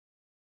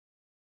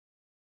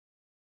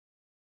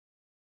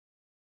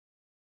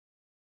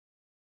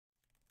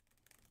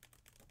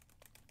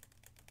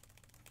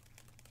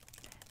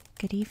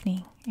Good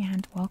evening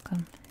and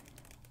welcome.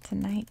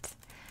 Tonight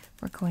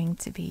we're going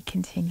to be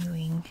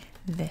continuing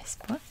this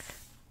book,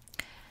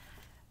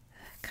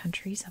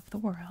 Countries of the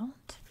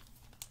World.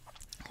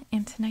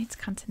 And tonight's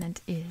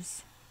continent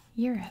is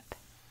Europe.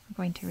 We're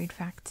going to read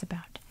facts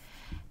about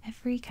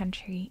every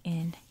country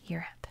in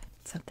Europe.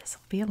 So this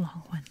will be a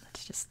long one.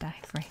 Let's just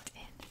dive right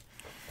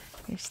in.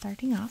 We're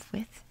starting off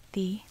with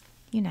the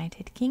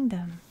United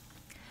Kingdom.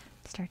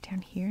 Start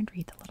down here and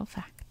read the little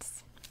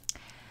facts.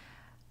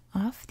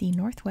 Off the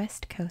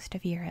northwest coast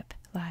of Europe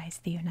lies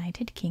the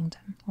United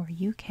Kingdom, or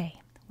UK,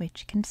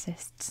 which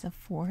consists of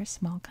 4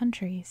 small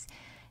countries: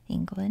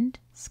 England,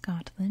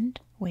 Scotland,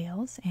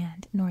 Wales,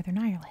 and Northern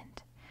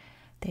Ireland.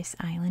 This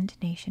island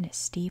nation is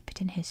steeped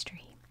in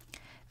history.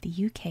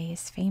 The UK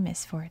is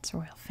famous for its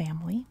royal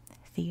family,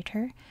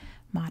 theatre,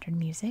 modern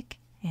music,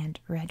 and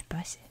red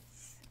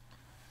buses.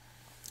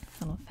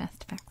 Little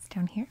fast facts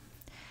down here.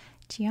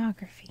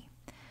 Geography.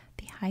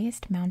 The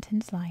highest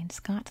mountains line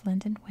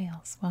Scotland and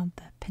Wales, while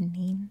the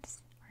Pennines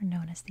are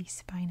known as the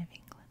Spine of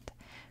England.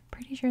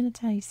 Pretty sure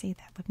that's how you say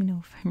that. Let me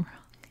know if I'm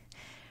wrong.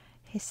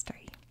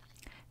 History.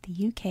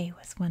 The UK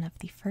was one of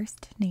the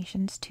first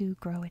nations to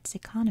grow its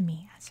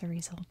economy as a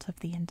result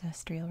of the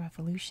Industrial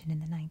Revolution in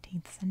the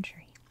 19th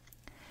century.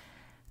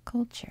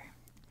 Culture.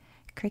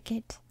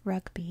 Cricket,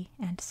 rugby,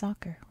 and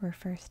soccer were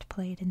first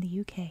played in the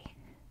UK.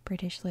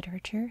 British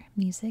literature,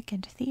 music,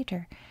 and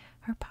theatre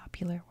are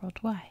popular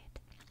worldwide.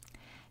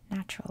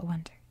 Natural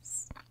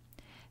wonders.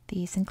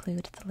 These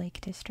include the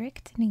Lake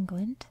District in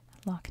England,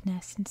 Loch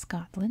Ness in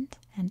Scotland,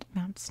 and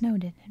Mount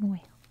Snowdon in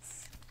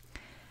Wales.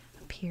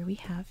 Up here we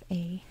have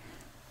a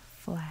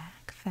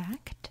flag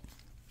fact.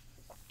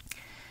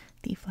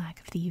 The flag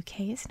of the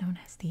UK is known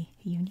as the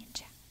Union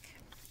Jack.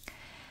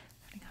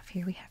 Starting off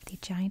here we have the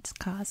Giant's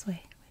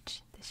Causeway,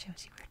 which this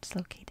shows you where it's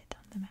located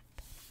on the map.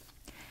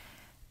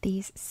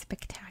 These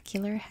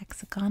spectacular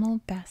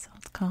hexagonal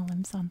basalt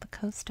columns on the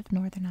coast of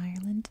Northern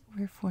Ireland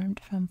were formed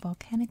from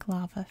volcanic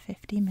lava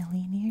 50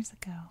 million years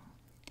ago.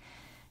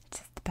 It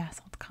says the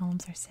basalt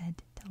columns are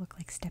said to look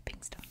like stepping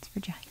stones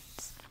for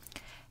giants,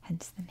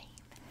 hence the name.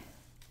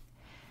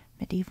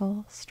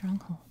 Medieval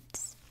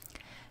strongholds.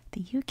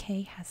 The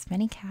UK has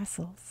many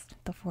castles,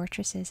 the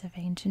fortresses of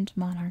ancient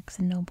monarchs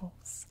and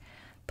nobles.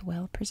 The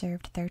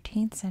well-preserved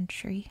 13th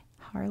century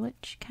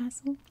Harlech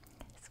Castle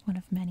is one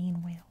of many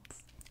in Wales.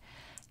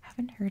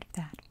 Haven't heard of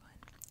that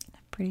one.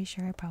 I'm pretty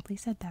sure I probably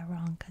said that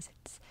wrong because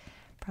it's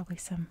probably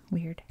some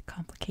weird,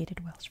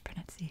 complicated Welsh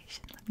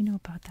pronunciation. Let me know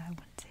about that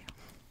one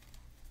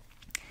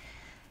too.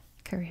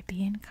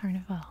 Caribbean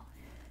Carnival.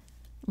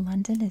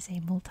 London is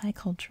a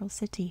multicultural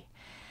city,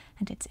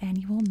 and its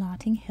annual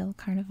Notting Hill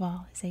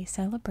Carnival is a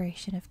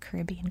celebration of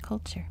Caribbean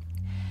culture.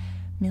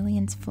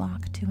 Millions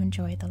flock to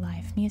enjoy the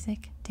live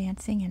music,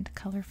 dancing, and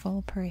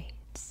colorful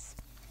parades.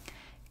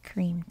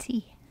 Cream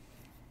tea.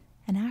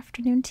 An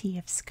afternoon tea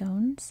of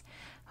scones,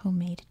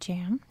 homemade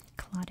jam,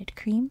 clotted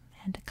cream,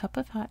 and a cup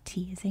of hot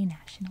tea is a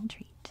national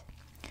treat.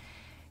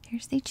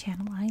 Here's the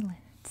Channel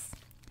Islands.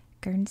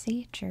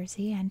 Guernsey,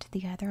 Jersey, and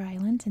the other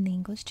islands in the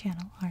English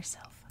Channel are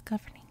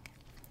self-governing.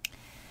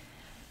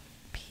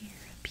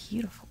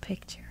 Beautiful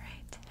picture,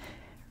 right?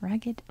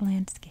 Rugged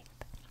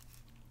landscape.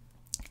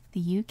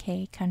 The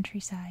UK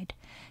countryside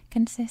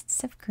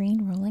consists of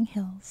green rolling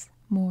hills,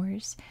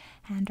 moors,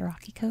 and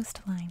rocky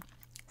coastline.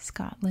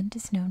 Scotland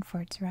is known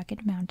for its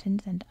rugged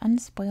mountains and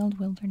unspoiled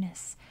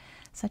wilderness,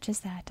 such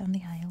as that on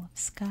the Isle of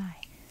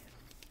Skye.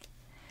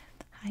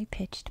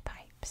 High-pitched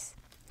pipes.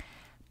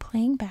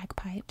 Playing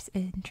bagpipes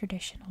in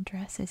traditional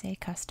dress is a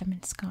custom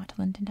in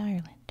Scotland and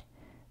Ireland.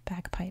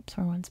 Bagpipes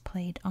were once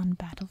played on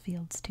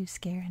battlefields to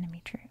scare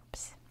enemy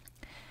troops.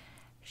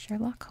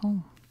 Sherlock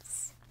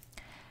Holmes.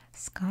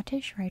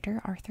 Scottish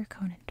writer Arthur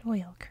Conan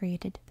Doyle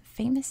created the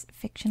famous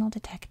fictional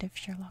detective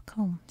Sherlock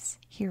Holmes,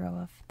 hero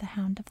of The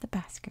Hound of the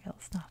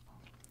Baskervilles novel.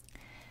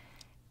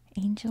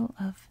 Angel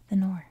of the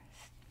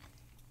North.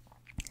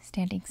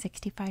 Standing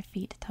 65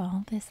 feet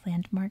tall, this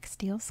landmark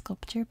steel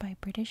sculpture by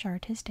British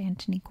artist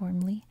Anthony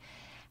Gormley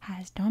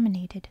has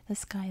dominated the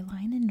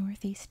skyline in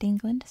northeast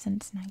England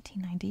since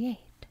 1998.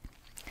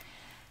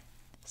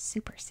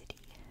 Super City.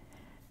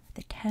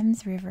 The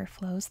Thames River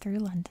flows through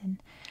London,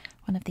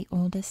 one of the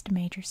oldest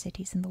major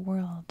cities in the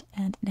world,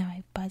 and now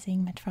a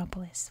buzzing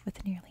metropolis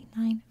with nearly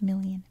 9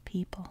 million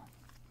people.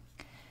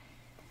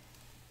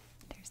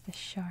 There's the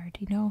Shard.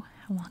 You know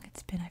how long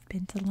it's been I've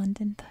been to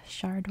London? The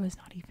Shard was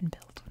not even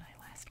built when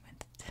I last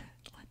went to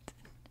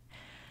London.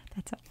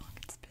 That's how long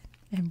it's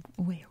been.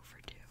 I'm way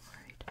overdue.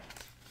 Alright.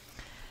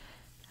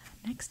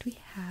 Next we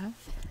have,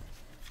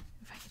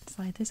 if I can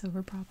slide this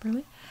over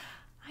properly,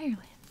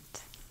 Ireland.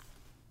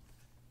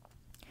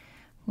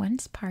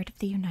 Once part of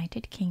the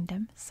United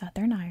Kingdom,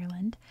 Southern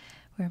Ireland,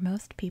 where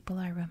most people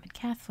are Roman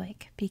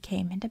Catholic,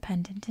 became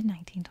independent in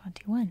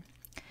 1921.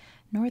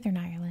 Northern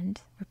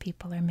Ireland, where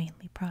people are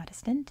mainly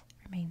Protestant,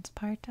 remains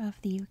part of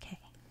the UK.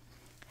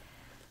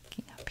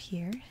 Looking up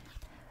here,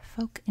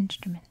 folk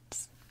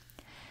instruments.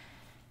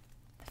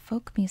 The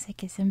folk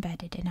music is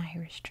embedded in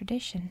Irish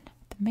tradition.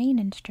 The main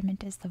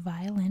instrument is the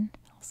violin,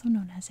 also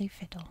known as a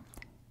fiddle.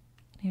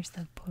 Here's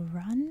the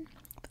buran,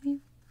 I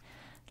believe.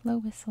 Low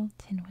whistle,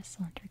 tin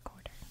whistle, and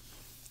recorder.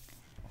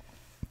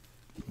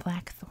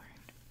 Blackthorn.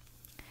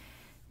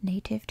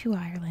 Native to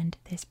Ireland,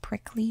 this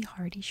prickly,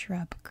 hardy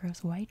shrub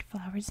grows white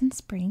flowers in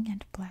spring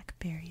and black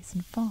berries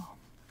in fall.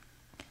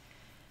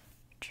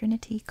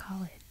 Trinity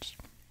College.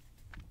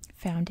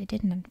 Founded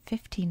in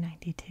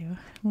 1592, I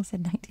almost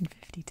said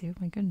 1952,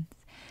 my goodness.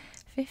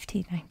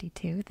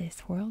 1592,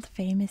 this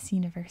world-famous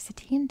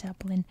university in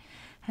Dublin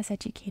has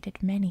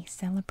educated many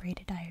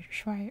celebrated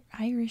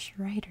Irish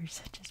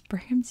writers such as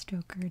Bram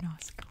Stoker and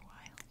Oscar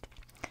Wilde.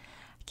 I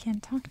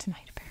can't talk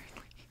tonight,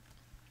 apparently.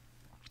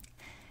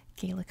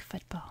 Gaelic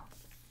football.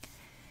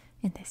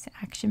 In this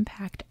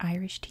action-packed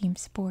Irish team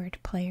sport,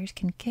 players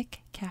can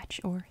kick,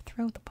 catch, or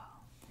throw the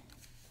ball.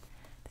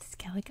 The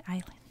Skellig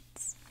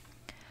Islands.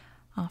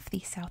 Off the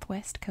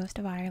southwest coast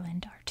of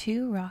Ireland are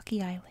two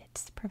rocky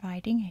islets,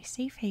 providing a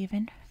safe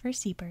haven for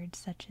seabirds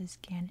such as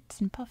gannets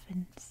and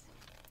puffins.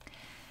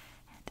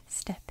 And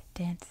step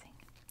dancing.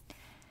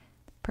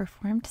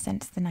 Performed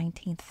since the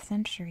 19th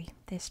century,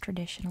 this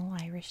traditional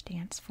Irish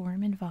dance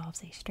form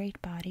involves a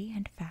straight body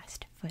and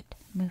fast foot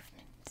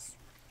movements.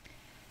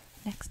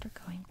 Next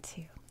we're going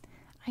to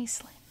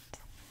Iceland.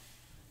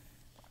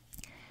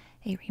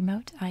 A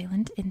remote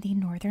island in the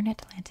northern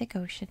Atlantic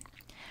Ocean,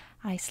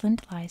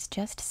 Iceland lies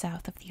just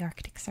south of the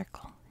Arctic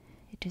Circle.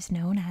 It is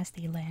known as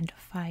the land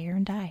of fire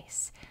and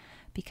ice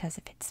because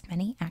of its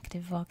many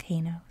active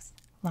volcanoes,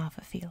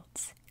 lava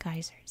fields,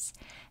 geysers,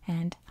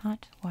 and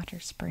hot water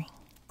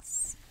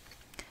springs.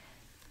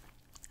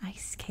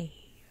 Ice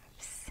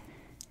caves.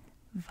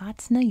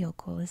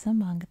 Vatnajökull is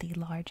among the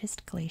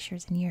largest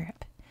glaciers in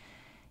Europe.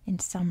 In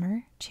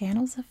summer,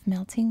 channels of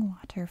melting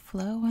water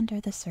flow under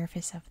the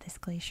surface of this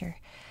glacier,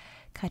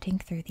 cutting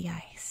through the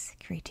ice,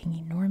 creating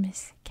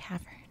enormous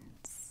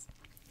caverns.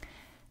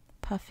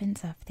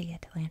 Puffins of the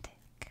Atlantic.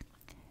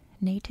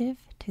 Native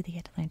to the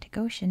Atlantic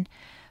Ocean,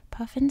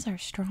 puffins are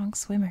strong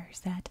swimmers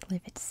that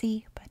live at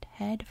sea but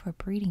head for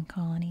breeding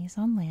colonies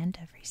on land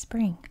every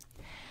spring.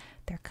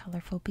 Their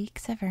colorful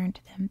beaks have earned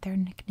them their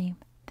nickname,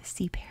 the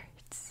sea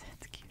parrots.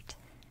 That's cute.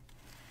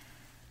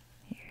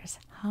 Here's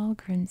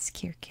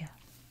Hallgrímskirkja.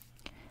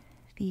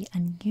 The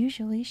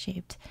unusually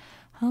shaped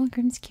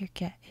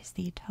Hallgrímskirkja is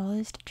the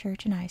tallest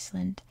church in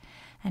Iceland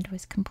and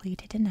was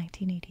completed in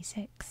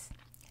 1986.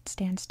 It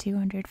stands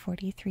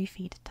 243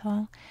 feet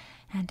tall,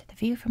 and the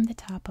view from the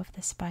top of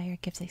the spire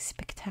gives a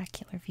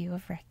spectacular view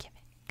of Reykjavik.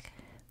 Look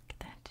at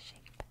that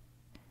shape.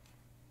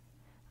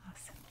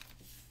 Awesome.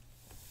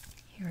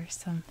 Here are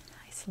some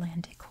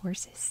Icelandic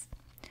horses.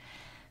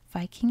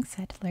 Viking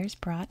settlers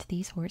brought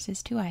these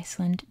horses to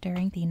Iceland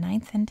during the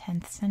 9th and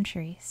 10th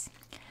centuries.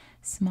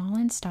 Small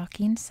and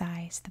stocky in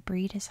size, the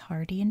breed is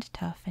hardy and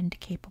tough and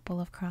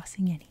capable of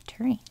crossing any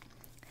terrain.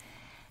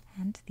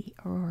 And the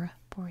Aurora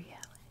Borealis.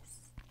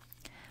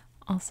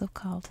 Also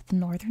called the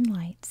Northern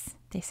Lights,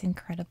 this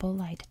incredible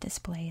light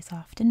display is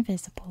often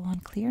visible on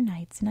clear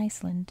nights in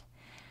Iceland.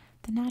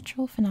 The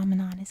natural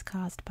phenomenon is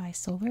caused by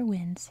solar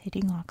winds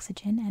hitting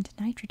oxygen and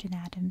nitrogen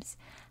atoms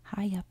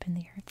high up in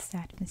the Earth's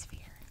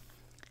atmosphere.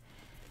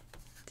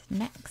 And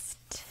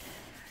next,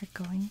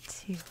 we're going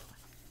to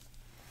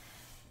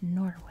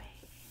Norway.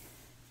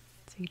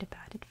 Let's read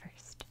about it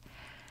first.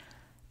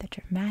 The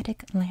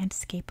dramatic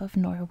landscape of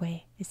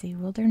Norway is a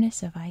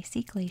wilderness of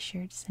icy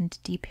glaciers and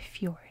deep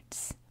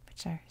fjords,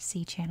 which are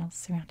sea channels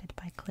surrounded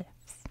by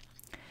cliffs.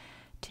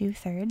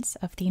 2/3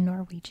 of the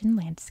Norwegian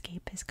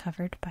landscape is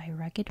covered by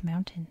rugged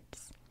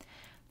mountains.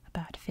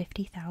 About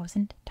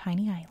 50,000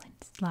 tiny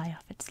islands lie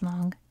off its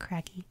long,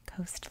 craggy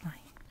coastline.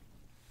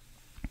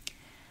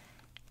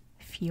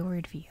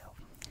 Fjord view.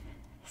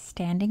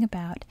 Standing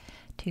about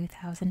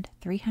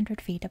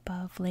 2,300 feet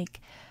above Lake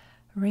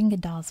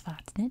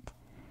Ringedalsvatnet,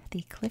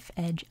 the cliff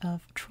edge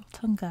of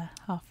Trolltunga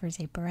offers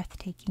a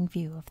breathtaking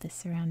view of the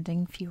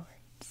surrounding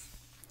fjords.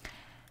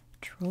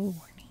 Troll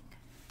warning.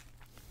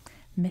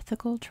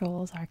 Mythical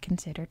trolls are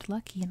considered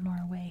lucky in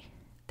Norway.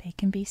 They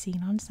can be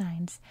seen on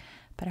signs,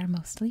 but are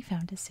mostly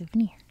found as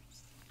souvenirs.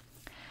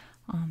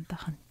 On the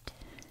hunt.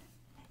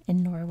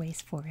 In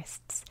Norway's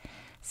forests,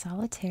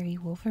 solitary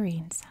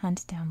wolverines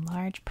hunt down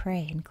large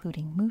prey,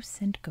 including moose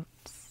and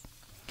goats.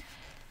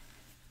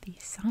 The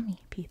Sami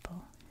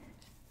people.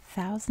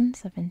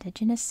 Thousands of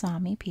indigenous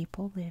Sami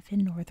people live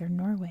in northern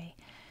Norway,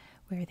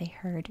 where they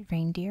herd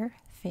reindeer,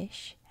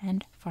 fish,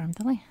 and farm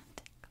the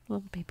land.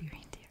 Little baby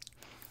reindeer.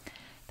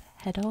 The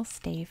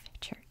Hedalstave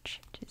Church,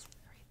 which is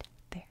right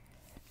there.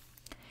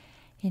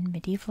 In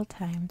medieval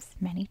times,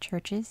 many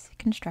churches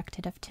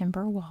constructed of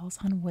timber walls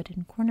on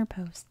wooden corner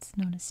posts,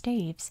 known as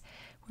staves,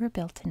 were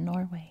built in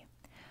Norway.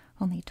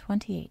 Only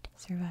 28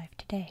 survive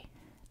today.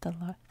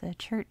 The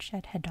church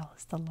at Hedal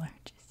is the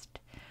largest.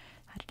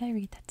 How did I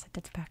read that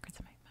sentence backwards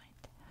in my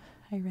mind?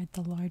 I read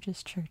the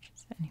largest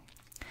churches. Anyway,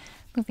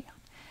 moving on.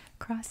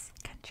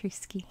 Cross-country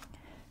skiing.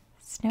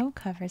 Snow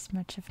covers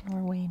much of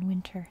Norway in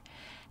winter,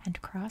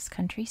 and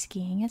cross-country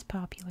skiing is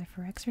popular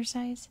for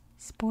exercise,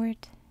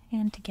 sport,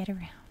 and to get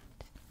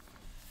around.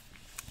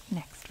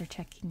 Next, we're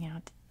checking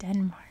out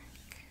Denmark.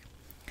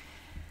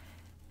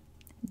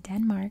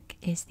 Denmark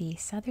is the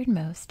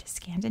southernmost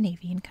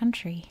Scandinavian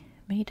country,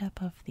 made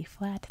up of the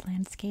flat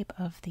landscape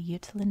of the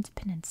Jutland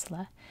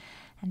Peninsula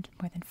and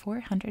more than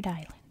 400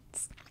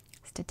 islands.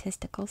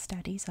 Statistical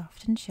studies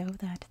often show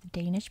that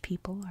the Danish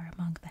people are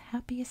among the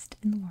happiest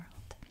in the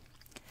world.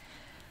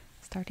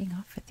 Starting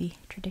off with the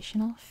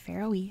traditional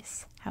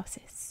Faroese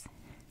houses.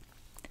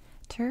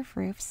 Turf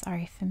roofs are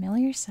a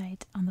familiar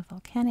sight on the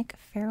volcanic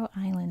Faroe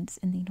Islands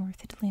in the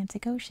North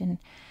Atlantic Ocean,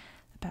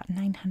 about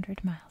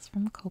 900 miles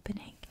from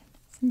Copenhagen.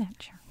 Isn't that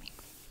charming?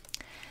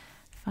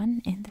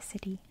 Fun in the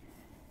city.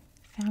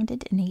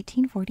 Founded in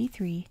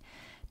 1843,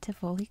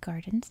 Tivoli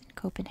Gardens in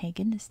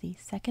Copenhagen is the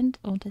second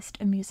oldest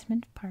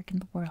amusement park in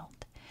the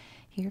world.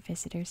 Here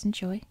visitors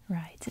enjoy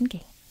rides and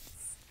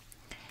games.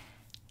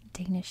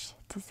 Danish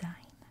design.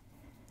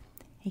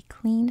 A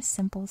clean,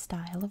 simple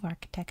style of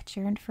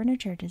architecture and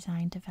furniture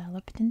design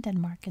developed in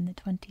Denmark in the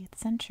 20th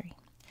century.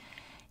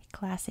 A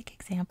classic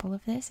example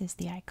of this is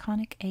the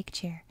iconic egg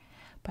chair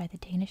by the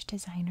Danish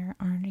designer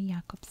Arne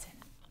Jacobsen.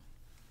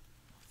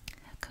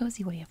 A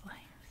cozy way of life.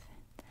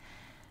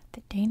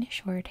 The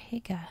Danish word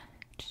hygge,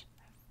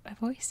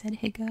 I've always said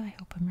hygge, I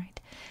hope I'm right.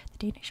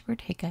 The Danish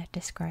word hygge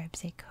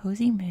describes a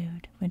cozy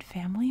mood when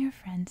family or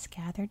friends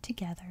gather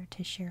together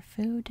to share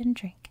food and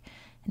drink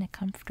in a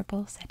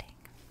comfortable setting.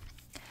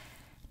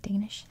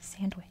 Danish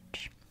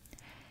sandwich.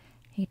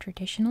 A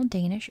traditional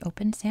Danish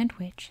open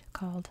sandwich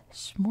called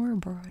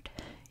smørrebrød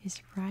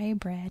is rye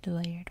bread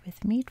layered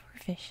with meat or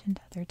fish and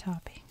other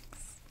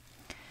toppings.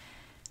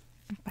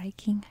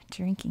 Viking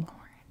drinking horn.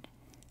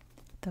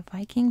 The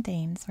Viking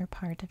Danes were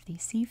part of the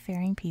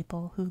seafaring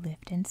people who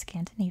lived in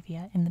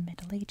Scandinavia in the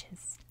Middle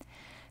Ages.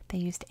 They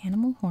used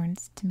animal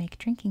horns to make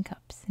drinking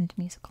cups and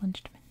musical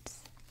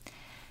instruments.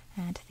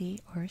 And the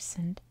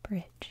Øresund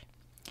Bridge.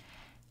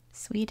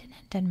 Sweden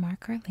and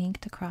Denmark are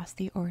linked across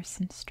the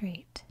Øresund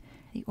Strait.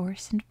 The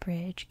Øresund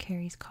Bridge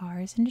carries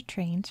cars and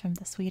trains from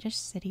the Swedish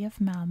city of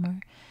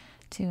Malmö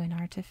to an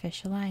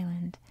artificial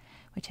island,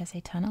 which has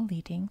a tunnel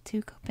leading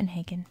to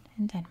Copenhagen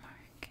in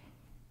Denmark.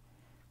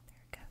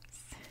 There it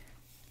goes.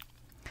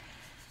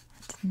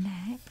 And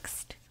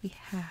next we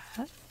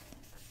have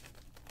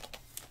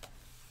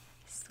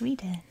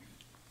Sweden.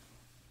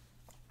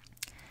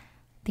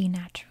 The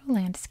natural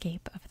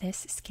landscape of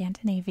this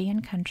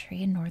Scandinavian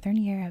country in northern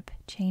Europe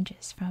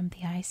changes from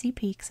the icy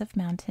peaks of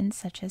mountains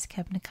such as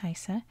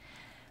Kebnekaise,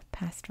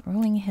 past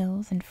rolling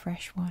hills and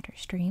freshwater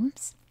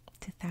streams,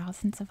 to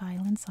thousands of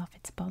islands off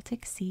its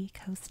Baltic Sea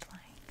coastline.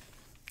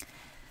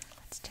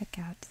 Let's check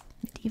out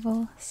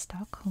medieval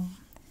Stockholm.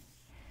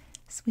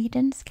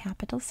 Sweden's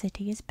capital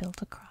city is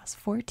built across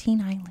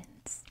 14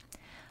 islands.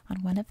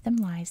 On one of them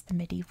lies the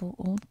medieval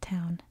old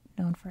town,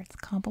 known for its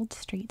cobbled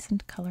streets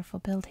and colorful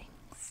buildings.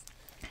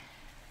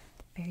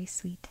 Very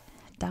sweet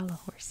Dala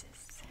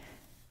horses.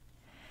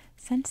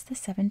 Since the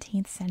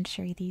 17th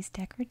century, these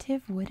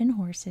decorative wooden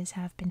horses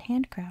have been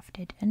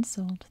handcrafted and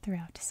sold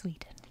throughout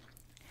Sweden.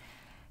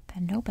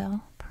 The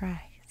Nobel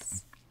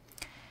Prize.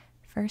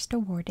 First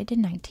awarded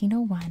in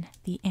 1901,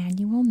 the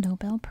annual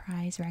Nobel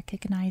Prize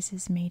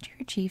recognizes major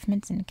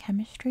achievements in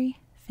chemistry,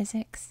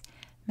 physics,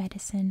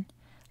 medicine,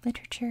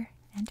 literature,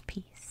 and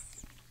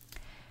peace.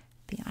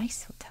 The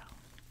Ice Hotel.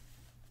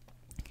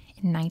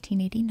 In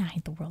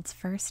 1989, the world's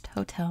first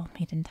hotel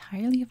made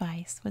entirely of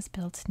ice was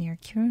built near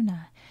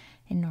Kiruna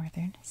in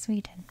northern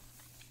Sweden.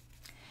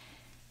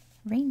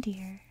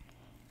 Reindeer.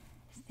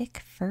 Thick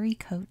furry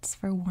coats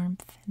for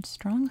warmth and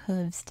strong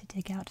hooves to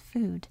dig out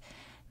food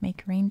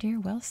make reindeer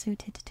well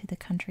suited to the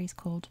country's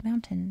cold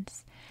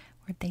mountains,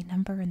 where they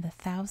number in the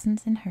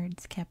thousands in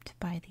herds kept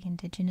by the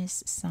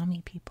indigenous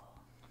Sami people.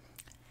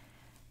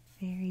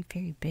 Very,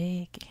 very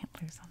big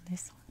antlers on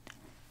this one.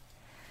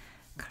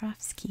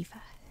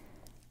 Krafskiva.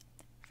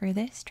 For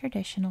this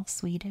traditional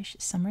Swedish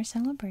summer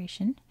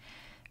celebration,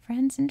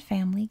 friends and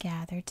family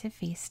gather to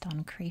feast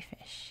on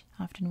crayfish,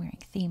 often wearing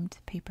themed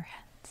paper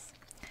hats.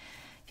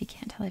 If you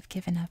can't tell, I've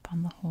given up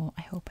on the whole,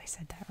 I hope I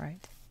said that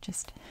right.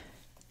 Just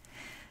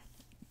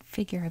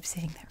figure I'm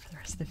saying that for the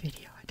rest of the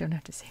video. I don't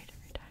have to say it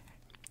every time.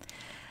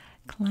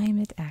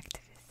 Climate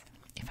activism.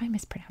 If I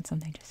mispronounce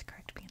something, just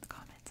correct me in the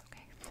comments,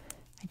 okay?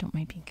 I don't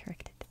mind being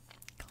corrected.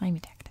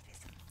 Climate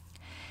activism.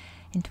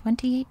 In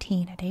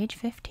 2018, at age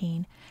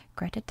 15,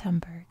 Greta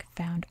Thunberg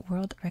found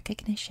world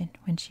recognition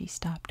when she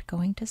stopped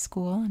going to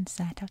school and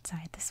sat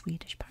outside the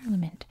Swedish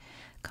parliament,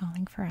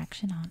 calling for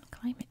action on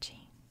climate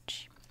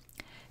change.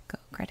 Go,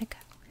 Greta, go.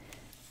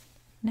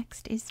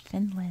 Next is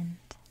Finland.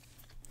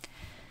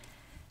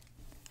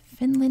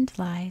 Finland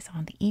lies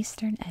on the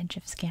eastern edge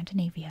of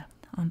Scandinavia,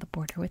 on the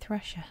border with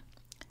Russia.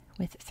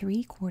 With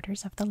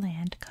 3/4 of the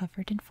land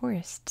covered in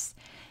forests,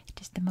 it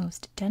is the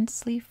most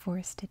densely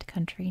forested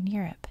country in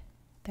Europe.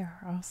 There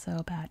are also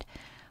about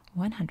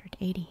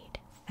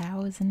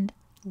 188,000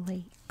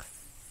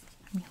 lakes.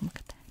 I mean, look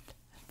at that.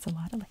 That's a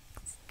lot of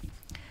lakes.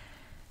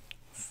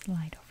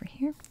 Slide over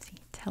here. See,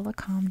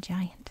 telecom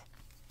giant.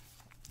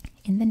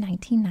 In the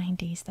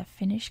 1990s, the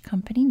Finnish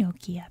company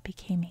Nokia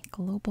became a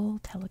global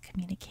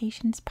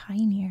telecommunications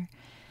pioneer,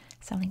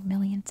 selling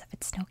millions of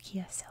its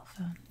Nokia cell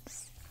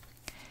phones.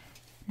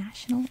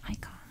 national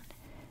icon.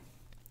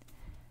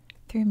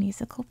 Through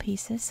musical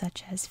pieces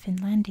such as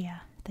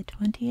Finlandia, the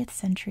 20th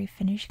century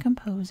Finnish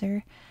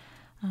composer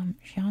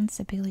Jean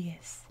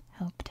Sibelius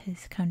helped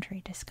his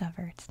country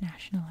discover its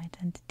national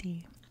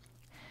identity.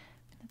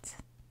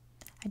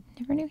 I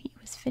never knew he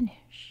was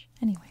Finnish.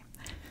 Anyway,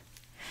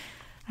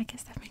 I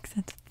guess that makes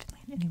sense with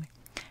Finland. Anyway,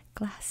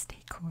 glass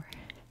decor.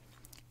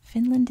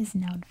 Finland is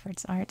known for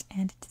its art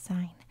and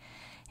design,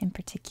 in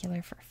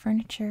particular for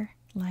furniture,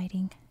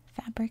 lighting,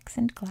 fabrics,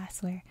 and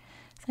glassware,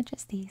 such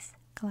as these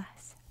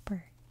glass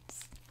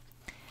birds.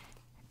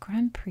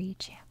 Grand Prix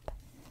champ.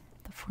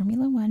 The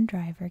Formula One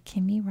driver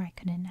Kimi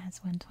Raikkonen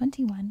has won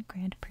 21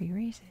 Grand Prix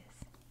races.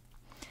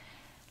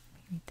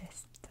 Let me read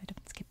this so I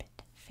don't skip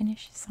it.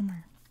 Finnish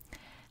summer.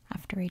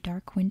 After a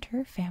dark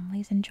winter,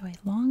 families enjoy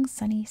long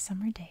sunny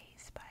summer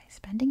days by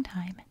spending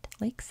time at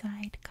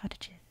lakeside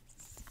cottages.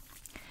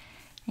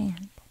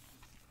 And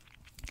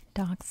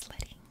dog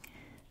sledding.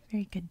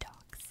 Very good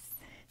dogs.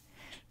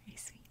 Very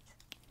sweet.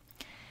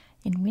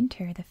 In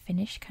winter, the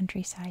Finnish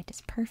countryside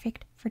is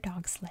perfect for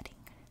dog sledding.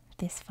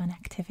 This fun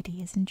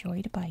activity is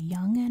enjoyed by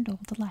young and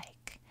old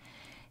alike.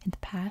 In the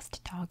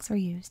past, dogs were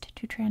used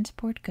to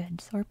transport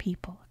goods or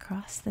people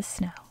across the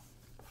snow.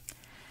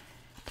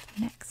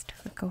 Next,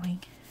 we're going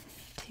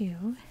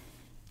to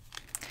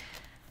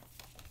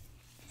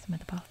some of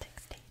the Baltic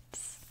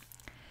states,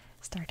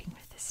 starting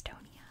with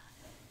Estonia.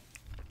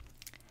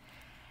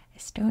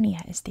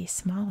 Estonia is the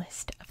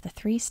smallest of the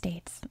 3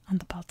 states on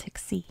the Baltic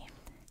Sea.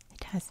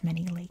 It has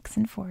many lakes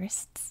and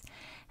forests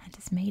and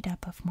is made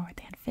up of more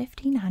than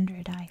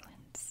 1,500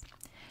 islands.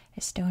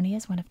 Estonia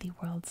is one of the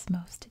world's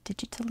most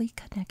digitally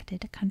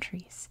connected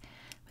countries,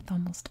 with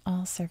almost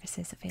all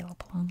services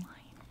available online.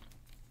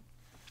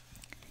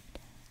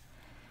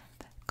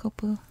 The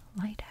Kopu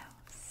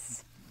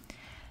Lighthouse.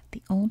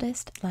 The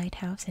oldest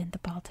lighthouse in the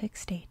Baltic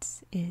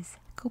states is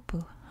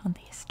Kopu on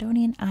the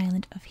Estonian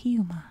island of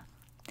Hiiumaa.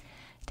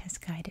 It has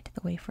guided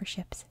the way for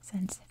ships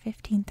since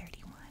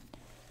 1531.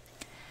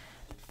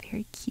 The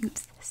very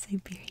cute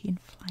Siberian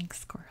flying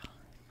squirrel.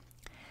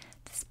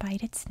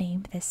 Despite its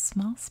name, this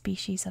small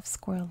species of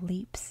squirrel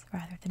leaps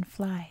rather than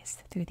flies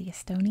through the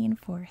Estonian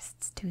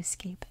forests to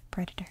escape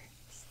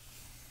predators.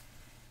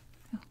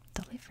 Oh,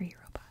 delivery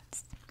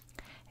robots.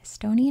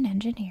 Estonian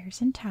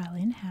engineers in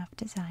Tallinn have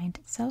designed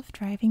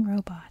self-driving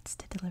robots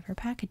to deliver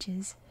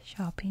packages,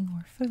 shopping,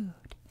 or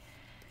food.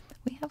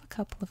 We have a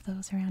couple of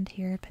those around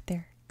here, but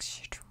they're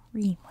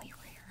extremely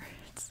rare.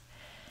 It's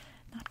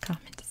not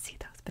common to see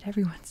those, but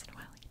every once in a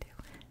while we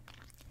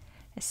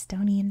do.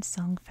 Estonian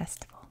Song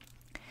Festival.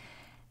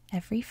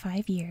 Every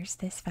 5 years,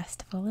 this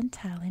festival in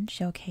Tallinn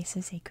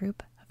showcases a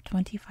group of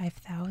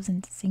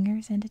 25,000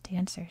 singers and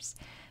dancers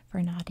for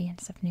an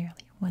audience of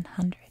nearly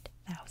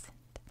 100,000.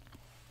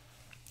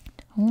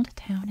 Old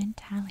Town in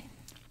Tallinn.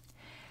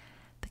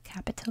 The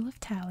capital of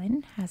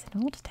Tallinn has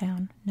an old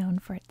town known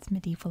for its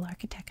medieval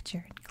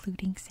architecture,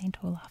 including St.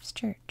 Olaf's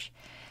Church,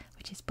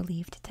 which is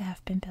believed to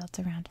have been built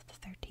around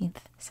the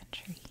 13th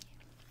century.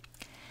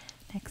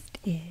 Next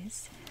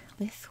is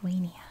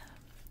Lithuania.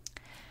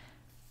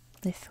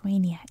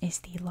 Lithuania is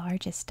the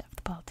largest of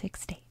the Baltic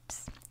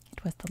states.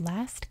 It was the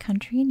last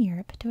country in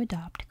Europe to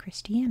adopt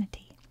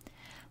Christianity.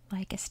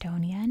 Like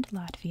Estonia and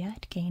Latvia,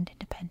 it gained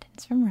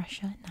independence from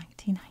Russia in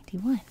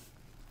 1991.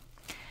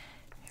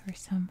 There were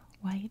some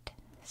white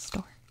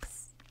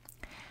storks.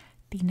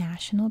 The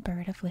national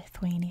bird of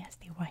Lithuania is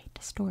the white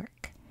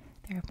stork.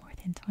 There are more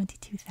than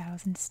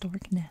 22,000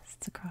 stork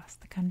nests across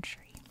the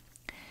country.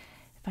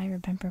 If I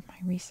remember my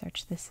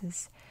research, this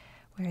is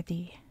where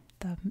the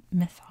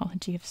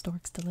mythology of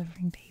storks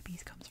delivering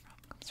babies comes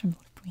from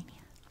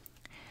Lithuania.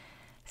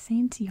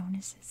 St.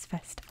 Jonas's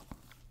Festival.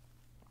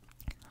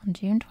 On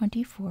June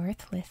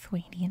 24th,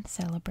 Lithuanians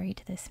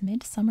celebrate this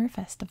midsummer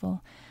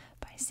festival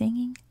by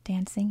singing,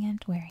 dancing,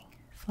 and wearing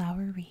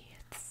flower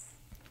wreaths.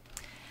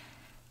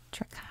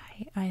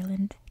 Trakai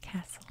Island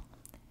Castle.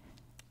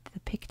 The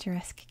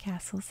picturesque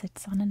castle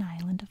sits on an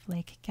island of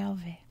Lake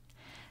Galve,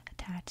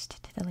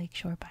 attached to the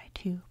lakeshore by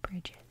 2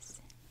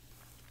 bridges.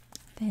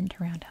 Then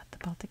to round out the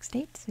Baltic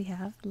states, we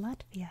have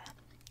Latvia.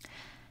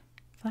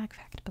 Flag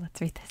fact, but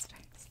let's read this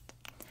first.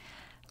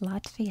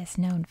 Latvia is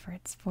known for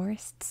its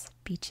forests,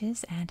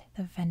 beaches, and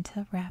the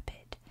Venta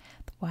Rapid,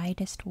 the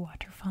widest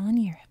waterfall in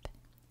Europe.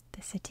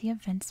 The city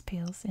of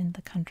Ventspils in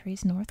the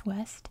country's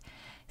northwest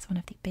is one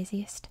of the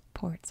busiest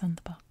ports on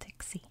the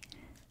Baltic Sea.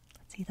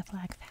 Let's see the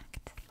flag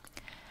fact.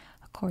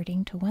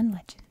 According to one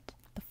legend,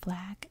 the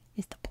flag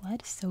is the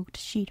blood-soaked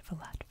sheet of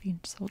a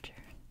Latvian soldier.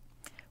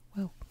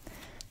 Whoa.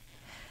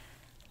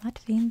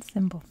 Latvian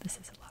symbol. This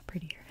is a lot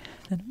prettier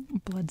than a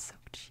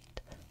blood-soaked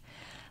sheet.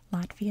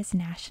 Latvia's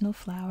national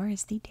flower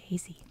is the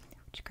daisy,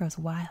 which grows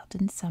wild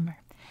in summer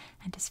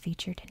and is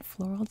featured in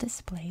floral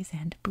displays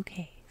and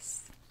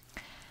bouquets.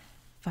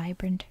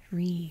 Vibrant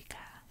Riga.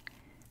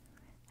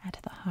 At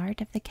the heart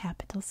of the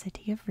capital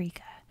city of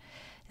Riga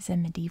is a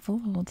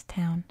medieval old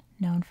town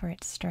known for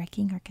its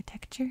striking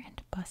architecture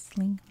and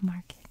bustling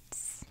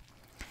markets.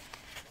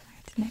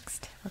 Alright,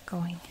 next we're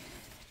going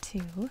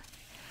to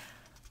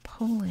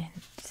Poland.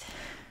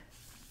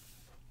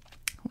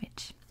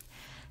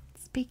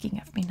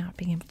 speaking of me not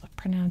being able to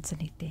pronounce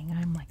anything,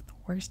 I'm like the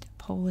worst at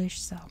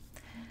Polish, so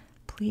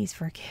please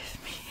forgive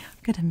me. I'm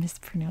gonna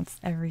mispronounce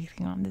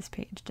everything on this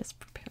page. Just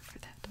prepare for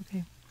that,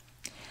 okay?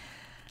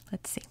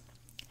 Let's see.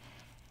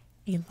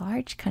 A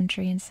large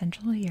country in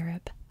Central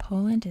Europe,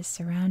 Poland is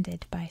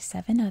surrounded by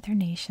 7 other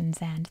nations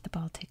and the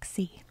Baltic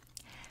Sea.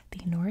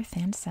 The north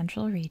and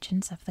central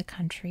regions of the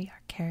country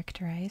are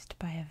characterized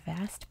by a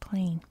vast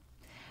plain,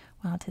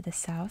 while to the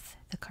south,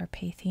 the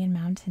Carpathian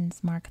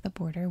Mountains mark the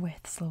border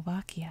with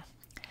Slovakia.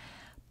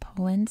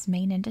 Poland's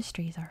main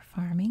industries are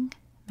farming,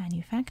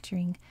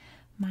 manufacturing,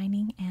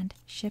 mining, and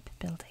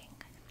shipbuilding.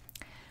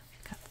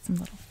 We've got some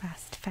little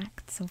fast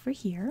facts over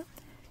here,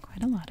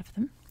 quite a lot of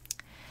them.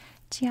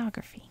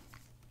 Geography.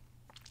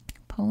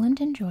 Poland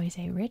enjoys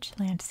a rich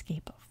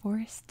landscape of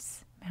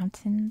forests,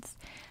 mountains,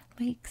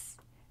 lakes,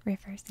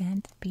 rivers,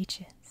 and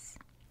beaches.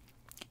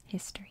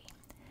 History.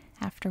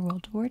 After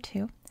World War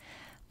II,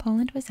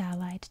 Poland was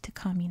allied to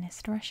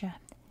Communist Russia.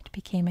 It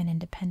became an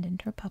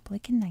independent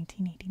republic in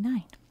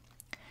 1989.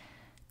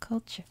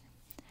 Culture.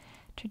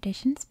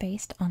 Traditions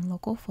based on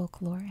local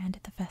folklore and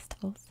the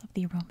festivals of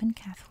the Roman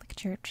Catholic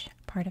Church,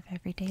 part of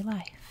everyday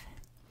life.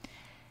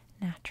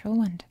 Natural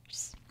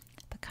wonders.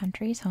 The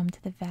country is home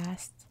to the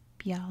vast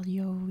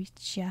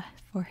Białowieża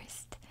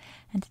Forest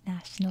and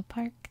National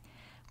Park,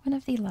 one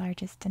of the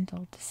largest and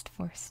oldest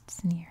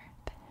forests in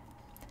Europe.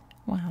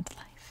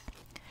 Wildlife.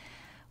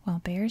 While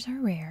bears are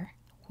rare,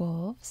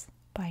 wolves,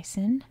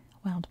 bison,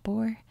 wild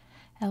boar,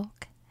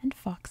 elk, and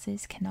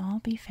foxes can all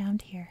be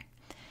found here.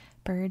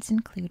 Birds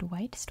include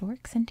white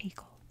storks and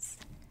eagles.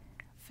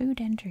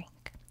 Food and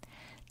drink.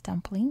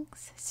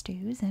 Dumplings,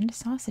 stews, and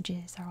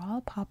sausages are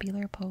all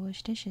popular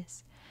Polish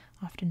dishes,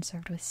 often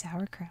served with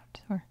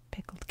sauerkraut or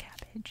pickled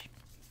cabbage.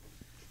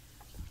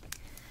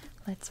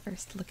 Let's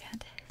first look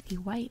at the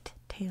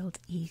white-tailed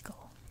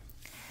eagle.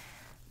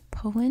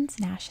 Poland's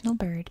national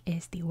bird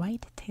is the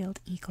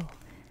white-tailed eagle.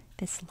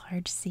 This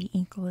large sea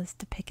eagle is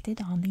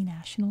depicted on the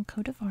national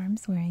coat of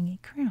arms wearing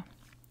a crown.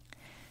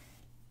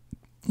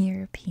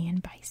 European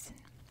bison.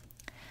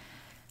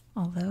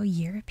 Although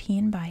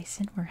European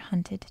bison were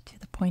hunted to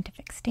the point of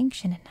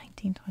extinction in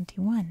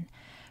 1921,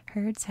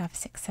 herds have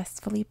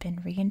successfully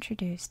been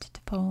reintroduced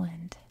to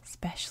Poland,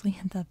 especially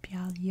in the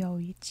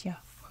Białowieża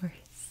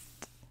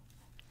Forest.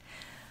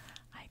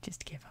 I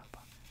just give up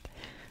on it.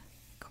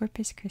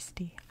 Corpus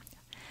Christi.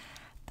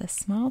 The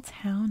small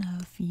town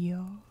of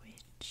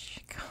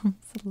Jowic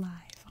comes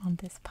alive on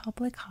this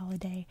public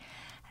holiday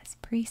as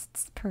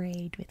priests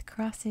parade with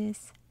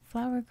crosses,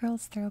 flower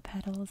girls throw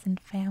petals, and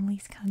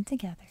families come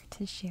together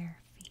to share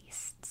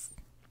feasts.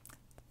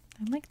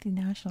 I like the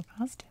national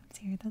costumes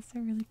here. Those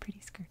are really pretty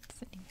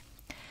skirts. Anyway.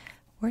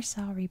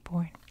 Warsaw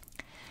Reborn.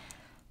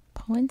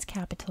 Poland's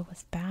capital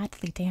was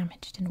badly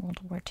damaged in World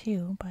War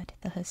II, but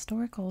the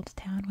historic old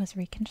town was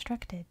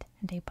reconstructed,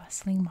 and a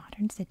bustling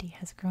modern city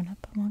has grown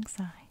up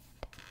alongside.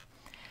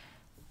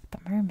 The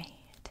mermaid.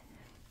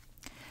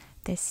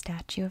 This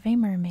statue of a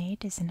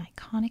mermaid is an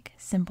iconic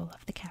symbol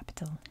of the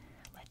capital.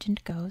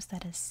 Legend goes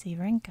that a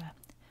Syrenka,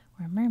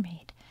 or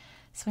mermaid,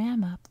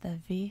 swam up the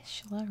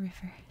Wisła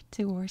River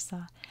to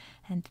Warsaw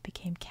and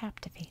became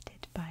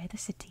captivated by the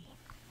city.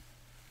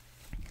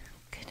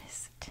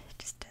 Goodness, it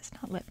just does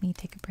not let me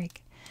take a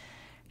break.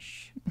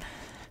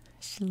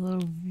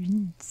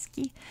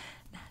 Śląski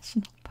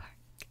National Park.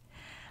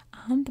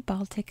 On the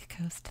Baltic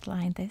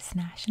coastline, this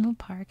national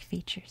park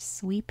features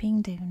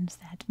sweeping dunes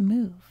that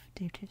move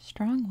due to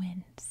strong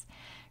winds,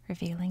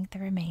 revealing the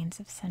remains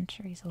of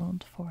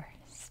centuries-old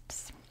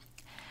forests.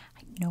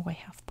 I know I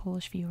have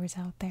Polish viewers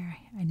out there.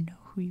 I know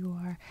who you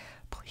are.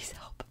 Please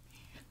help me.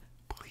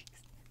 Please.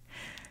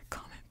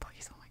 Comment,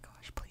 please. Oh my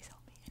gosh, please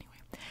help me.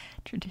 Anyway,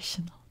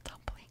 traditional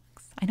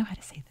dumplings. I know how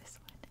to say this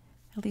one.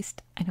 At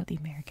least I know the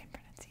American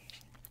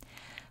pronunciation.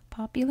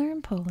 Popular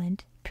in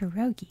Poland,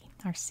 pierogi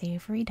are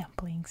savory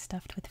dumplings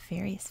stuffed with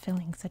various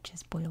fillings such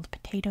as boiled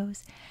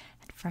potatoes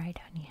and fried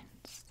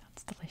onions.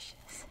 Sounds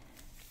delicious.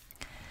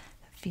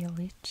 The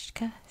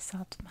Wieliczka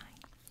salt mine.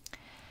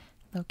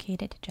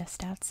 Located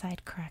just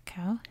outside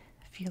Krakow,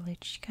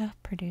 Wieliczka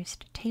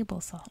produced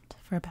table salt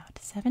for about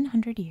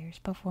 700 years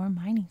before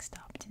mining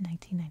stopped in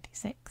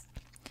 1996.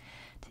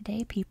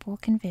 Today, people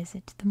can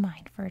visit the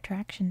mine for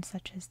attractions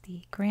such as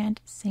the Grand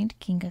St.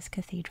 Kinga's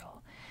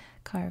Cathedral,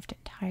 carved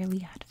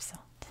entirely out of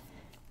salt.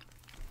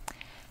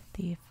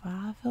 The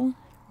Wawel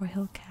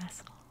Royal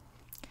Castle.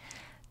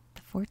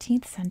 The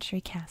 14th century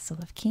castle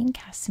of King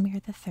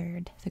Casimir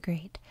III the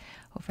Great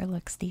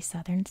overlooks the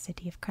southern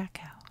city of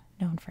Krakow,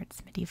 known for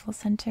its medieval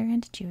center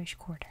and Jewish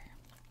quarter.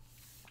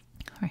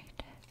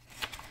 Alright.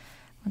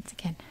 Once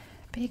again,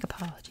 big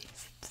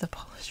apologies to the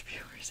Polish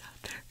viewers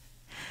out there.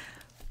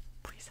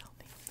 Please help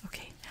me.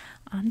 Okay,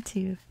 on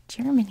to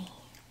Germany.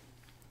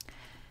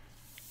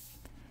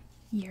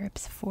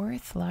 Europe's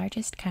 4th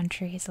largest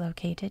country is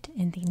located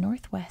in the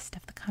northwest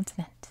of the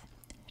continent.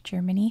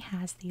 Germany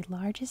has the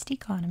largest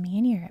economy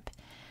in Europe,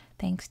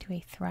 thanks to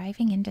a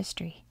thriving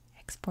industry,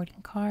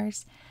 exporting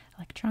cars,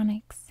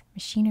 electronics,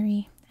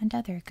 machinery, and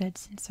other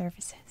goods and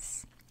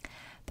services.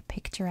 The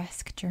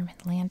picturesque German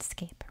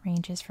landscape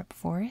ranges from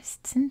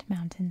forests and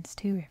mountains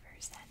to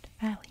rivers and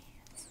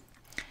valleys.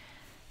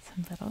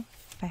 Some little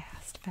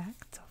fast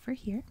facts over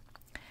here.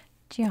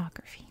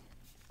 Geography.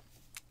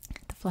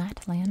 The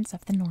flat lands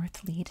of the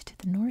north lead to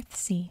the North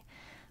Sea,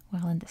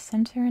 while in the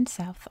center and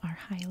south are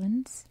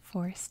highlands,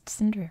 forests,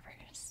 and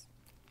rivers.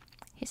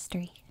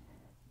 History.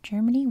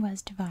 Germany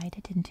was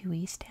divided into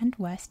East and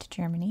West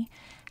Germany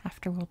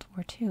after World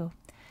War II.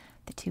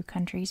 The two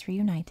countries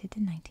reunited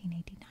in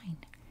 1989.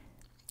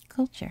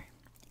 Culture.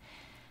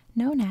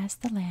 Known as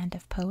the land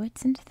of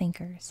poets and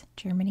thinkers,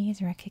 Germany is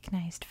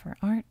recognized for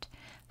art,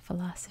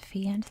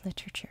 philosophy, and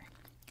literature.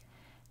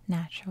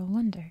 Natural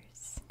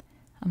wonders.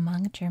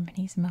 Among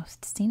Germany's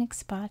most scenic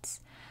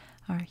spots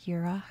are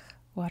Jurach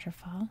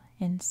waterfall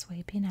in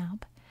Swabian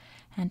Alb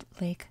and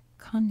Lake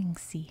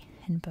Konigssee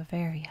in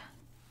Bavaria.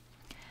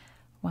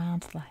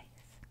 Wildlife.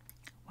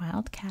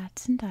 Wild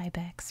cats and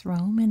ibex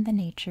roam in the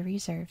nature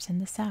reserves in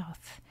the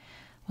south,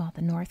 while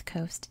the north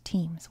coast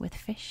teems with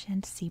fish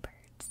and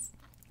seabirds.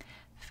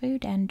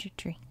 Food and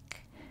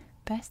drink.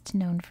 Best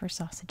known for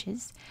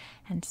sausages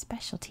and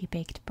specialty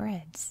baked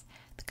breads,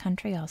 the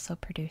country also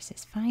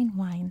produces fine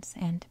wines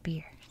and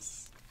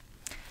beers.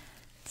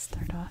 Let's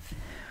start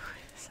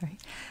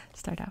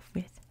off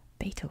with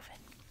Beethoven.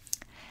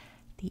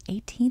 The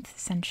 18th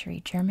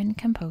century German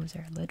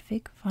composer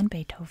Ludwig van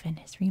Beethoven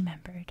is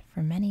remembered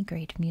for many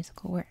great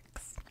musical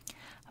works.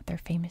 Other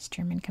famous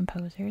German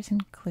composers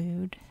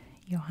include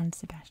Johann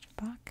Sebastian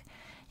Bach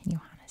and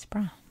Johannes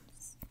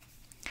Brahms.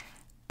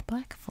 The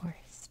Black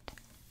Forest.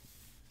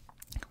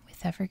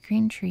 With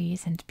evergreen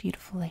trees and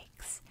beautiful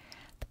lakes,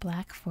 the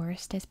Black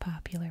Forest is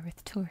popular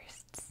with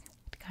tourists.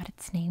 It got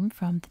its name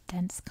from the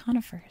dense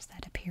conifers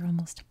that appear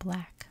almost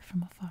black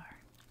from afar.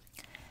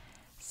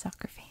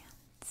 Soccer fans.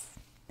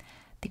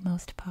 The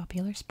most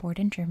popular sport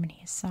in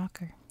Germany is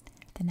soccer.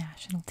 The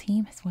national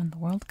team has won the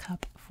World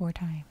Cup 4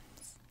 times.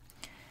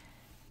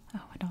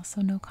 Oh, and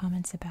also no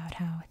comments about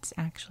how it's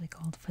actually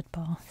called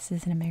football. This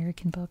is an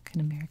American book. In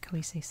America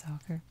we say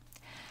soccer.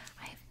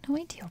 I have no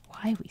idea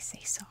why we say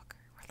soccer.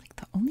 We're like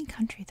the only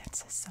country that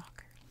says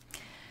soccer.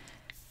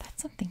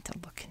 That's something to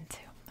look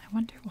into. I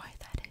wonder why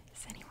that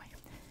is. Anyway,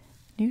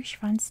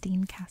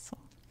 Neuschwanstein Castle.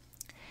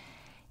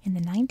 In the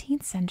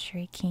 19th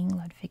century, King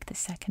Ludwig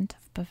II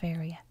of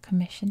Bavaria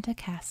commissioned a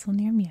castle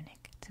near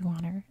Munich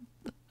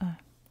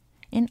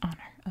in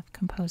honor of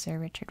composer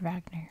Richard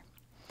Wagner.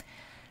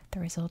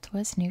 The result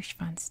was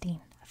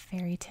Neuschwanstein, a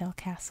fairy tale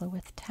castle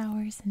with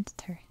towers and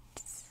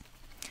turrets.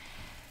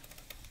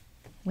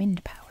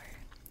 Wind power.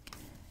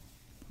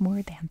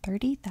 More than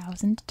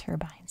 30,000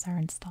 turbines are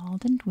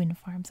installed in wind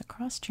farms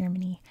across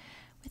Germany,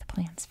 with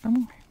plans for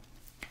more.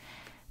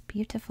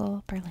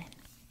 Beautiful Berlin.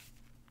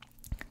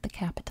 The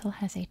capital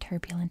has a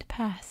turbulent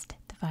past,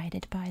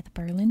 divided by the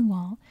Berlin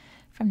Wall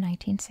from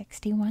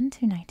 1961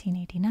 to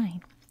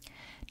 1989.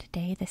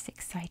 Today, this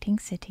exciting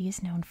city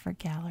is known for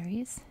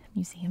galleries,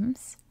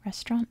 museums,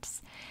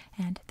 restaurants,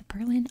 and the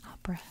Berlin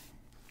Opera.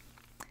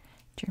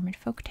 German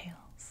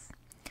folktales.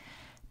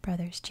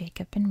 Brothers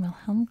Jacob and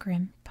Wilhelm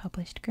Grimm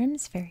published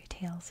Grimm's fairy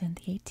tales in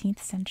the 18th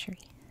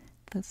century.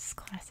 This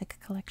classic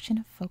collection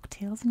of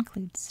folktales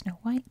includes Snow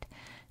White,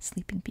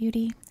 Sleeping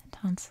Beauty, and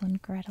Hansel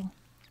and Gretel.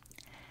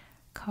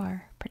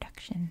 Car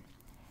production.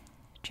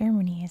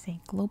 Germany is a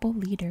global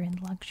leader in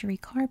luxury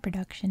car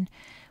production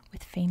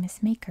with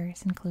famous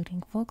makers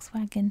including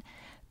Volkswagen,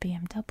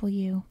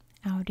 BMW,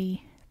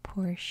 Audi,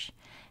 Porsche,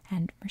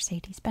 and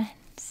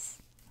Mercedes-Benz.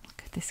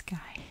 Look at this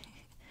guy.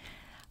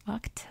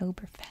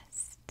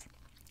 Oktoberfest.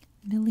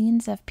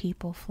 Millions of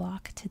people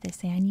flock to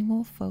this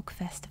annual folk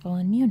festival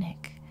in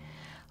Munich.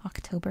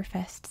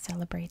 Oktoberfest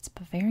celebrates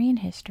Bavarian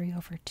history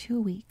over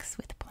 2 weeks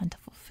with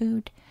plentiful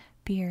food,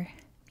 beer,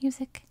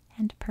 music,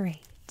 and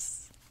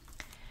parades.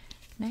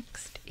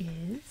 Next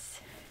is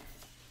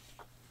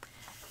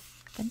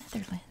the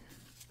Netherlands.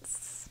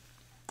 Let's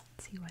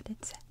see what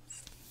it says.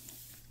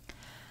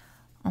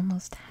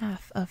 Almost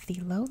half of the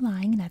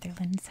low-lying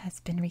Netherlands has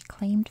been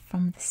reclaimed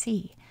from the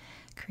sea,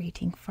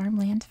 creating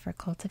farmland for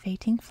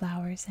cultivating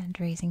flowers and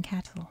raising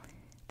cattle.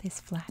 This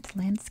flat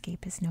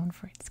landscape is known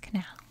for its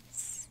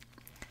canals.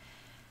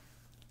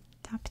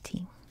 Top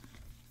team.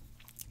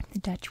 The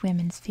Dutch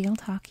women's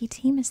field hockey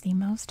team is the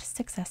most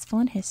successful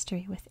in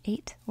history with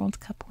 8 World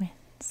Cup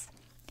wins.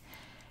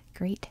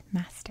 Great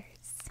masters.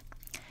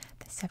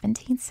 The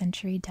 17th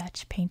century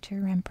Dutch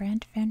painter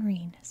Rembrandt van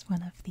Rijn is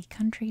one of the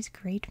country's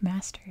great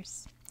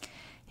masters.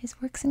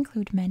 His works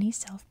include many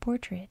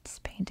self-portraits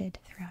painted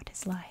throughout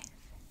his life.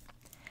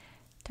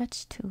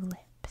 Dutch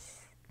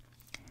tulips.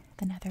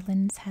 The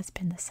Netherlands has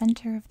been the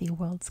center of the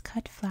world's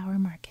cut flower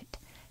market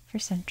for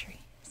centuries.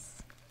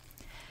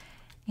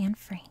 Anne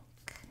Frank.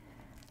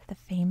 The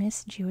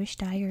famous Jewish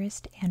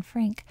diarist Anne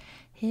Frank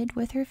hid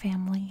with her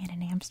family in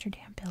an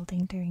Amsterdam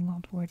building during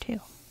World War II.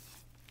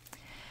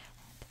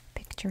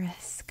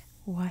 Picturesque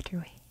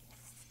waterways.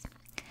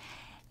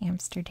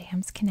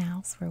 Amsterdam's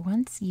canals were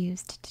once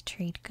used to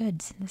trade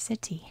goods in the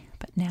city,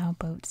 but now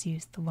boats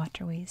use the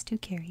waterways to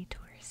carry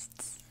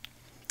tourists.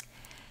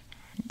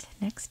 And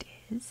next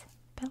is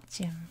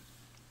Belgium.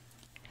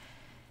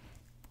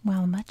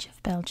 While much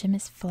of Belgium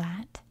is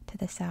flat, to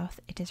the south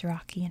it is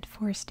rocky and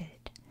forested.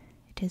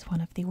 It is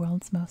one of the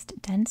world's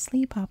most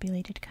densely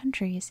populated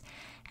countries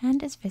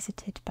and is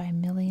visited by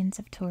millions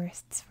of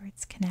tourists for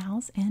its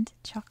canals and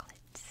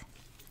chocolates.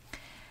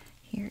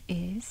 Here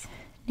is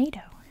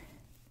NATO.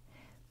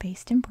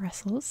 Based in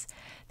Brussels,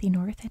 the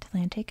North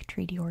Atlantic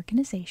Treaty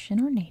Organization,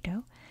 or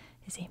NATO,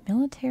 is a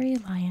military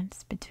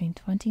alliance between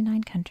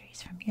 29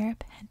 countries from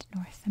Europe and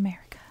North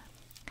America.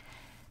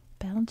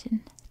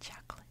 Belgian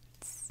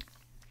chocolates.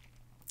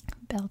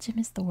 Belgium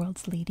is the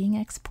world's leading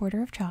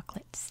exporter of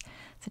chocolates,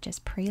 such as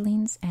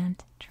pralines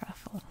and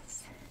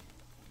truffles.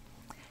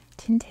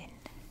 Tintin.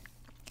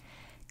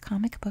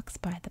 Comic books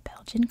by the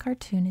Belgian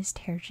cartoonist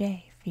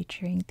Hergé,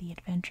 featuring the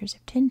adventures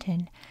of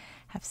Tintin,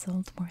 have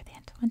sold more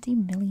than 20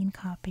 million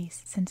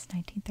copies since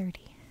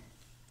 1930.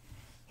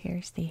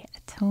 Here's the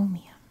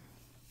Atomium.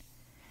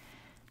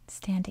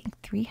 Standing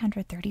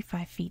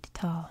 335 feet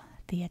tall,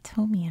 the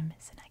Atomium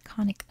is an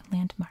iconic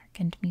landmark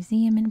and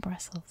museum in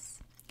Brussels.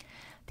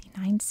 The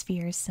 9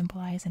 spheres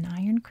symbolize an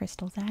iron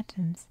crystal's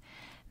atoms,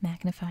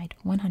 magnified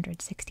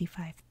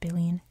 165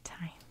 billion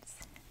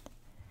times.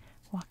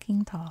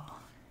 Walking tall.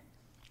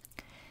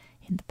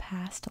 In the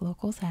past,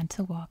 locals had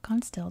to walk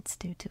on stilts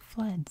due to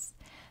floods,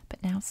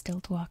 but now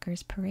stilt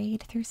walkers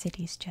parade through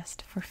cities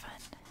just for fun.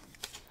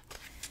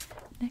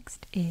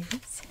 Next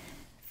is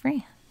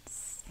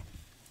France.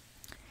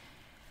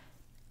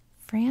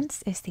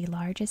 France is the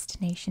largest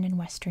nation in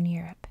Western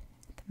Europe.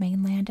 The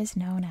mainland is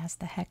known as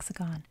the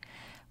Hexagon,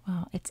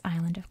 while its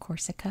island of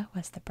Corsica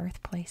was the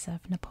birthplace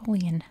of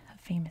Napoleon, a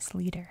famous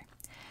leader.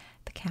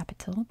 The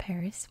capital,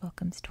 Paris,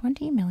 welcomes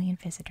 20 million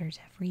visitors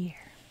every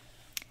year.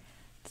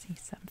 Let's see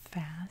some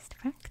fast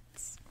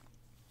facts.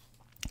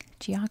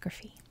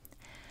 Geography.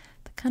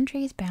 The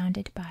country is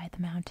bounded by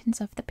the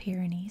mountains of the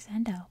Pyrenees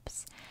and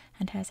Alps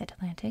and has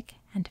Atlantic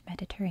and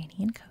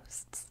Mediterranean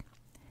coasts.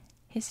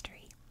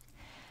 History.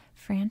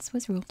 France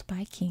was ruled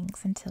by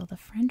kings until the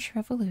French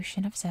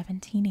Revolution of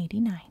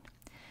 1789,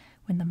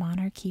 when the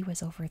monarchy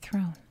was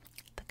overthrown.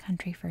 The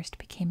country first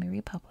became a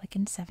republic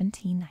in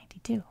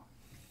 1792.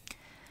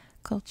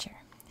 Culture.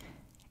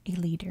 A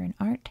leader in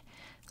art,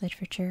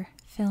 literature,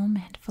 film,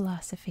 and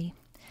philosophy,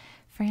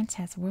 France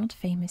has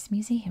world-famous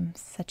museums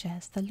such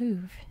as the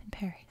Louvre in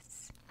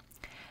Paris.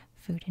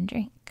 Food and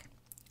drink.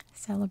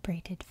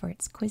 Celebrated for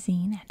its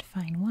cuisine and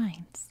fine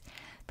wines,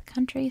 the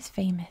country is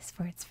famous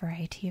for its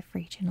variety of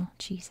regional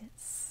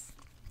cheeses.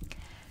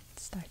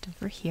 Let's start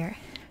over here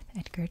with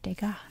Edgar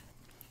Degas.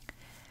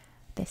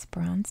 This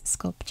bronze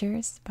sculpture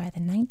is by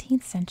the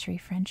 19th century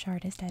French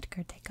artist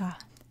Edgar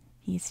Degas.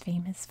 He is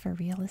famous for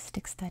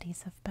realistic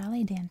studies of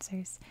ballet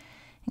dancers,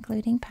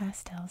 including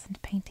pastels and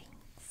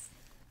paintings.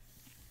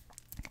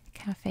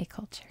 Café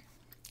culture.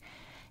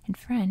 In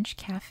French,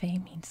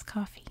 café means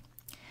coffee.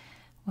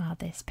 While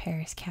this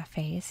Paris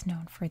café is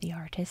known for the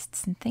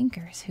artists and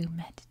thinkers who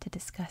met to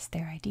discuss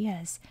their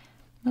ideas,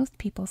 most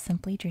people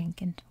simply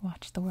drink and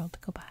watch the world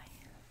go by.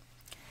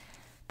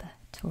 The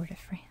Tour de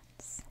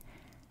France.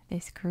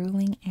 This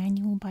grueling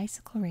annual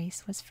bicycle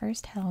race was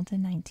first held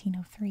in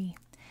 1903.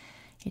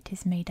 It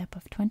is made up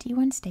of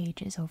 21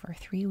 stages over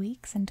 3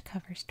 weeks and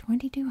covers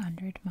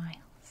 2,200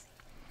 miles.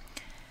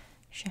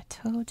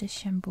 Château de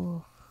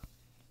Chambord.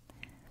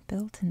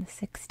 Built in the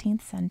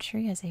 16th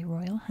century as a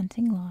royal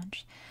hunting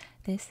lodge,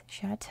 this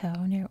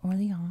chateau near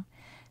Orléans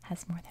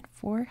has more than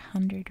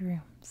 400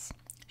 rooms.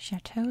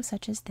 Chateaux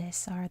such as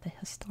this are the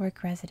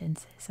historic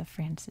residences of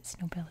France's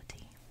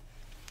nobility.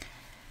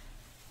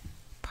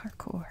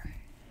 Parkour.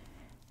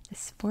 The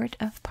sport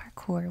of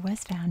parkour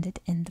was founded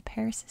in the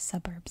Paris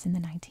suburbs in the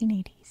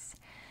 1980s.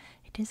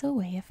 It is a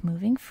way of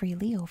moving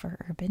freely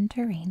over urban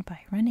terrain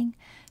by running,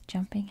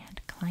 jumping, and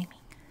climbing.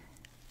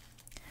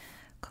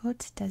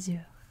 Côte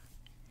d'Azur.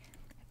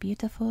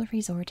 Beautiful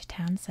resort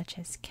towns such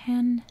as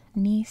Cannes,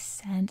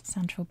 Nice, and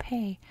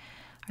Saint-Tropez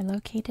are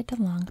located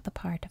along the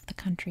part of the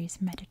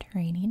country's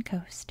Mediterranean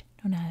coast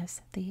known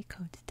as the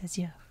Côte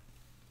d'Azur.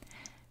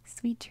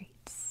 Sweet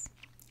treats.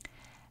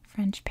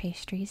 French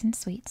pastries and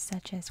sweets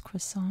such as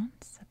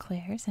croissants,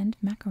 eclairs, and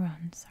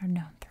macarons are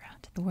known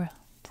throughout the world.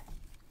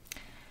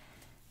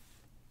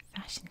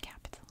 Fashion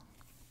capital.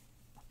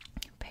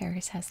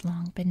 Paris has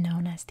long been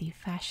known as the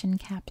fashion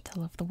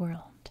capital of the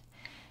world.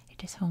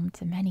 It is home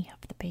to many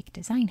of the big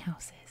design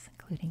houses,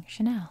 including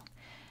Chanel,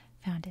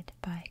 founded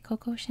by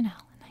Coco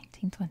Chanel in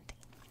 1920.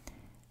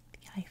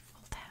 The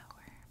Eiffel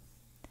Tower.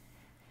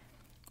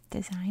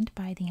 Designed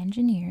by the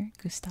engineer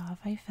Gustave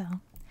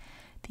Eiffel,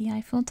 the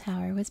Eiffel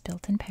Tower was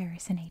built in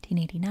Paris in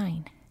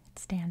 1889. It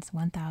stands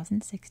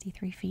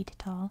 1,063 feet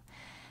tall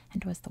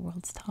and was the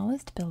world's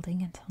tallest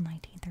building until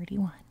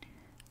 1931.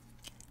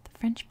 The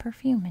French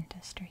perfume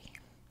industry.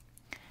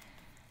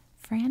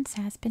 France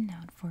has been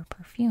known for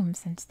perfume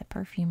since the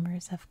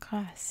perfumers of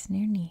Grasse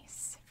near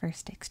Nice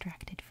first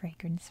extracted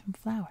fragrance from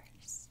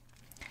flowers.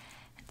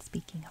 And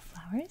speaking of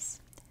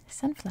flowers,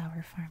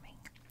 sunflower farming.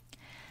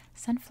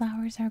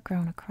 Sunflowers are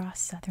grown across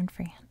southern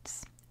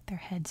France. Their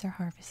heads are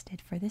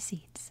harvested for the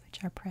seeds,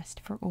 which are pressed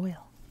for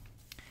oil.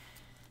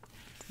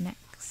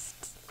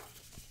 Next,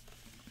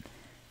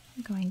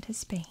 we're going to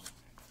Spain.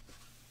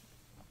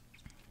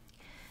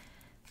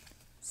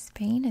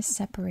 Spain is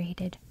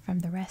separated from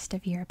the rest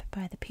of Europe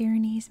by the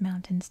Pyrenees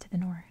Mountains to the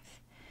north.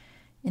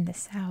 In the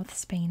south,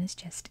 Spain is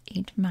just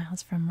 8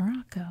 miles from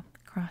Morocco,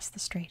 across the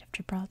Strait of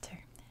Gibraltar.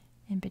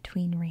 In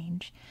between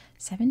range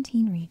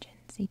 17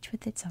 regions, each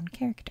with its own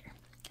character.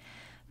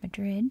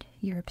 Madrid,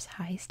 Europe's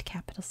highest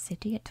capital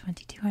city at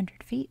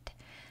 2,200 feet,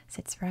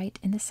 sits right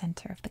in the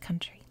center of the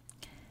country.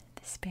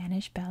 The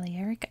Spanish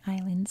Balearic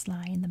Islands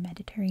lie in the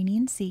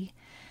Mediterranean Sea,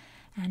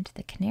 and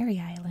the Canary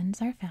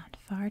Islands are found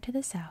far to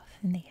the south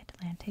in the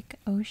Atlantic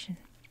Ocean.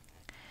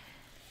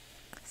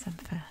 Some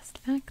fast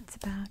facts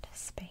about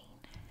Spain.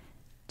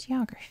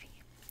 Geography.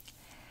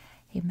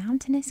 A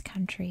mountainous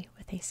country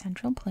with a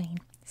central plain,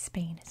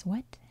 Spain is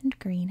wet and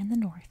green in the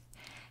north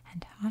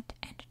and hot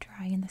and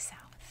dry in the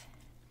south.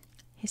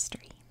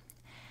 History.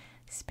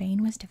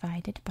 Spain was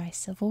divided by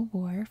civil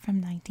war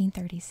from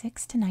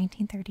 1936 to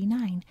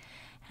 1939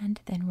 and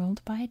then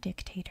ruled by a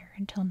dictator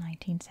until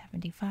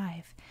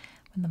 1975,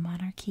 when the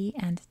monarchy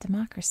and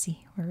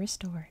democracy were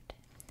restored.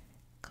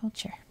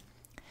 Culture.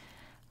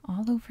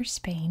 All over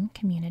Spain,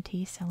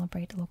 communities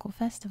celebrate local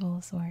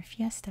festivals or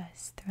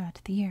fiestas throughout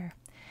the year.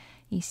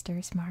 Easter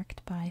is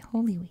marked by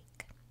Holy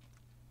Week.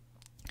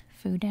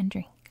 Food and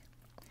drink.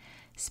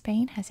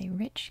 Spain has a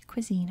rich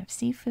cuisine of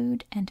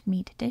seafood and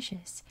meat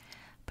dishes,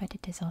 but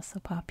it is also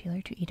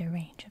popular to eat a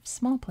range of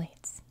small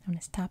plates, known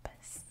as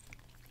tapas.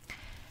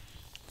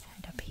 Let's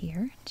head up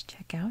here to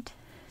check out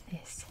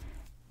this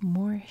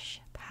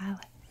Moorish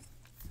palace.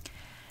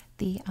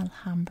 The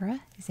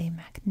Alhambra is a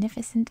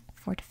magnificent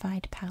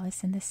fortified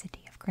palace in the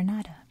city of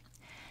Granada.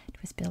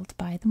 It was built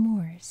by the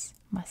Moors,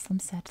 Muslim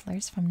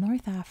settlers from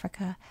North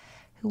Africa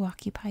who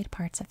occupied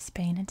parts of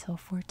Spain until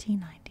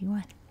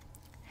 1491.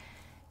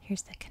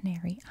 Here's the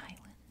Canary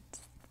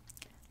Islands.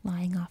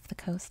 Lying off the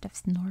coast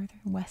of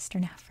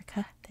northwestern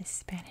Africa, this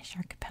Spanish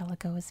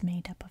archipelago is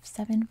made up of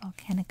 7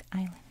 volcanic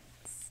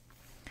islands.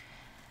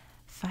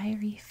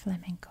 Fiery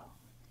flamenco.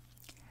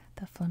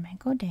 The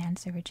flamenco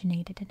dance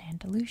originated in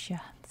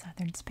Andalusia,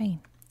 southern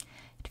Spain.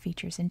 It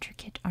features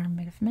intricate arm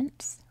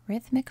movements,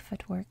 rhythmic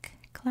footwork,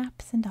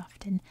 claps, and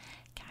often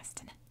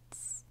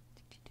castanets.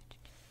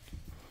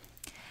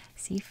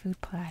 Seafood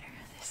platter.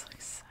 This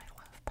looks, I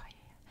love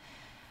paella.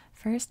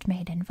 First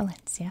made in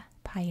Valencia,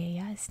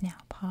 paella is now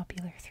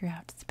popular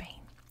throughout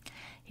Spain.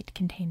 It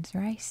contains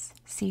rice,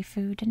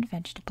 seafood, and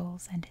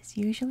vegetables and is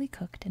usually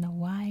cooked in a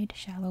wide,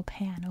 shallow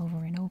pan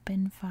over an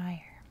open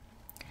fire.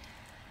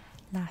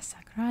 La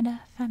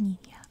Sagrada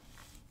Familia.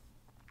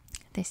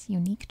 This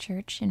unique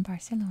church in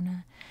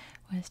Barcelona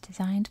was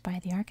designed by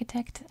the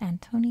architect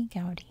Antoni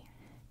Gaudí.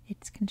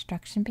 Its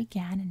construction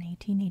began in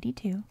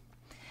 1882, and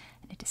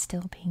it is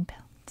still being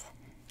built.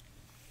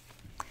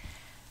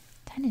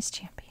 Tennis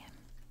champion.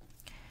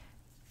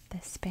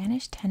 The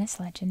Spanish tennis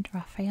legend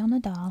Rafael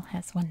Nadal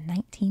has won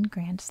 19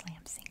 Grand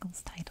Slam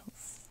singles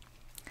titles.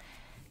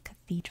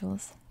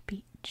 Cathedrals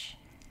Beach.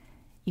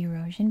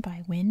 Erosion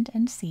by wind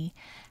and sea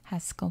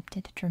has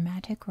sculpted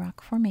dramatic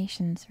rock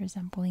formations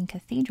resembling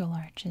cathedral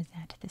arches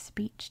at this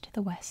beach to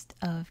the west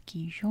of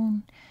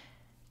Gijón,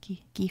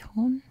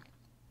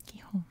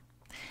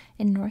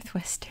 in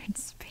northwestern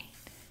Spain.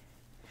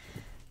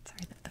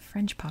 Sorry that the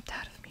French popped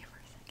out of me for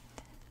a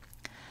second.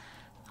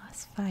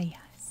 Las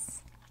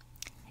Fallas.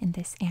 In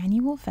this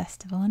annual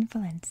festival in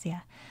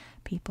Valencia,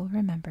 people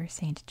remember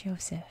Saint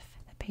Joseph,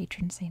 the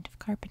patron saint of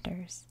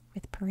carpenters,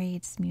 with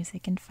parades,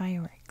 music, and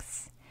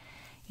fireworks.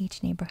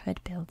 Each neighborhood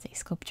builds a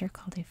sculpture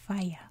called a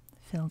falla,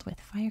 filled with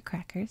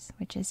firecrackers,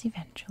 which is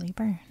eventually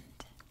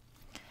burned.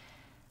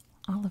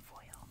 Olive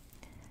oil.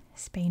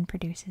 Spain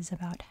produces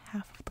about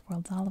half of the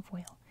world's olive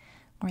oil,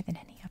 more than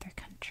any other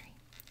country.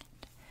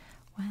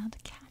 Wild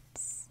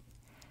cats.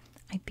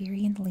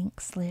 Iberian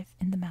lynx live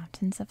in the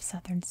mountains of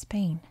southern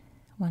Spain.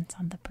 Once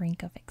on the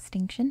brink of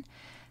extinction,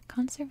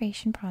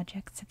 conservation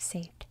projects have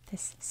saved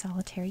this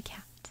solitary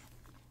cat.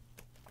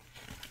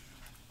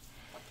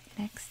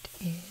 Next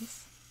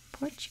is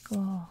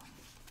Portugal.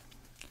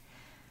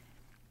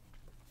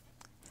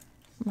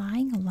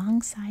 Lying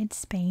alongside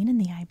Spain in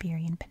the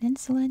Iberian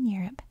Peninsula in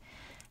Europe,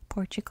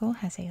 Portugal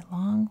has a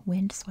long,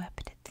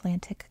 wind-swept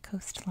Atlantic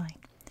coastline.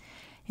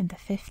 In the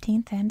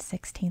 15th and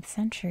 16th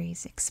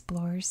centuries,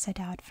 explorers set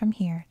out from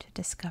here to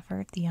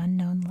discover the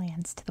unknown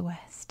lands to the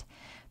west,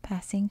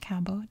 passing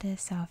Cabo de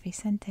São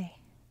Vicente,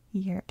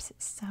 Europe's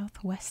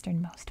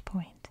southwesternmost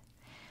point.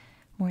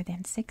 More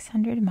than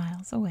 600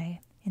 miles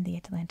away in the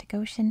Atlantic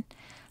Ocean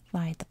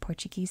lie the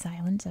Portuguese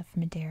islands of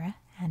Madeira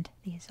and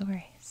the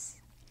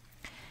Azores.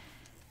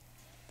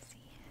 Let's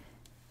see.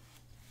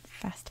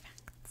 Fast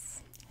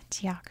facts.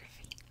 Geography.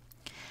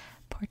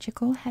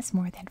 Portugal has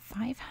more than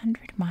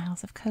 500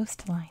 miles of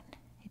coastline.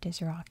 It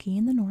is rocky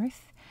in the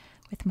north,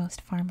 with most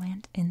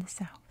farmland in the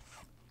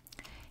south.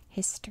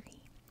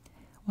 History.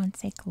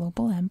 Once a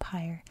global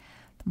empire,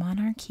 the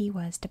monarchy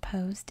was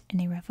deposed in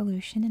a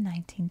revolution in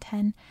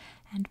 1910,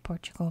 and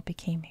Portugal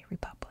became a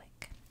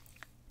republic.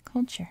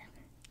 Culture.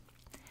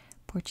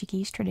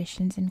 Portuguese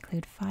traditions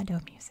include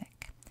fado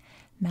music,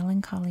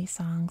 melancholy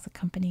songs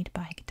accompanied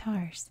by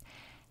guitars,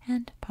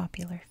 and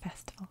popular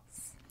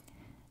festivals.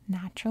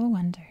 Natural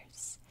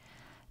wonders.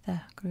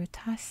 The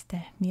Grutas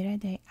de Mira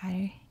de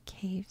Ar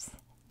caves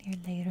near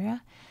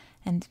Leiria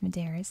and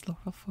Madeira's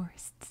laurel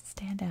forests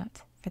stand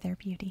out for their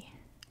beauty.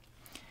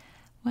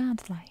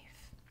 Wildlife.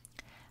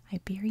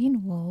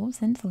 Iberian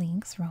wolves and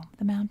lynx roam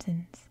the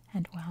mountains,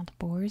 and wild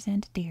boars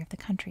and deer the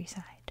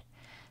countryside.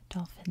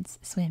 Dolphins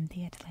swim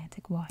the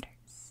Atlantic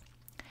waters.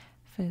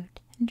 Food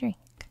and drink.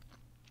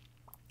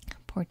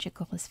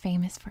 Portugal is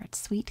famous for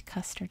its sweet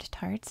custard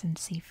tarts and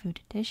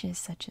seafood dishes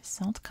such as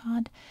salt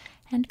cod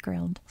and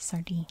grilled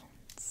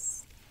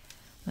sardines.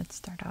 Let's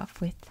start off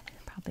with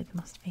probably the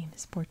most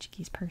famous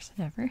Portuguese person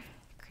ever,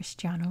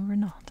 Cristiano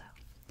Ronaldo.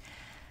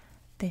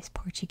 This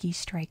Portuguese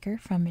striker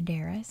from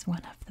Madeira is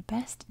one of the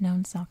best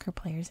known soccer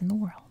players in the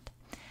world.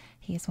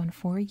 He has won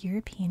 4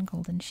 European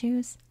Golden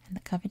Shoes and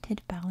the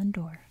coveted Ballon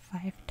d'Or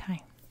 5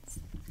 times.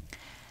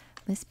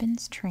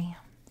 Lisbon's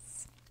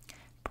trams.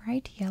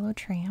 Bright yellow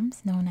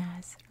trams, known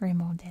as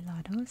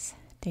remodelados,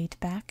 date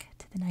back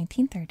to the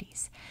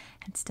 1930s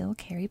and still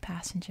carry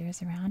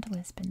passengers around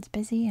Lisbon's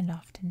busy and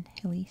often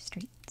hilly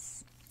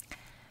streets.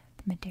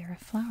 The Madeira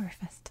Flower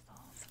Festival,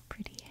 so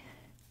pretty.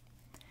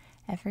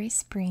 Every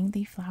spring,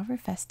 the Flower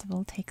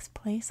Festival takes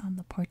place on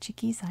the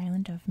Portuguese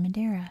island of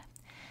Madeira.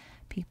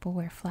 People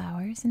wear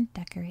flowers and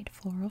decorate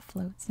floral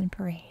floats and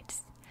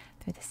parades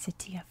through the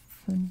city of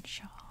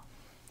Funchal.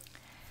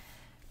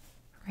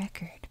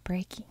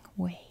 Record-breaking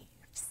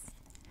waves.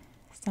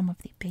 Some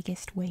of the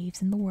biggest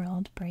waves in the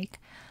world break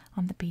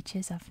on the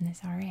beaches of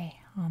Nazaré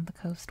on the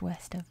coast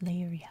west of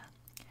Leiria.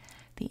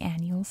 The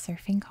annual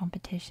surfing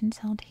competitions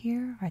held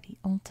here are the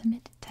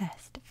ultimate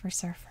test for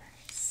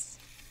surfers.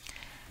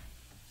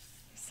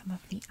 Some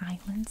of the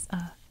islands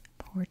of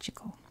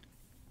Portugal.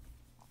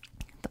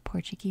 The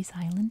Portuguese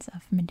islands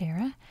of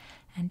Madeira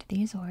and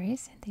the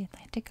Azores in the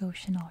Atlantic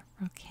Ocean are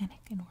volcanic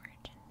in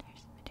origin.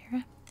 There's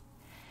Madeira.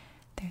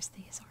 There's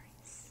the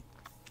Azores.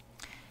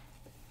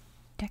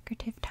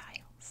 Decorative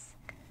tiles.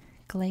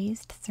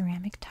 Glazed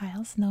ceramic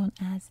tiles known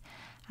as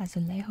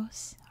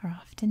azulejos are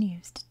often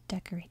used to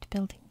decorate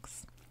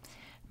buildings.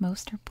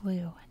 Most are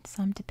blue, and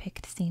some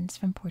depict scenes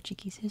from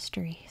Portuguese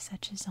history,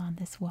 such as on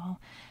this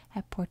wall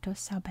at Porto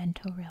São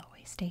Bento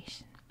railway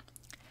station.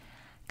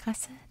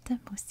 Casa da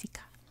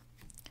Música.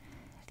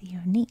 The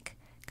unique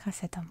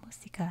Casa da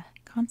Música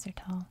concert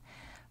hall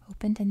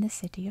opened in the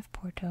city of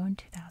Porto in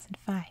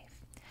 2005.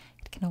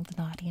 It can hold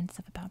an audience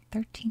of about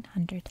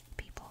 1,300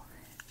 people.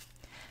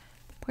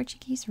 The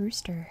Portuguese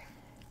rooster.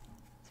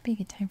 It's a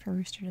good time for a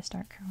rooster to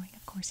start crowing.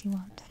 Of course he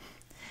won't.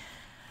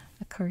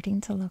 According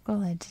to local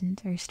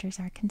legend, roosters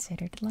are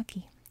considered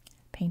lucky.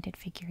 Painted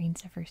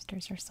figurines of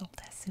roosters are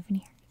sold as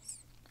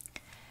souvenirs.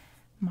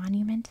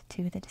 Monument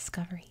to the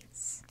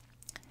Discoveries.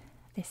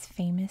 This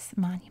famous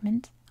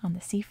monument on the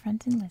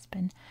seafront in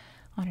Lisbon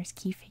honors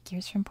key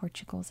figures from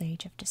Portugal's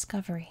Age of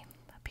Discovery,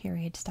 a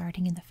period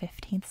starting in the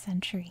 15th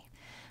century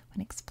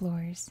when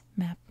explorers,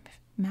 map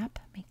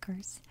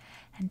makers,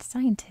 and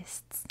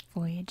scientists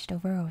voyaged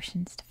over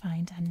oceans to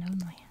find unknown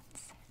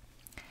lands.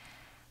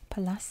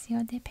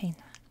 Palacio de Pena.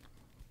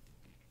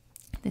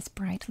 This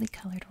brightly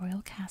colored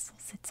royal castle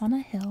sits on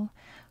a hill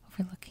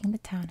overlooking the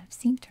town of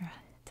Sintra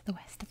to the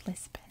west of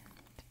Lisbon.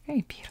 It's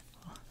very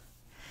beautiful.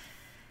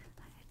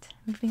 Right,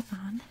 moving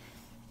on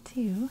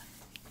to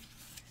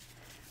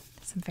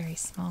some very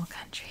small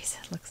countries,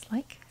 it looks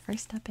like.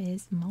 First up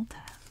is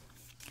Malta.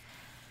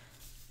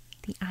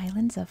 The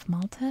islands of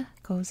Malta,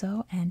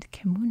 Gozo, and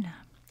Comino,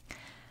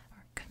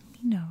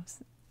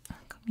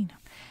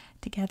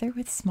 together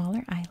with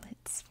smaller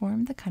islets,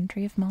 form the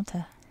country of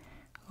Malta.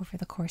 Over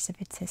the course of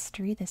its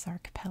history, this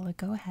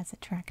archipelago has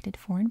attracted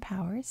foreign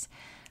powers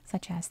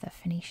such as the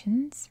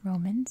Phoenicians,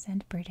 Romans,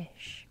 and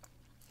British.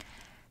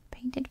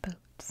 Painted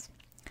boats.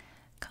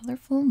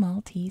 Colorful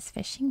Maltese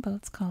fishing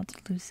boats called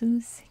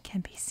lusus can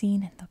be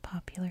seen in the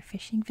popular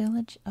fishing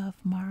village of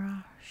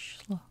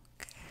Marashlook.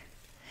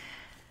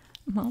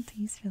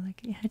 Maltese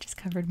filigree. I just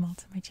covered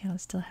Malta. My channel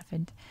still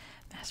haven't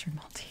mastered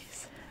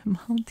Maltese.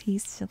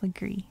 Maltese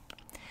filigree.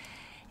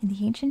 In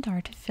the ancient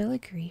art of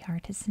filigree,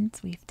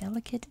 artisans weave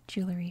delicate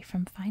jewelry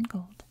from fine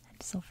gold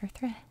and silver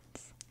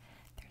threads.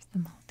 There's the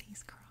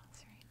Maltese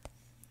cross, right?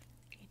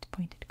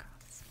 8-pointed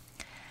cross.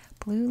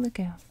 Blue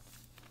Lagoon.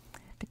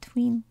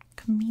 Between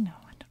Comino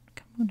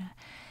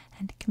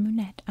and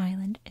Camunet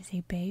Island is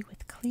a bay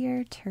with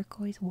clear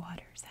turquoise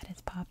waters that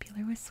is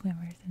popular with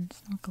swimmers and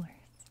snorkelers.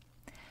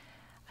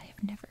 I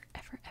have never,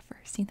 ever, ever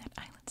seen that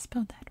island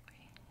spelled that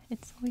way.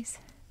 It's always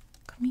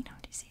Comino.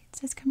 Do you see? It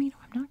says Comino.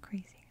 I'm not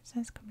crazy. It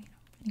says Comino.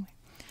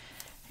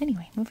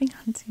 Anyway, moving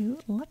on to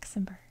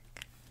Luxembourg.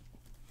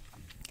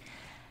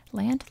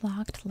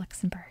 Landlocked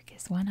Luxembourg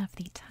is one of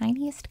the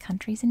tiniest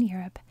countries in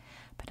Europe,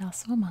 but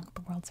also among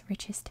the world's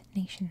richest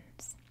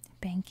nations.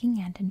 Banking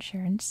and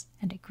insurance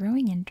and a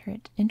growing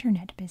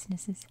internet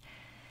businesses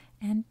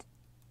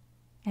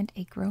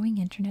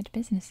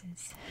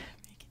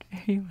make it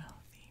very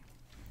wealthy.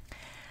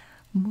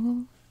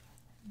 Moule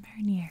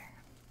Marnier.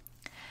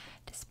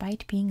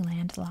 Despite being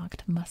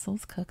landlocked,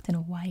 mussels cooked in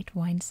a white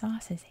wine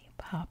sauce is a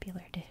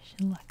popular dish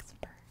in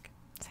Luxembourg.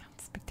 So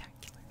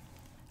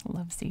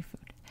Love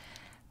seafood.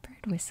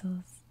 Bird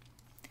whistles.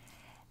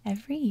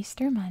 Every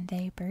Easter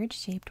Monday,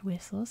 bird-shaped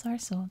whistles are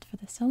sold for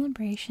the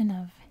celebration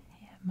of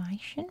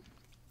Mission.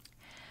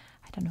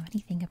 I don't know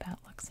anything about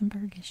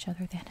Luxembourgish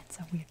other than it's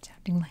a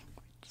weird-sounding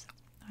language, so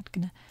not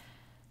gonna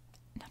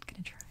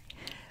try.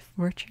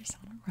 Fortress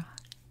on a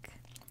rock.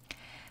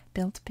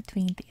 Built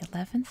between the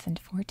 11th and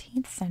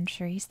 14th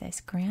centuries,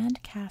 this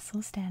grand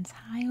castle stands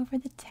high over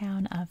the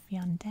town of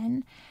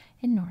Vianden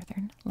in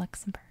northern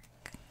Luxembourg.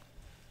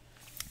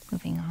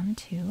 Moving on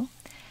to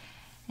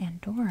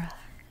Andorra.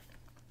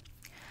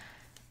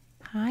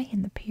 High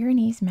in the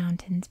Pyrenees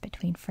Mountains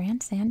between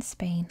France and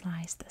Spain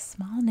lies the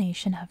small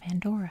nation of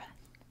Andorra.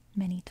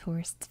 Many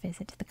tourists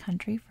visit the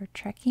country for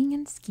trekking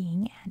and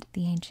skiing and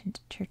the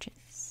ancient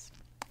churches.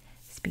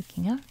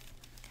 Speaking of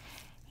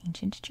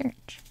ancient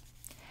church.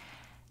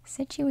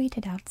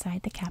 Situated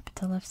outside the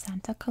capital of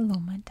Santa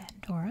Coloma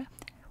d'Andorra,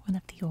 one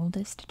of the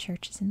oldest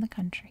churches in the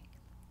country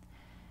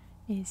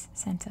is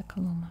Santa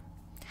Coloma.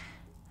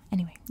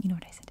 Anyway, you know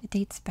what I said. It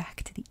dates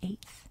back to the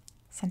 8th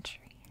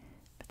century,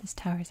 but this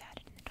tower is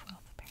added in the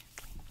 12th,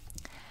 apparently.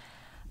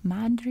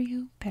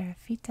 Madrio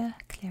Perafita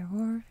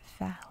Claror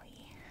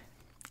Valley.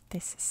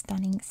 This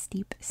stunning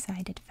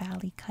steep-sided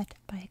valley cut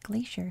by a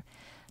glacier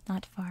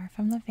not far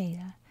from La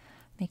Vega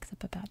makes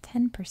up about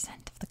 10%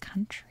 of the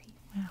country.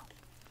 Wow.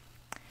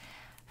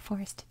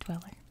 Forest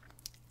dweller.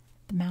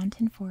 The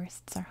mountain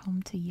forests are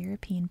home to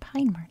European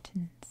pine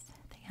martens.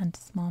 They hunt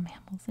small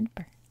mammals and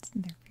birds,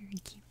 and they're very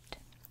cute.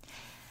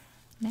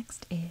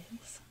 Next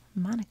is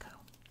Monaco.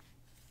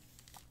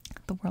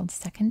 The world's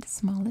second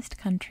smallest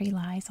country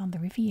lies on the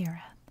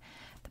Riviera,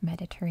 the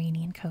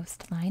Mediterranean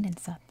coastline in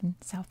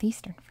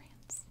southeastern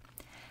France.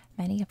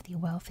 Many of the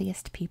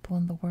wealthiest people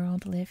in the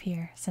world live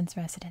here since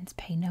residents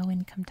pay no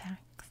income tax.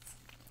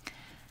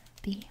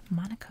 The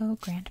Monaco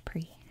Grand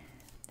Prix.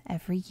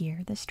 Every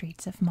year, the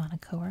streets of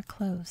Monaco are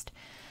closed,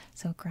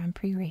 so Grand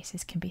Prix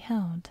races can be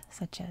held,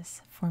 such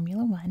as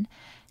Formula 1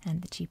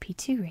 and the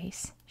GP2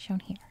 race,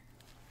 shown here.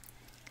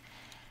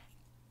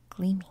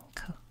 Gleaming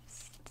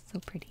coast. So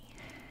pretty.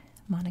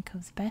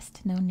 Monaco's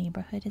best-known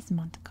neighborhood is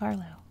Monte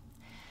Carlo.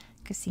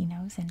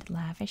 Casinos and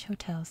lavish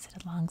hotels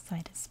sit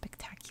alongside a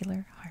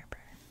spectacular harbor.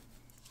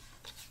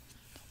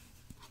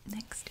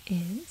 Next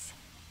is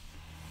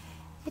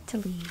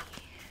Italy.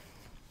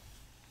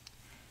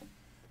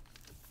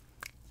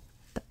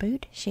 The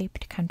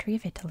boot-shaped country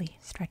of Italy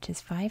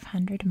stretches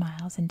 500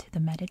 miles into the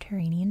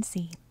Mediterranean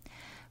Sea,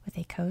 with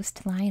a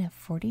coastline of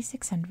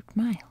 4,600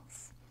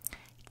 miles.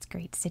 Its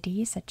great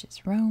cities such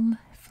as Rome,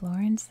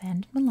 Florence,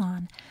 and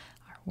Milan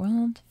are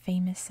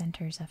world-famous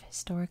centers of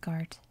historic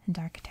art and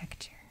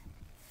architecture.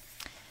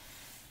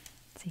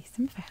 Let's see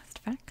some fast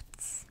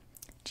facts.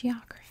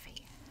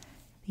 Geography.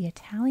 The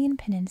Italian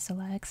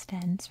peninsula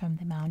extends from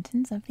the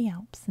mountains of the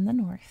Alps in the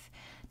north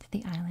to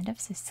the island of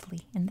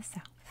Sicily in the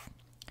south.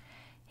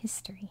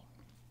 History.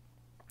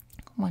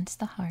 Once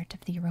the heart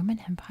of the Roman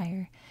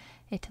Empire,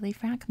 Italy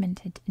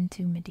fragmented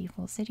into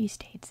medieval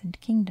city-states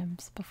and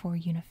kingdoms before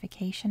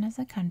unification as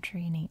a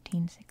country in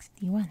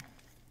 1861.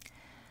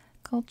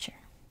 Culture.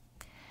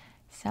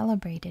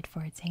 Celebrated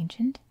for its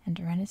ancient and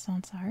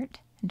Renaissance art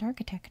and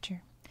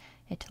architecture,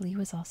 Italy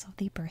was also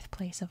the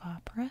birthplace of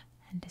opera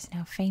and is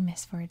now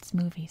famous for its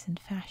movies and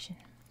fashion.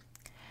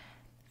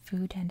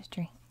 Food and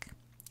drink.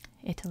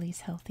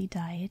 Italy's healthy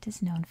diet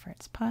is known for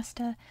its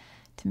pasta,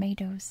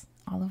 tomatoes,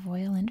 olive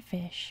oil, and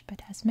fish,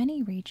 but has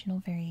many regional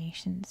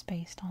variations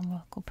based on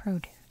local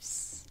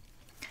produce.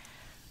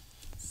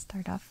 Let's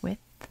start off with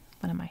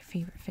one of my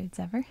favorite foods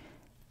ever,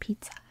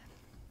 pizza.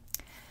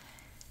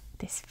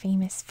 This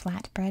famous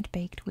flatbread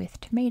baked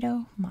with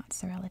tomato,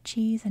 mozzarella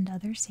cheese, and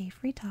other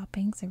savory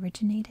toppings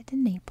originated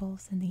in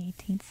Naples in the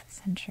 18th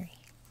century.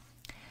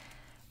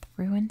 The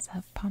ruins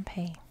of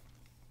Pompeii.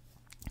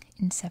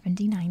 In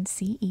 79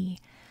 CE,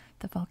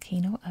 the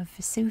volcano of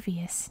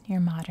Vesuvius near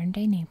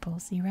modern-day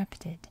Naples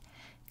erupted,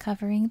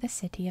 covering the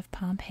city of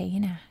Pompeii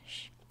in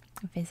ash.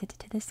 A visit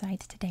to the site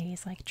today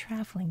is like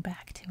traveling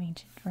back to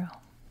ancient Rome.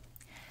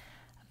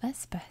 A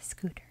Vespa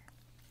scooter.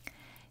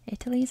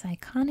 Italy's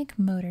iconic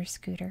motor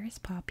scooter is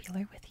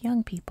popular with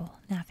young people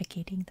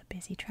navigating the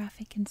busy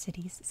traffic in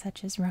cities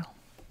such as Rome.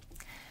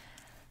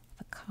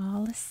 The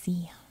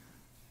Colosseum.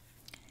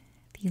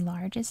 The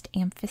largest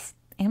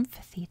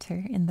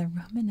amphitheater in the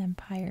Roman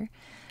Empire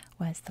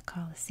was the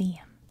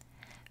Colosseum.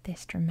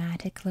 This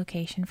dramatic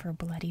location for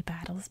bloody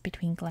battles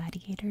between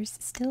gladiators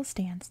still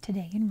stands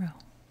today in Rome.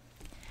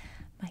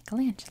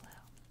 Michelangelo.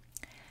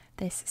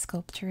 This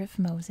sculpture of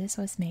Moses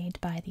was made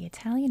by the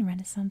Italian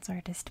Renaissance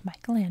artist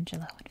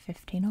Michelangelo in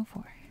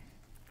 1504.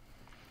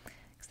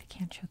 Because they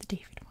can't show the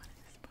David one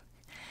in this book.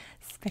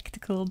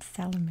 Spectacled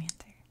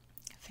salamander.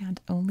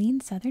 Found only in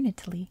southern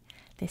Italy,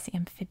 this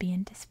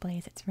amphibian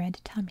displays its red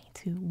tummy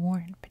to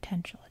warn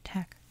potential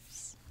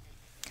attackers.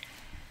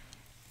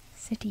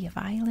 City of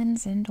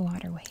islands and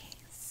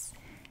waterways.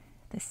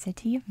 The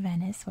city of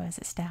Venice was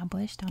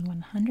established on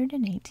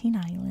 118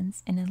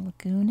 islands in a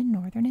lagoon in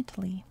northern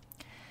Italy.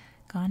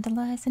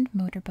 Gondolas and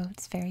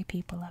motorboats ferry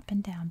people up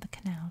and down the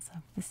canals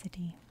of the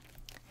city.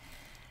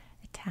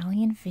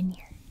 Italian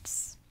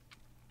vineyards.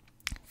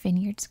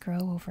 Vineyards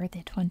grow over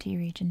the 20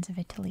 regions of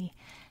Italy,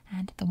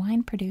 and the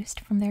wine produced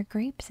from their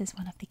grapes is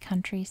one of the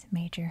country's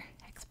major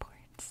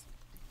exports.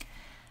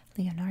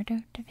 Leonardo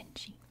da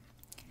Vinci.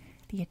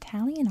 The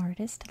Italian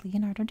artist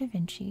Leonardo da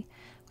Vinci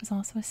was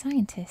also a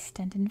scientist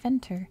and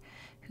inventor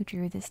who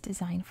drew this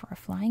design for a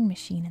flying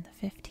machine in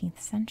the 15th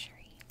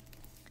century.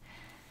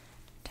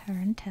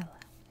 Tarantella.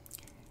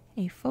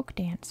 A folk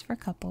dance for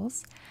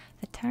couples,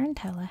 the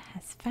tarantella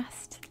has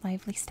fast,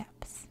 lively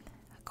steps.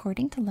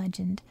 According to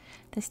legend,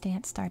 this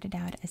dance started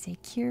out as a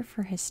cure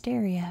for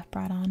hysteria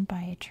brought on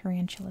by a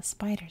tarantula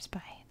spider's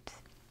bite.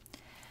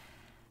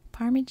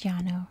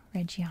 Parmigiano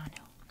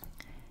Reggiano.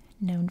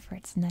 Known for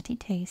its nutty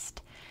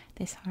taste,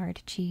 this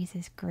hard cheese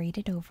is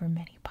grated over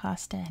many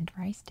pasta and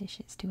rice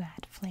dishes to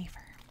add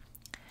flavor.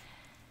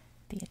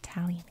 The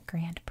Italian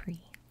Grand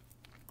Prix.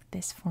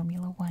 This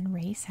Formula One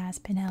race has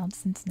been held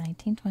since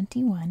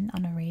 1921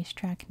 on a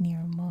racetrack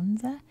near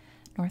Monza,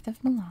 north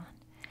of Milan.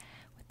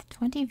 With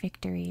 20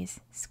 victories,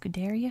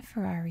 Scuderia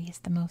Ferrari is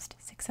the most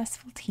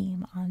successful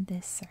team on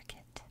this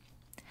circuit.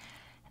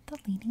 And the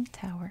Leaning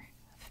Tower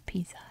of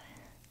Pisa.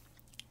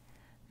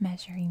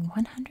 Measuring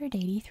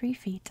 183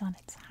 feet on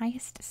its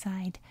highest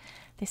side,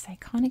 this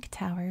iconic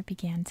tower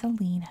began to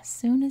lean as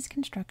soon as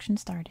construction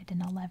started in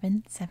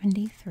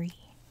 1173.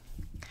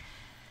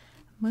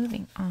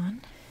 Moving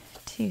on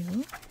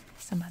to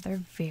some other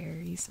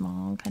very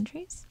small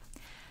countries.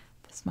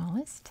 The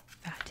smallest,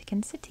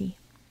 Vatican City.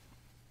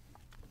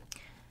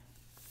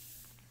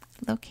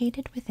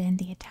 Located within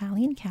the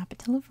Italian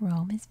capital of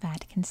Rome is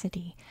Vatican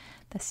City,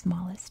 the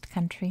smallest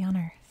country on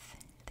earth.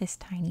 This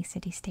tiny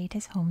city-state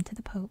is home to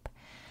the Pope,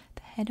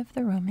 the head of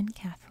the Roman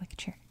Catholic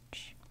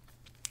Church.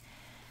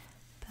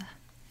 The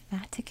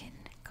Vatican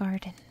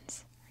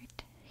Gardens,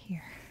 right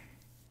here.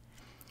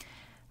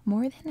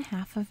 More than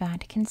half of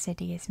Vatican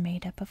City is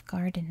made up of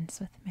gardens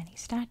with many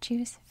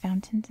statues,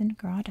 fountains, and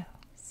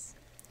grottos.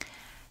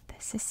 The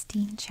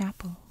Sistine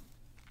Chapel.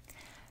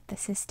 The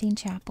Sistine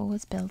Chapel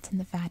was built in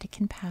the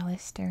Vatican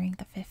Palace during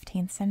the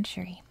 15th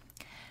century.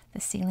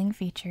 The ceiling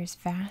features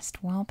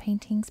vast wall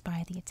paintings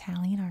by the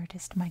Italian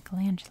artist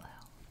Michelangelo.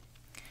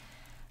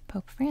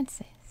 Pope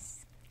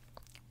Francis.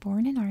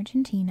 Born in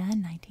Argentina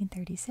in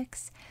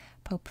 1936,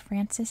 Pope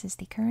Francis is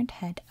the current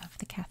head of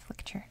the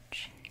Catholic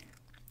Church.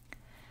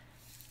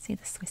 See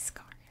the Swiss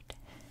Guard.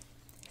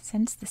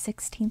 Since the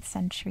 16th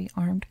century,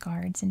 armed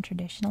guards in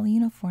traditional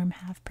uniform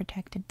have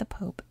protected the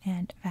Pope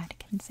and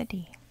Vatican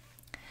City.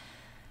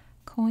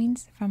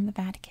 Coins from the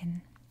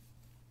Vatican.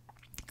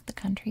 The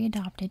country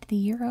adopted the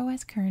euro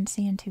as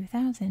currency in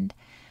 2000,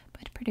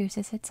 but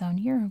produces its own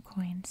euro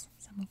coins,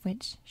 some of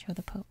which show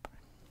the Pope.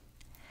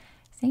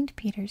 St.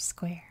 Peter's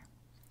Square.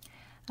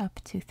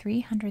 Up to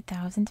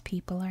 300,000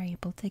 people are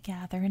able to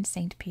gather in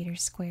St.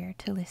 Peter's Square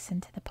to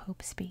listen to the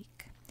Pope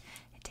speak.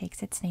 It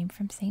takes its name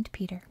from St.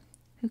 Peter,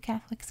 who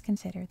Catholics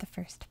consider the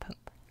first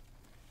Pope.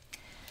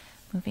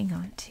 Moving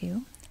on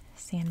to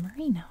San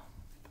Marino.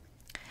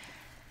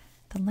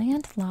 The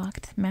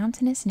landlocked,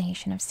 mountainous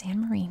nation of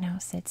San Marino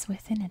sits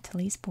within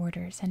Italy's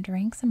borders and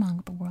ranks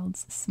among the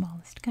world's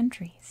smallest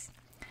countries.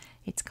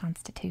 Its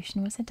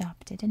constitution was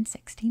adopted in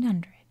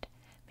 1600,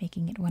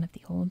 making it one of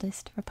the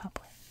oldest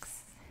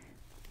republics.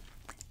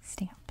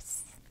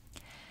 Stamps.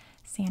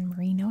 San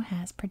Marino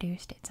has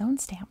produced its own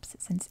stamps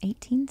since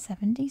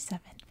 1877,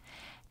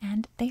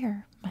 and they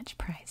are much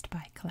prized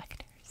by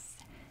collectors.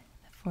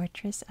 The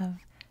fortress of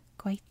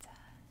Goita,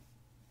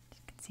 you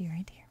can see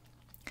right here.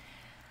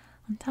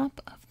 On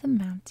top of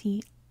on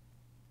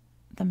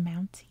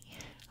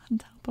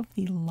top of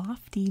the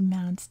lofty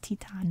Mount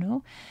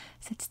Titano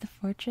sits the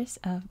fortress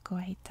of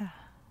Goita,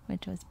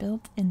 which was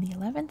built in the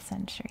 11th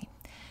century.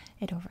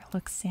 It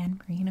overlooks San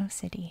Marino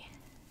City.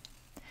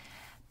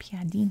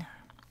 Piadina.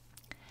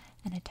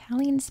 An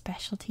Italian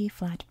specialty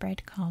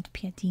flatbread called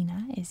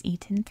piadina is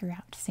eaten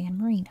throughout San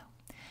Marino.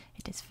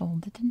 It is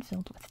folded and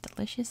filled with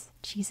delicious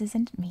cheeses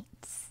and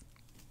meats.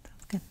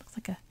 Sounds good. Looks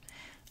like a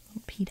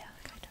little pita,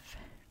 kind of.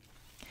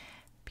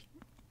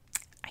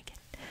 I get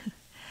it.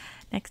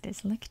 Next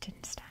is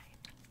Liechtenstein.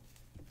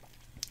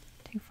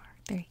 Too far.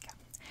 There you go.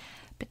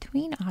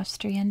 Between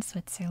Austria and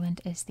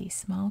Switzerland is the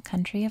small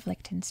country of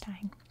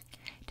Liechtenstein.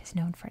 It is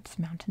known for its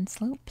mountain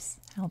slopes,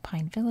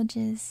 alpine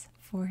villages,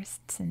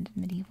 forests, and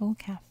medieval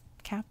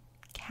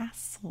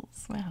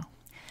castles. Wow.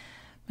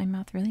 My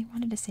mouth really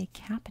wanted to say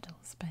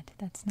capitals, but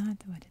that's not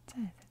what it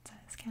says. It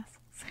says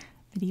castles.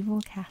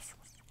 Medieval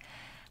castles.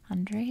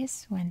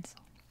 Andreas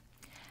Wenzel.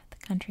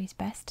 The country's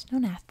best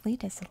known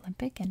athlete is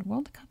Olympic and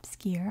World Cup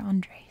skier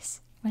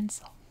Andreas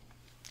Wenzel.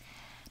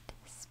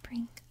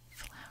 Spring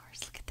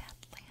flowers. Look at that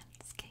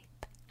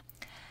landscape.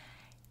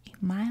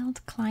 A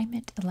mild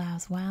climate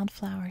allows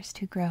wildflowers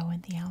to grow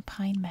in the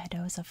alpine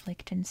meadows of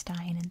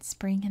Liechtenstein in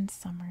spring and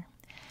summer.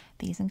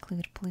 These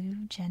include blue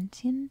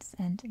gentians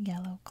and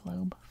yellow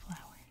globe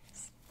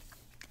flowers.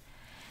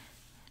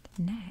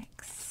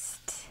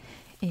 Next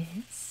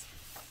is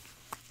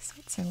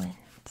Switzerland.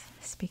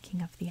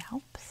 Speaking of the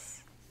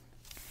Alps,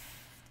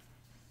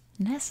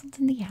 Nestled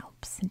in the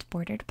Alps and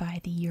bordered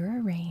by the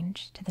Jura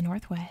Range to the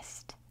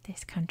northwest,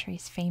 this country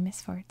is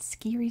famous for its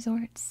ski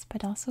resorts,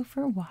 but also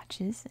for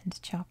watches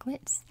and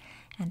chocolates,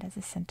 and as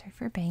a center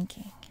for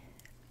banking.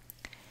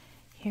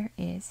 Here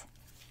is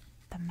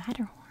the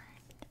Matterhorn.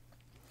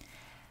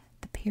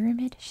 The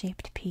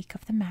pyramid-shaped peak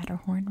of the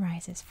Matterhorn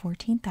rises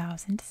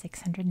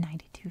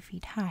 14,692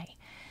 feet high.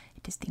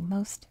 It is the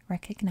most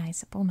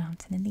recognizable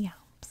mountain in the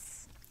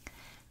Alps.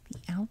 The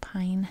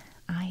Alpine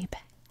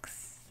Ibex.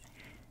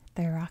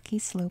 The rocky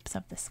slopes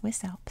of the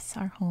Swiss Alps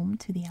are home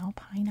to the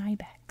Alpine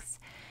Ibex.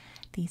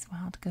 These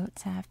wild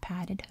goats have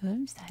padded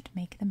hooves that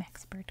make them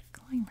expert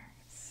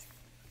climbers.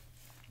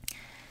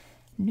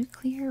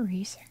 Nuclear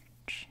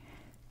research.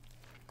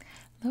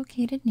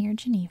 Located near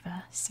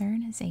Geneva,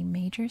 CERN is a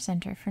major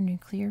center for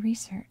nuclear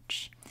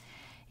research.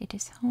 It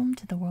is home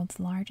to the world's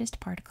largest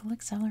particle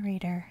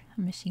accelerator,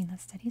 a machine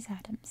that studies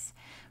atoms,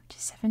 which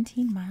is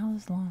 17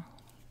 miles long.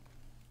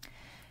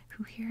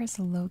 Who here has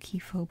a low-key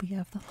phobia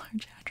of the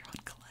Large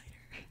Hadron Collider?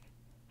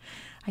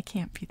 I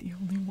can't be the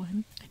only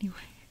one. Anyway.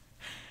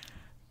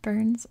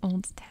 Bern's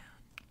Old Town.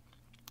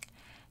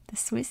 The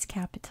Swiss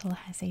capital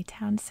has a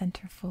town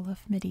center full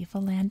of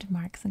medieval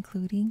landmarks,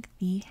 including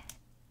the...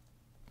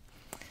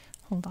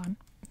 Hold on.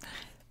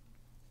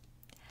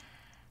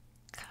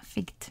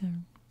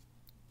 Kaffigturm.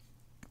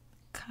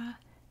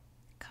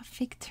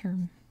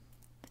 Kaffigturm.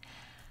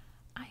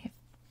 I have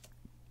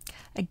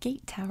a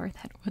gate tower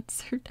that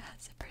once served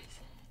as a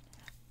prison.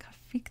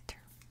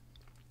 Kaffigturm.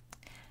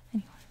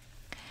 Anyway.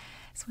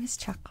 Swiss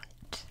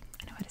chocolate.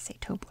 I know how to say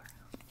Tobler.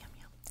 Yum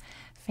yum.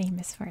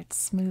 Famous for its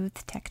smooth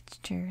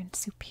texture and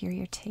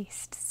superior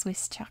taste,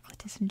 Swiss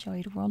chocolate is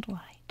enjoyed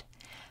worldwide.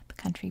 The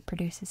country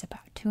produces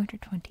about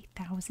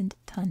 220,000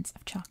 tons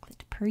of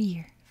chocolate per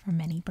year from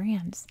many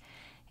brands,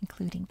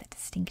 including the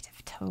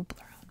distinctive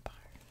Toblerone bar.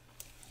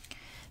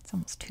 It's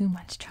almost too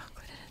much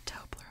chocolate in a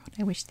Toblerone.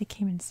 I wish they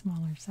came in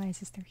smaller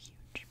sizes. They're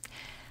huge.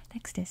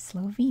 Next is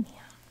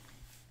Slovenia.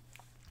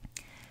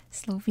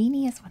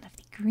 Slovenia is one of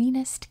the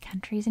greenest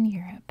countries in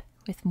Europe,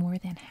 with more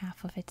than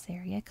half of its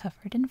area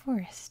covered in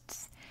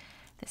forests.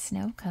 The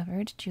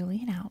snow-covered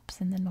Julian Alps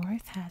in the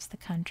north has the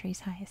country's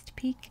highest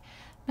peak,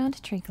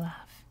 Mount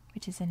Triglav,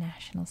 which is a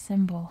national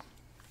symbol.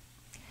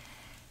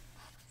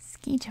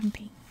 Ski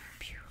jumping.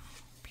 Pew,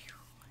 pew.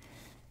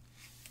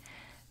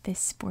 This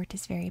sport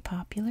is very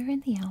popular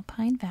in the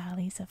alpine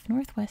valleys of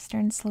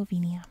northwestern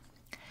Slovenia.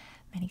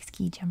 Many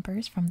ski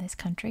jumpers from this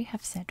country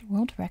have set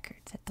world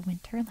records at the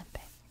Winter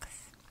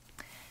Olympics.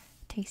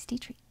 Tasty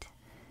treat.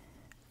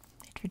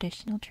 A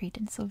traditional treat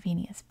in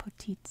Slovenia is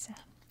potica.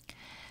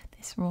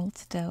 This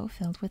rolled dough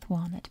filled with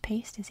walnut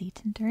paste is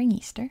eaten during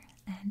Easter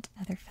and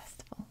other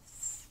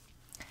festivals.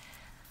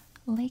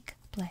 Lake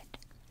Bled.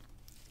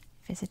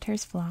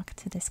 Visitors flock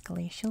to this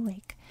glacial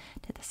lake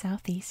to the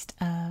southeast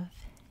of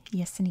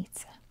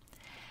Jesenice.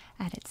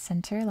 At its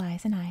center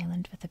lies an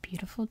island with a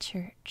beautiful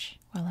church,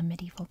 while a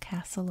medieval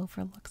castle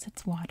overlooks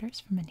its waters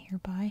from a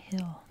nearby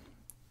hill.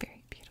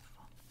 Very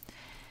beautiful.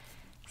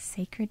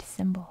 Sacred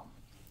symbol.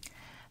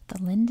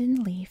 The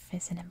linden leaf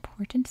is an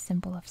important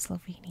symbol of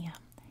Slovenia.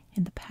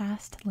 In the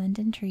past,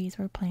 linden trees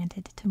were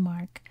planted to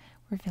mark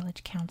where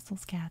village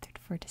councils gathered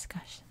for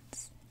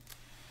discussions.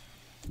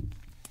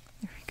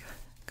 There we go.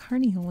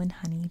 Carniolan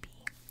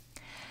honeybee.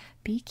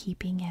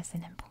 Beekeeping is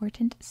an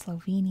important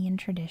Slovenian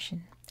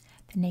tradition.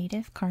 The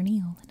native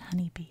Carniolan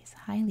honeybee is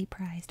highly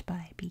prized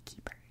by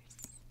beekeepers.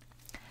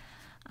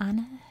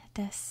 Ana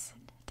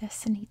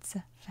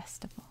Desenica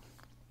Festival.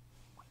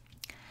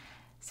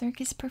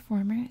 Circus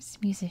performers,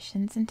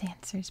 musicians, and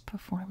dancers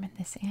perform in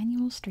this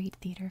annual street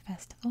theater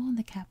festival in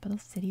the capital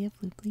city of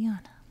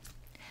Ljubljana.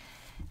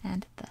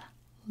 And the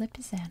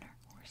Lipizzaner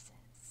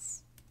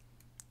horses.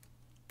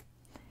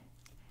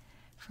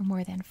 For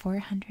more than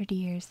 400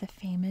 years, the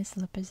famous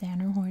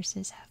Lipizzaner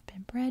horses have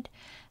been bred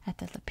at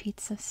the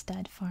Lipica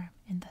stud farm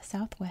in the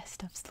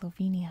southwest of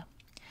Slovenia.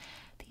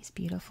 These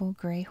beautiful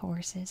gray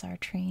horses are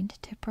trained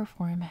to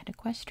perform at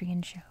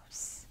equestrian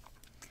shows.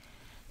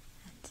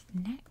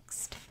 And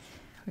next,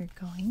 we're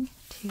going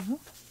to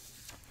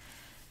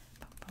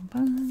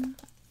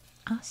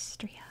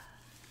Austria.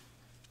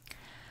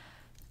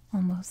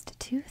 Almost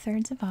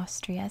 2/3 of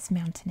Austria is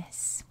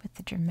mountainous, with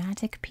the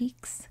dramatic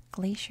peaks,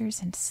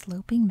 glaciers, and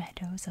sloping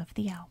meadows of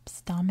the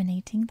Alps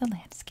dominating the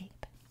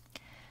landscape.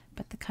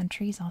 But the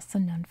country is also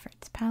known for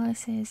its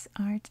palaces,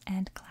 art,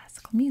 and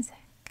classical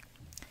music.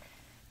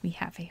 We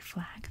have a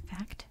flag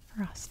fact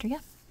for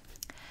Austria.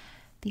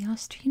 The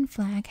Austrian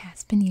flag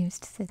has been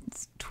used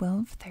since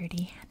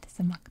 1230 and is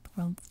among the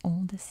world's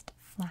oldest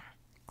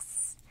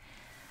flags.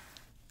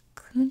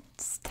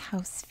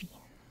 Kunsthausverein.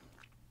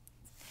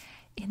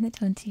 In the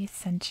 20th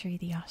century,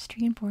 the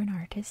Austrian-born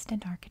artist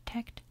and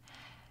architect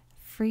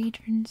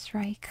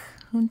Friedrich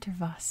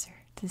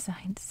Hundertwasser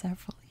designed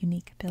several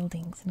unique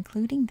buildings,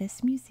 including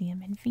this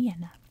museum in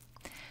Vienna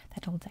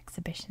that holds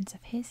exhibitions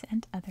of his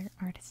and other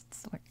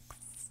artists'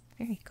 works.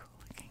 Very cool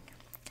looking.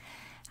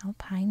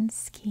 Alpine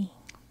skiing.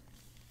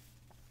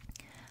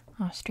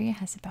 Austria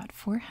has about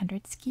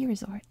 400 ski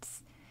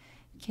resorts.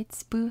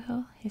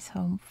 Kitzbühel is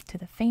home to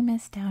the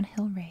famous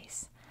downhill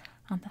race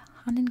on the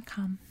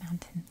Hahnenkamm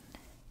mountain.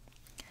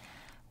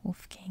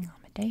 Wolfgang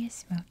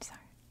Amadeus Mozart.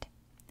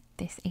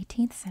 This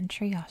 18th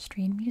century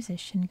Austrian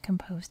musician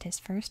composed his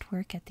first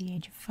work at the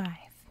age of 5.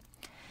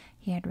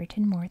 He had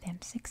written more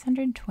than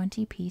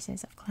 620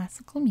 pieces of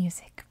classical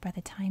music by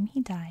the time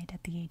he died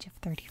at the age of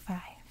 35.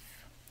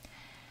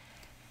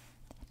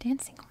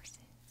 Dancing horses.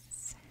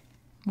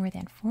 More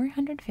than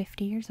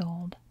 450 years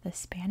old, the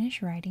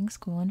Spanish riding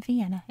school in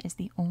Vienna is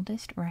the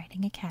oldest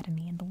riding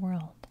academy in the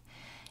world.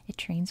 It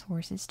trains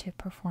horses to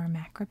perform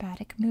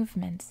acrobatic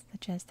movements,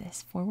 such as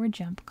this forward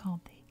jump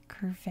called the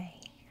curve. I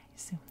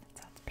assume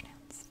that's how it's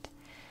pronounced.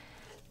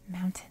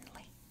 Mountain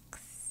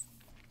lakes.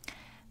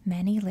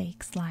 Many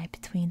lakes lie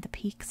between the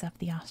peaks of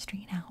the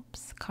Austrian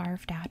Alps,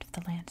 carved out of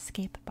the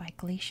landscape by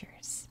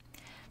glaciers.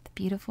 The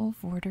beautiful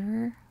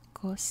Vorderer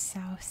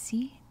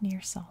Gossaussee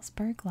near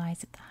Salzburg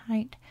lies at the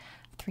height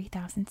of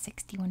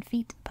 3,061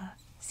 feet above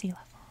sea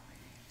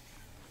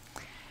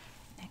level.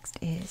 Next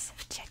is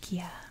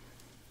Czechia.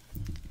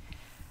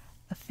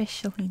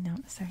 Officially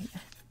known, sorry,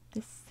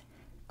 this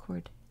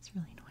cord is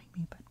really annoying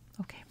me, but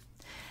okay.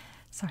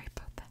 Sorry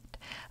about that.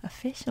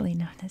 Officially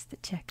known as the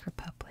Czech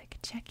Republic,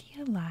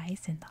 Czechia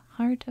lies in the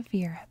heart of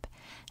Europe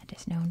and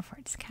is known for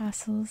its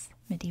castles,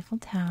 medieval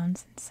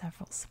towns, and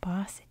several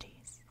spa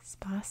cities.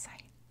 Spa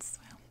sites.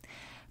 Well,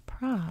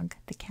 Prague,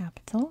 the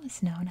capital,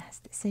 is known as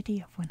the city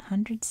of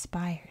 100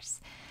 spires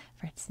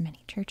for its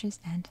many churches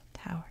and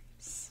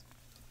towers.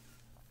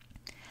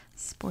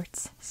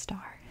 Sports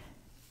star.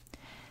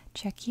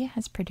 Czechia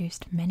has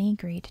produced many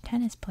great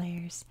tennis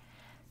players.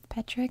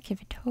 Petra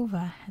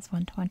Kvitova has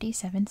won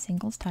 27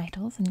 singles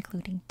titles,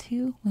 including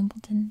 2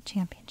 Wimbledon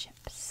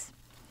championships.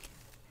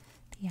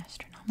 The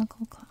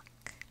astronomical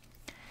clock.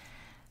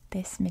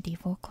 This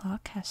medieval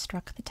clock has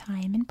struck the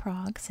time in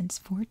Prague since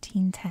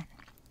 1410.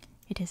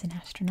 It is an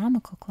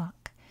astronomical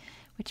clock,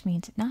 which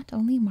means it not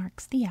only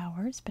marks the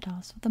hours, but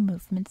also the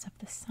movements of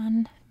the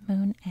sun,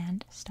 moon,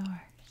 and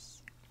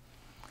stars.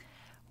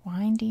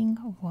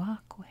 Winding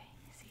walkway.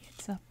 See,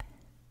 it's up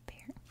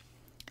there.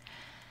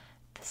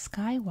 The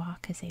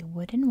Skywalk is a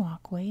wooden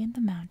walkway in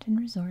the mountain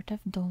resort of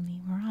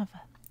Dolní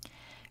Morava.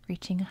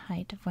 Reaching a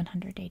height of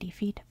 180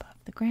 feet above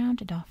the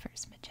ground, it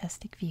offers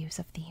majestic views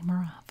of the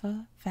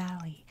Morava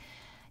Valley.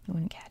 You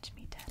wouldn't catch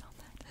me dead on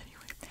that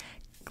anyway.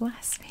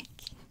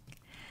 Glassmaking.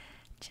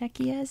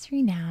 Czechia is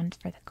renowned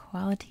for the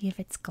quality of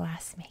its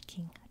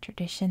glassmaking, a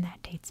tradition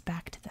that dates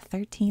back to the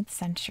 13th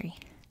century.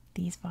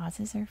 These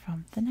vases are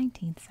from the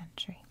 19th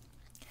century.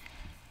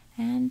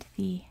 And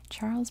the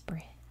Charles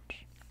Bridge.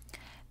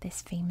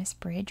 This famous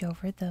bridge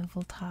over the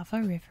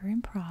Vltava River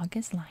in Prague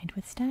is lined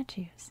with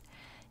statues.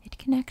 It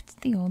connects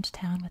the old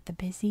town with the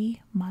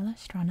busy Malá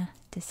Strana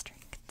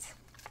district.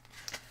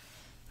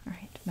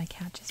 Alright, my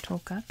cat just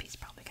woke up. He's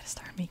probably going to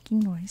start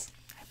making noise.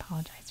 I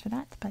apologize for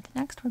that. But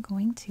next we're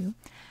going to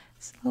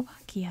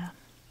Slovakia.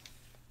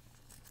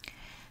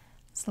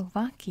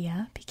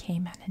 Slovakia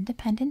became an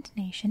independent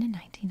nation in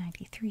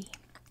 1993.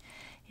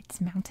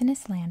 Its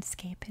mountainous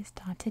landscape is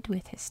dotted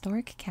with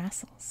historic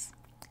castles.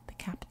 The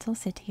capital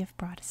city of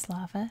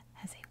Bratislava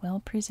has a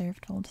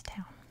well-preserved old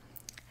town.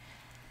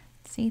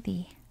 See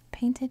the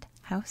painted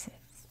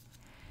houses.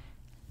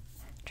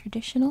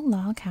 Traditional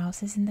log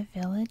houses in the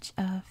village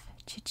of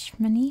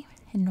Chichmany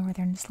in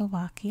northern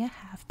Slovakia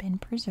have been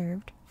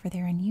preserved for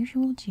their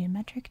unusual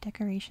geometric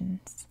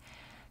decorations.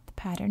 The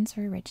patterns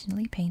were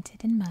originally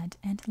painted in mud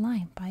and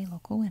lime by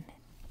local women.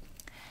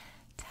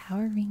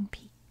 Towering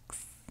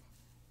peaks.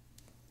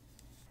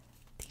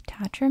 The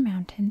Tatra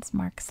Mountains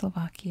mark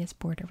Slovakia's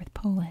border with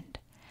Poland.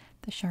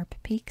 The sharp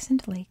peaks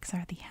and lakes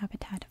are the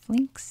habitat of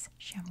lynx,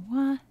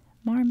 chamois,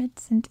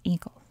 marmots, and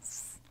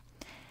eagles.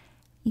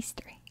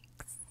 Easter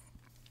eggs.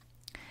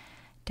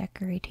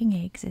 Decorating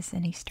eggs is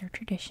an Easter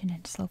tradition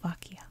in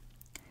Slovakia.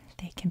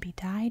 They can be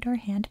dyed or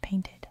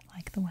hand-painted,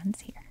 like the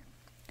ones here.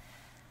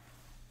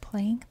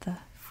 Playing the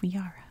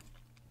fujara.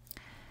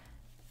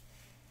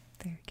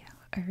 There we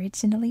go.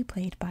 Originally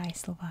played by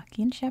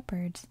Slovakian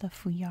shepherds, the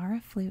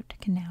fujara flute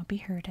can now be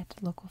heard at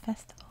local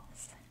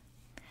festivals.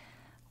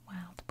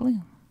 Wild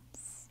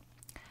blooms.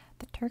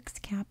 The Turk's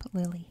cap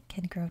lily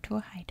can grow to a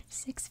height of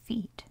 6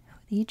 feet,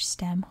 with each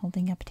stem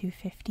holding up to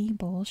 50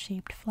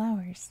 bowl-shaped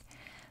flowers.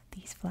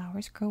 These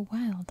flowers grow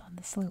wild on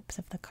the slopes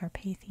of the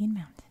Carpathian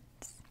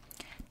Mountains.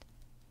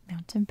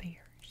 Mountain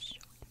bears.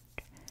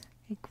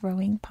 A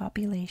growing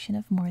population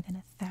of more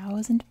than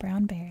 1,000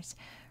 brown bears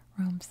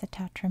roams the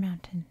Tatra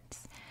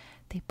Mountains.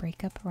 They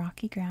break up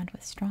rocky ground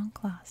with strong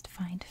claws to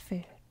find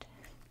food.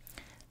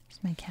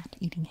 There's my cat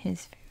eating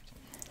his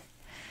food.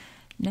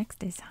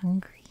 Next is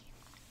Hungary.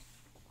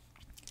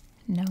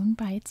 Known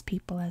by its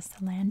people as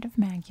the land of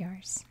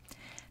Magyars,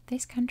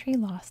 this country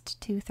lost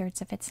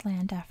 2/3 of its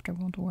land after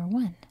World War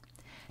I.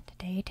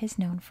 Today it is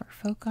known for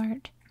folk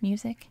art,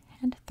 music,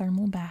 and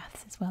thermal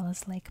baths, as well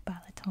as Lake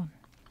Balaton.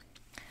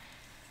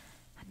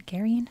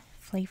 Hungarian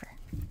flavor.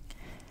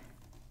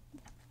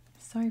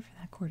 Sorry for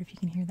that cord if you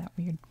can hear that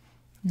weird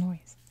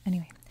noise.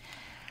 Anyway,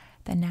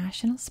 the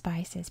national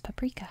spice is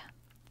paprika.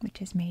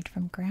 which is made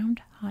from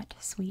ground hot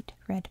sweet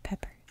red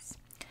peppers.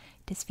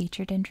 It is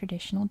featured in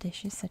traditional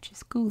dishes such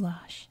as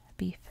goulash,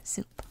 beef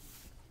soup.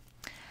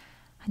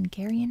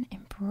 Hungarian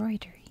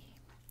embroidery.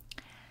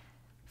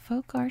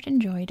 Folk art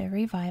enjoyed a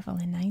revival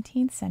in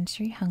 19th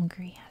century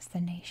Hungary as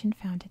the nation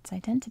found its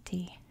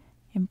identity.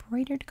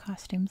 Embroidered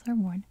costumes are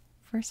worn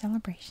for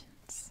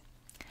celebrations.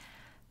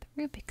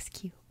 The Rubik's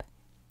Cube.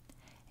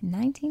 In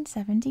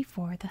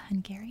 1974, the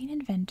Hungarian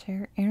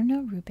inventor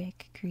Erno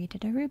Rubik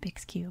created a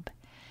Rubik's Cube,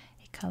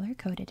 a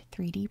color-coded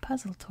 3D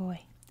puzzle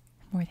toy.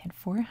 More than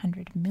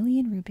 400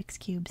 million Rubik's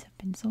Cubes have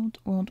been sold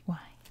worldwide.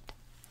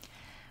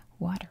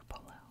 Water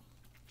polo.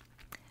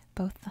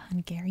 Both the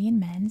Hungarian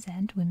men's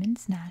and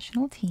women's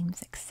national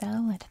teams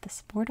excel at the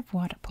sport of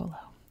water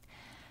polo.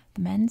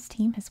 The men's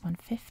team has won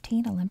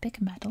 15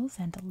 Olympic medals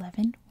and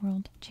 11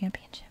 world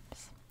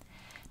championships.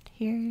 And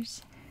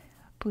here's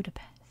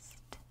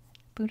Budapest.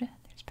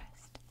 There's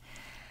Pest.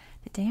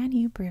 The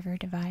Danube River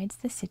divides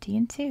the city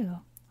in two.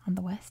 On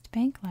the west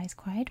bank lies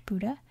quiet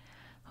Buda,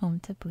 home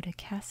to Buda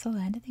Castle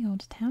and the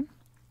Old Town.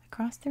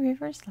 Across the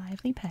river is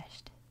lively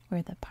Pest,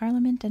 where the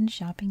Parliament and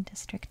shopping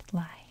district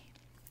lie.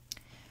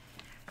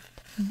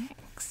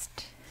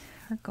 Next,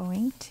 we're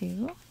going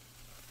to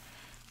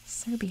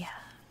Serbia.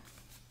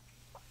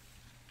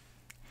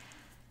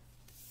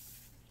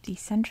 The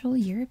Central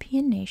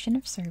European nation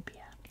of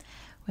Serbia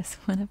was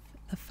one of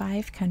the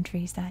 5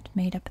 countries that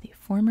made up the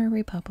former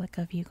Republic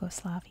of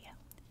Yugoslavia.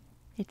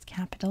 Its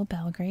capital,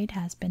 Belgrade,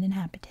 has been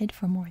inhabited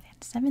for more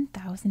than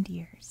 7,000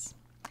 years.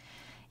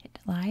 It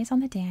lies on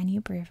the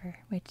Danube River,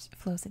 which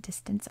flows a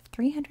distance of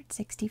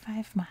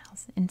 365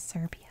 miles in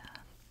Serbia.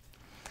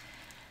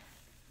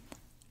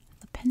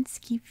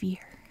 Lepenski Vir. You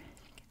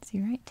can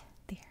see right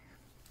there.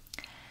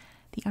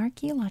 The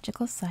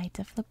archaeological site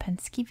of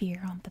Lepenski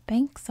Vir on the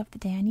banks of the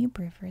Danube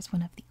River is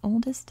one of the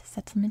oldest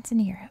settlements in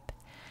Europe.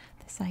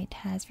 The site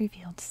has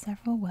revealed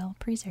several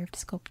well-preserved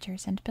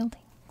sculptures and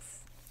buildings.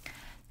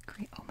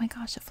 Oh my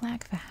gosh, a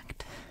flag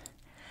fact.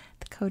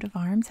 The coat of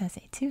arms has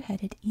a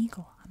 2-headed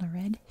eagle on a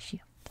red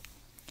shield.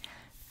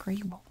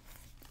 Grey wolf.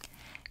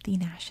 The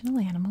national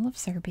animal of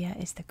Serbia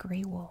is the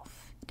grey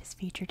wolf. It is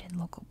featured in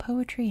local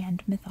poetry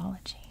and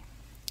mythology.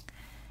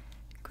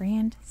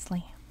 Grand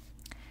Slam.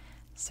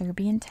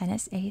 Serbian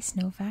tennis ace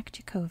Novak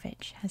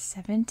Djokovic has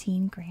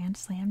 17 Grand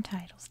Slam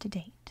titles to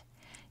date.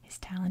 His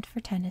talent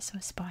for tennis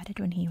was spotted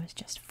when he was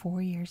just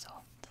 4 years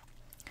old.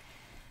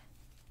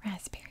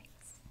 Raspberries.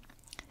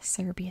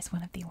 Serbia is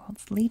one of the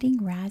world's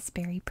leading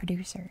raspberry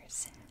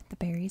producers. The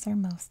berries are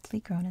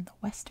mostly grown in the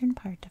western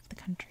part of the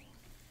country.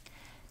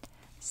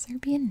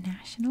 Serbian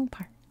national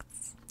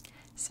parks.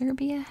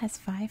 Serbia has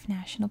 5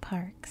 national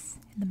parks.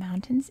 In the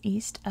mountains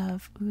east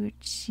of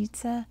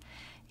Ujica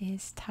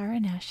is Tara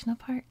National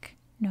Park,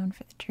 known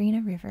for the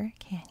Drina River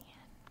Canyon.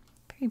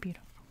 Very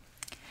beautiful.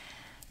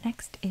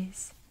 Next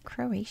is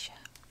Croatia.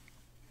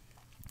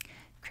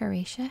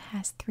 Croatia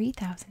has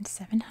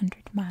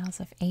 3,700 miles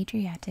of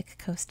Adriatic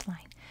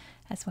coastline,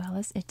 as well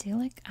as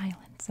idyllic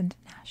islands and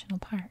national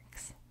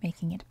parks,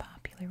 making it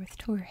popular with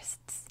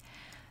tourists.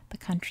 The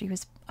country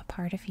was a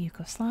part of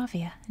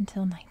Yugoslavia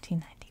until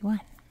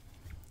 1991.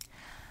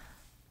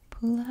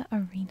 Pula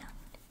Arena.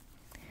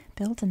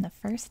 Built in the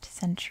 1st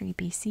century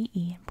BCE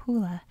in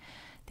Pula,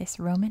 this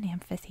Roman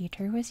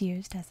amphitheater was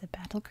used as a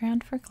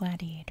battleground for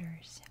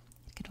gladiators.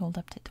 It could hold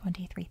up to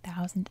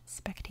 23,000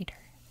 spectators.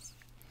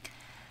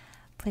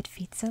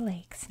 Plitvice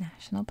Lakes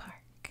National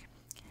Park.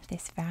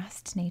 This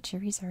vast nature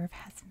reserve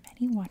has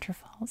many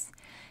waterfalls,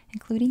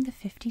 including the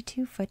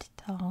 52-foot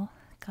tall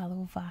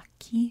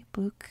Galovaki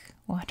Buk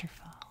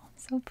waterfall.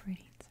 So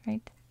pretty, it's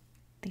right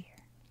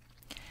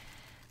there.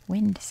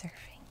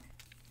 Windsurfing.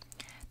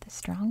 The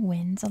strong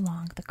winds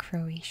along the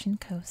Croatian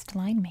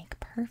coastline make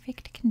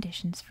perfect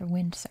conditions for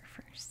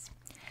windsurfers.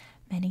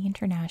 Many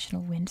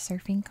international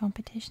windsurfing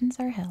competitions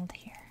are held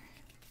here.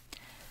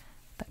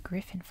 The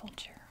Griffon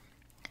Vulture.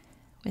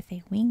 With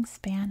a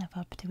wingspan of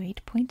up to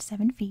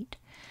 8.7 feet,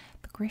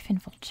 the Griffon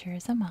Vulture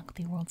is among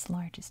the world's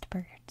largest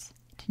birds.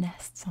 It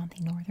nests on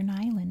the northern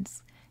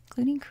islands,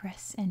 including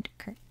Kres and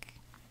Kirk.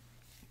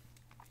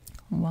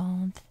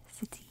 Walled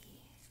City.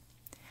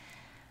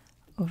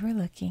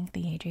 Overlooking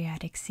the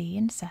Adriatic Sea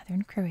in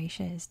southern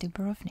Croatia is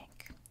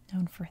Dubrovnik,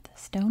 known for the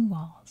stone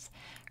walls,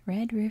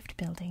 red-roofed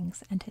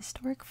buildings, and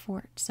historic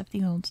forts of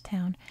the Old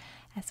Town,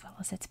 as well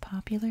as its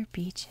popular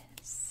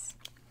beaches.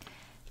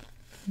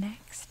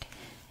 Next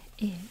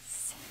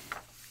is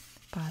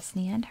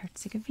Bosnia and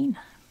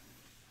Herzegovina.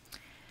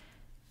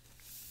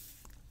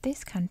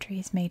 This country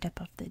is made up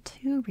of the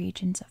 2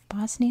 regions of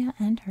Bosnia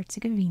and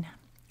Herzegovina.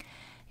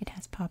 It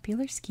has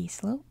popular ski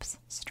slopes,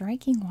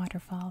 striking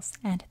waterfalls,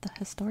 and the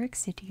historic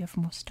city of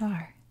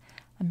Mostar,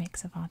 a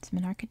mix of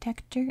Ottoman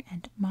architecture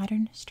and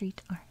modern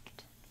street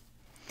art.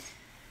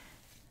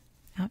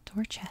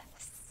 Outdoor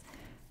chess.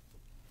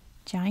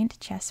 Giant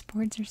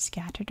chessboards are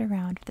scattered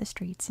around the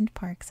streets and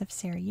parks of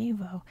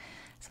Sarajevo,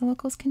 so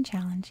locals can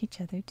challenge each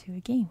other to a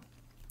game.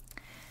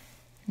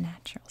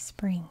 Natural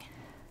spring.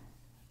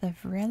 The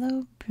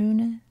Vrelo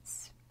Bruna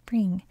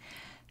Spring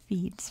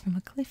feeds from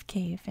a cliff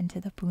cave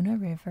into the Puna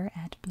River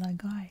at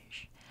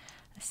Blagaj,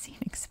 a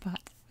scenic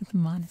spot with a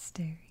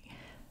monastery.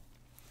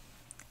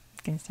 I'm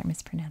going to start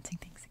mispronouncing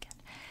things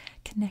again.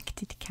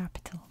 Connected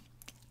capital.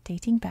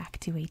 Dating back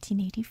to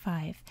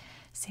 1885,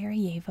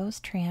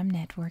 Sarajevo's tram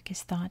network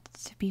is thought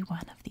to be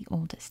one of the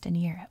oldest in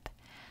Europe.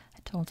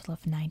 A total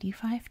of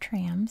 95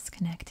 trams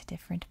connect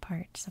different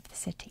parts of the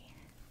city.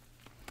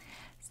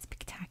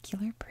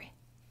 Spectacular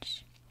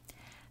bridge.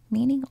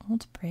 Meaning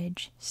Old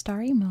Bridge,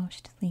 Starry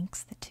Most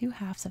links the two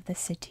halves of the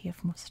city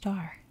of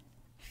Mostar.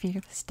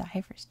 Fearless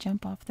divers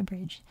jump off the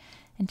bridge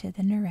into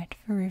the Neretva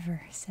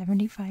River,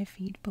 75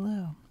 feet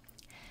below.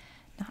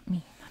 Not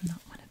me, I'm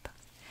not one of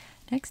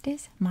those. Next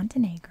is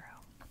Montenegro.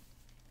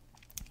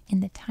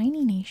 In the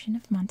tiny nation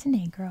of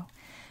Montenegro,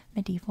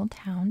 medieval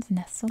towns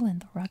nestle in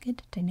the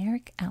rugged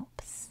Dinaric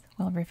Alps,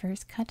 while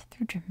rivers cut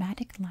through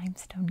dramatic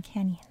limestone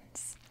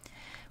canyons.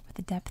 With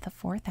a depth of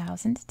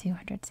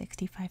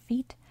 4,265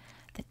 feet,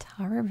 the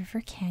Tara River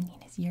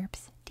Canyon is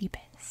Europe's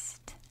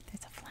deepest.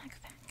 There's a flag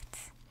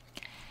fact.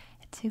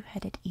 A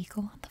two-headed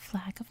eagle on the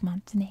flag of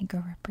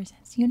Montenegro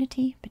represents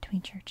unity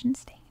between church and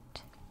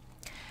state.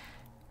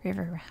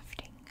 River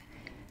rafting.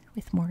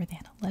 With more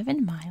than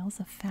 11 miles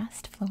of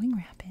fast-flowing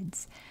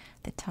rapids,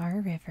 the Tara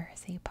River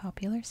is a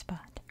popular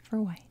spot for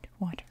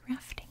whitewater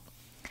rafting.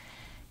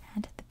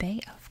 And the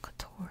Bay of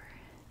Kotor,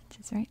 which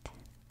is right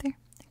there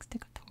next to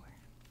Kotor.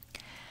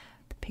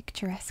 The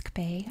picturesque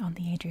bay on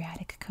the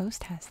Adriatic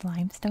coast has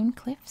limestone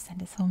cliffs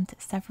and is home to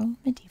several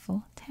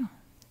medieval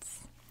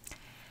towns.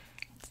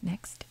 And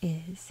next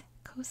is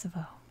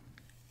Kosovo.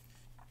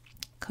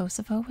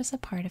 Kosovo was a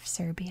part of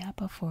Serbia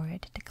before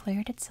it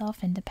declared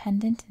itself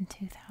independent in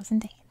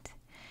 2008.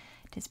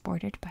 It is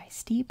bordered by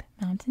steep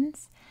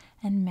mountains,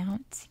 and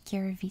Mount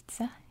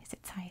Kiravica is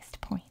its highest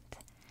point.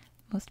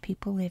 Most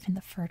people live in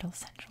the fertile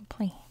Central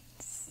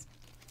Plains.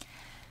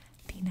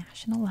 The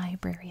National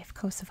Library of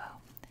Kosovo.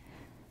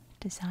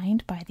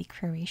 Designed by the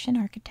Croatian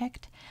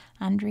architect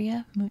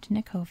Andrija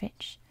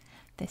Mutniković,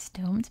 this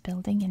domed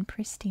building in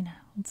Pristina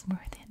holds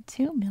more than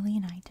 2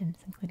 million items,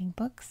 including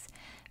books,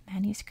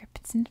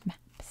 manuscripts, and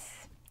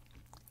maps.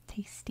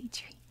 Tasty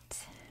treat.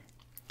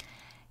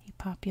 A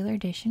popular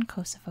dish in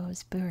Kosovo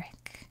is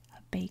burek,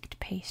 a baked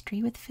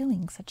pastry with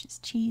fillings such as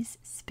cheese,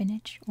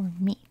 spinach, or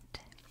meat.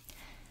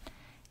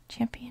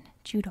 Champion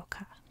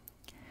judoka.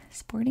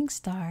 Sporting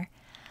star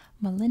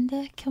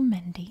Melinda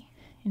Kilmendi,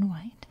 in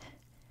white,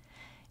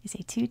 is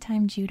a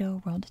two-time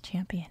judo world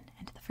champion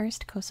and the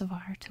first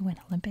Kosovar to win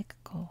Olympic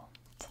gold.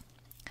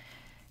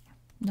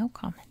 No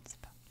comments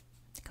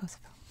about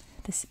Kosovo.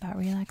 This is about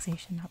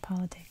relaxation, not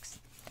politics.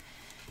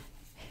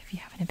 If you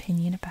have an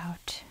opinion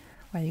about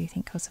whether you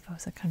think Kosovo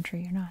is a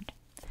country or not,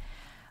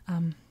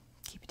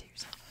 keep it to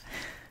yourself.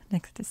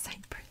 Next is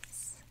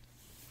Cyprus.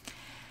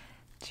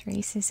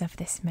 Traces of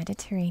this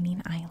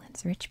Mediterranean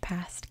island's rich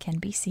past can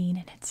be seen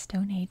in its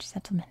Stone Age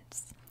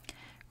settlements,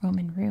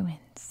 Roman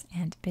ruins,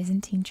 and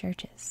Byzantine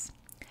churches.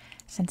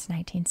 Since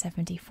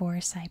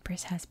 1974,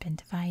 Cyprus has been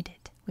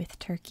divided, with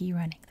Turkey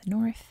running the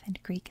north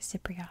and Greek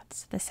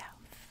Cypriots the south.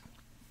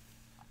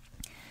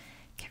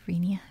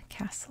 Kyrenia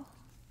Castle.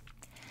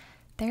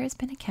 There has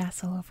been a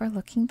castle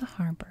overlooking the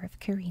harbor of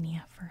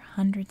Kyrenia for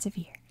hundreds of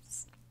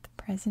years.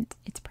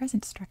 Its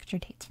present structure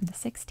dates from the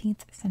 16th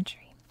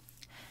century.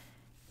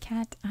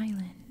 Cat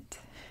Island.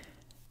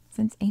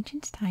 Since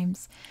ancient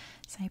times,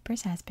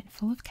 Cyprus has been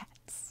full of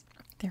cats.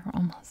 There are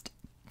almost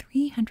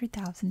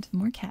 300,000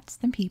 more cats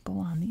than people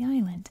on the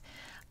island.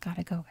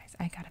 Gotta go, guys.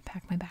 I gotta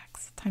pack my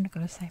bags. Time to go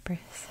to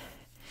Cyprus.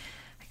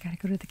 I gotta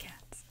go to the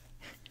cats.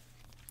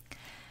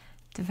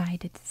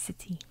 Divided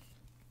city.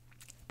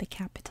 The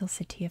capital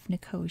city of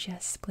Nicosia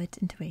is split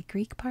into a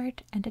Greek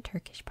part and a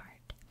Turkish part.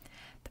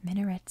 The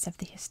minarets of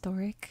the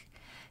historic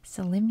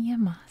Selimiye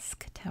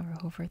Mosque tower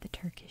over the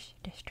Turkish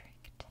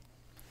district.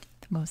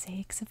 The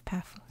mosaics of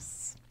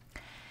Paphos.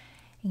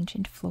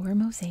 Ancient floor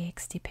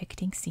mosaics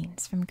depicting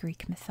scenes from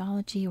Greek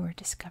mythology were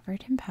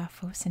discovered in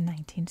Paphos in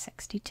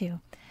 1962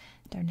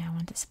 and are now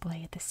on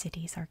display at the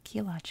city's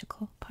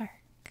archaeological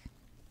park.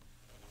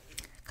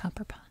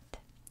 Copper Pot.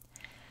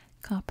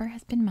 Copper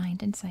has been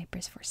mined in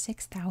Cyprus for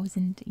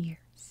 6,000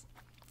 years.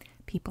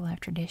 People have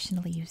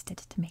traditionally used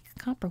it to make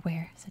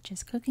copperware, such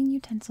as cooking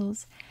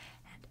utensils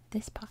and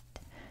this pot.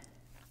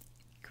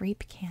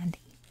 Grape candy.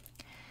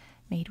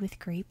 Made with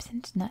grapes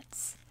and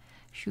nuts,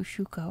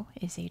 shushuko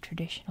is a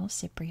traditional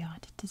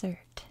Cypriot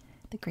dessert.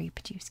 The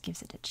grape juice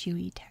gives it a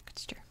chewy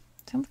texture.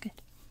 Sounds good.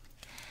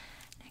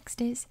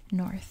 Next is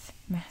North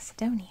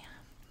Macedonia.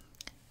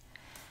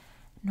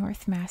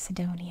 North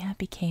Macedonia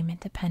became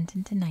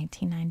independent in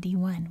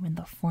 1991 when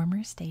the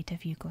former state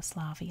of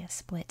Yugoslavia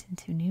split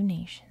into new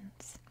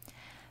nations.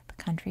 The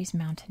country's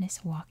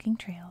mountainous walking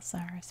trails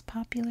are as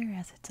popular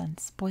as its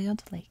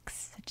unspoiled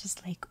lakes, such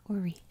as Lake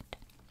Ohrid.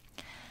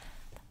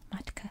 The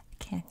Matka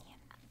Canyon.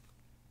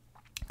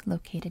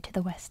 Located to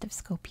the west of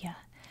Skopje,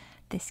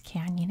 this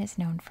canyon is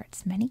known for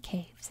its many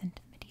caves and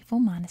medieval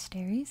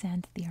monasteries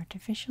and the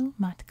artificial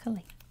Matka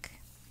Lake.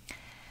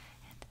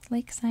 And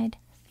Lakeside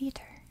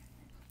Theater.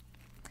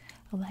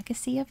 A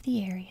legacy of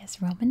the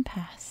area's Roman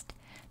past,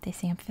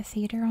 this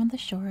amphitheater on the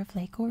shore of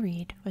Lake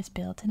Ohrid was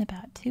built in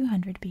about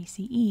 200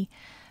 BCE,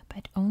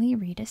 but only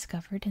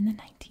rediscovered in the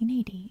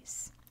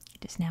 1980s.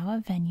 It is now a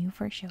venue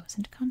for shows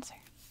and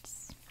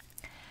concerts.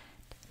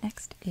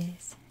 Next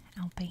is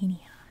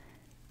Albania.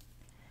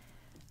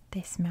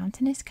 This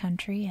mountainous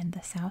country in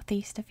the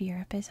southeast of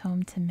Europe is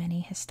home to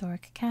many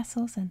historic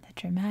castles in the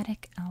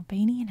dramatic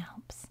Albanian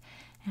Alps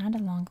and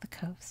along the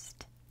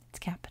coast. Its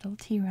capital,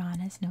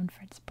 Tirana, is known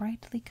for its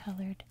brightly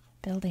colored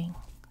buildings.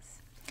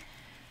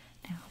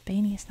 Now,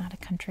 Albania is not a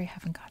country I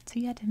haven't got to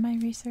yet in my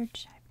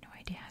research. I have no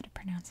idea how to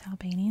pronounce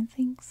Albanian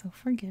things, so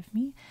forgive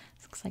me.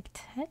 This looks like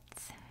Tet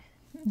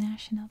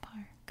National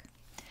Park.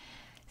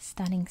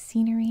 Stunning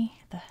scenery,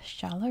 the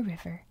Shala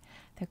River,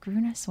 the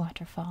Grunas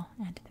waterfall,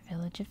 and the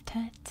village of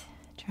Tet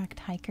attract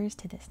hikers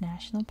to this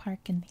national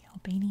park in the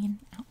Albanian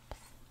Alps.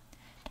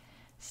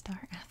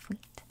 Star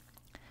athlete.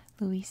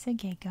 Luisa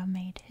Gega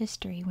made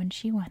history when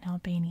she won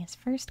Albania's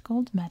first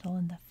gold medal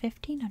in the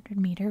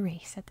 1500-meter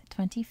race at the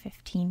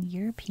 2015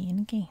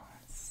 European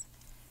Games.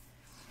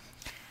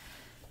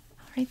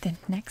 Alright then,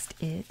 next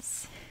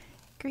is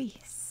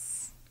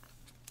Greece.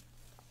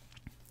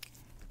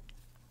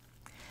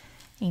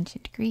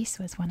 Ancient Greece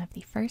was one of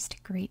the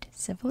first great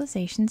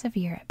civilizations of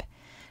Europe,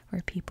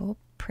 where people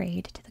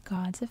prayed to the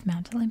gods of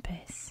Mount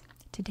Olympus.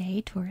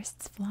 Today,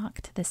 tourists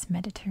flock to this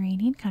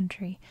Mediterranean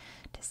country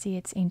to see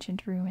its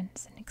ancient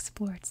ruins and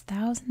explore its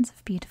thousands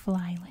of beautiful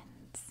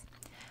islands.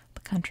 The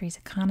country's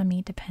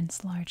economy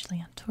depends largely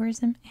on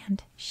tourism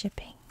and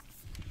shipping.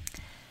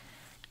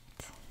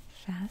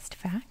 Fast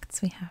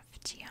facts, we have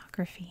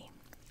geography.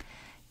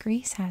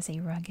 Greece has a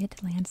rugged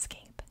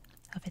landscape.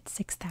 Of its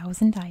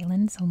 6,000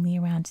 islands, only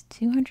around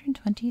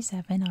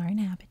 227 are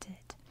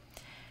inhabited.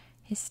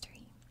 History.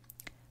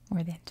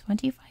 More than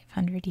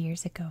 2,500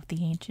 years ago,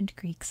 the ancient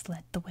Greeks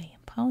led the way in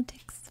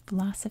politics,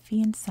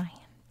 philosophy, and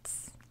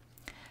science.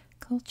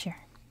 Culture.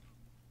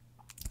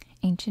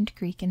 Ancient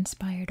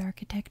Greek-inspired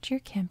architecture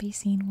can be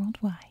seen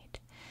worldwide.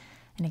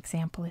 An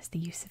example is the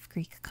use of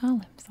Greek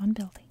columns on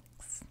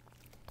buildings.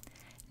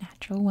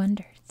 Natural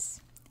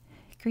wonders.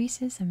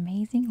 Greece's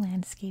amazing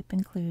landscape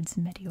includes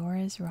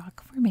Mediora's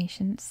rock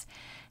formations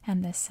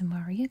and the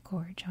Samaria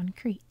Gorge on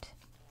Crete.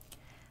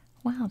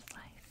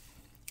 Wildlife.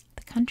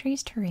 The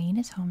country's terrain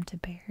is home to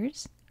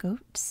bears,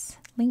 goats,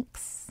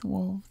 lynx,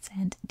 wolves,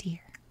 and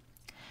deer.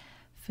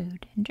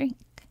 Food and drink.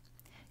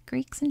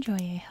 Greeks enjoy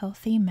a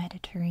healthy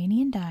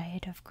Mediterranean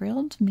diet of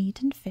grilled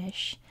meat and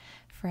fish,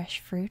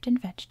 fresh fruit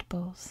and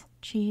vegetables,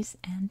 cheese,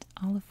 and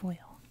olive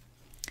oil.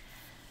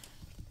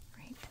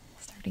 Right,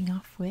 starting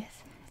off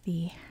with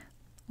the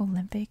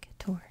Olympic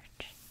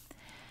torch.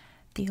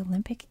 The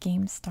Olympic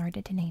Games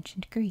started in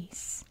ancient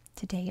Greece.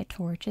 Today a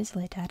torch is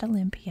lit at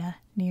Olympia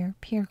near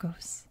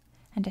Pyrgos,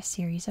 and a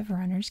series of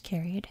runners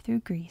carry it through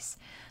Greece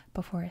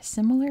before a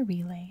similar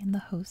relay in the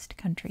host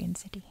country and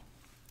city.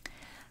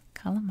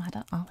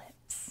 Kalamata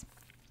olives.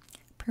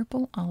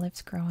 Purple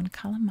olives grow on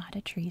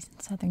Kalamata trees in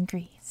southern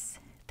Greece.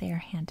 They are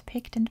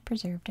hand-picked and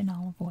preserved in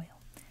olive oil.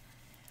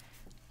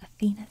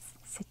 Athena's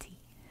city.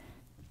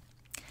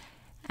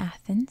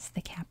 Athens,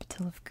 the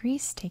capital of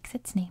Greece, takes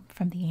its name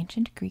from the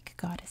ancient Greek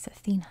goddess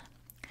Athena.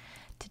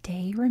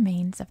 Today,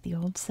 remains of the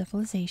old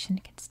civilization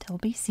can still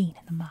be seen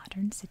in the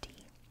modern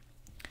city.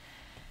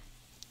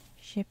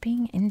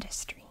 Shipping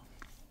industry.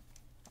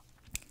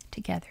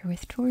 Together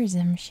with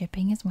tourism,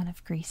 shipping is one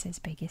of Greece's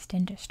biggest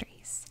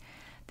industries.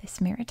 This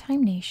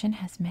maritime nation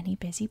has many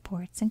busy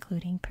ports,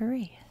 including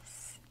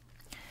Piraeus.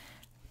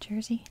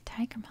 Jersey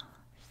tiger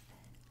moth.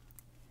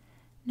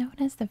 Known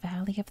as the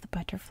Valley of the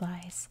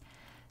Butterflies,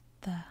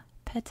 the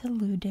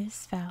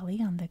Petaludis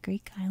Valley on the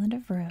Greek island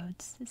of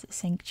Rhodes is a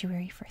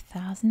sanctuary for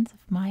thousands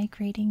of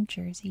migrating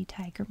Jersey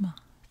tiger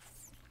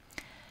moths.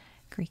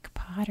 Greek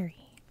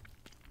pottery.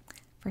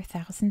 For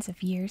thousands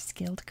of years,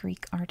 skilled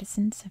Greek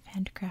artisans have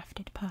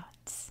handcrafted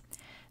pots.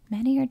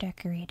 Many are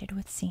decorated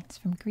with scenes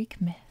from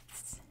Greek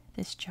myths.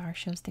 This jar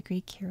shows the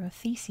Greek hero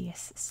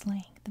Theseus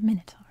slaying the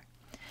Minotaur.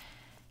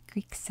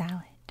 Greek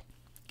salad.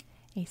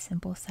 A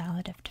simple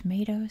salad of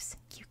tomatoes,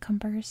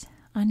 cucumbers,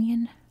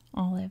 onion,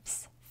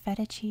 olives,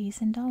 feta cheese,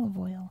 and olive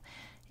oil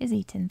is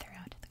eaten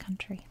throughout the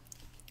country.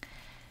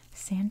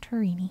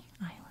 Santorini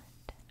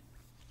Island.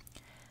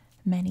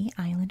 Many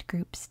island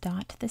groups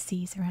dot the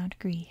seas around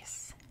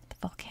Greece.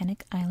 The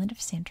volcanic island of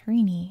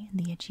Santorini in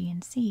the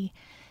Aegean Sea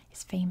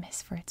is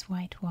famous for its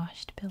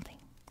whitewashed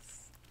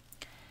buildings.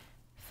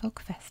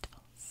 Folk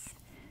festivals.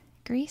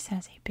 Greece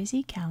has a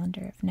busy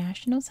calendar of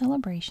national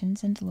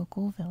celebrations and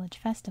local village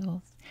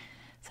festivals,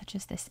 such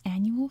as this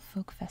annual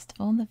folk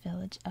festival in the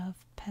village of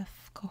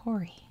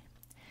Pefkohori.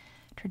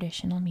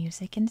 Traditional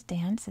music and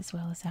dance, as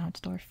well as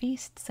outdoor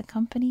feasts,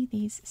 accompany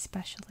these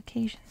special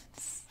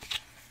occasions.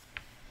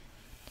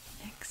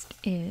 Next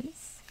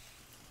is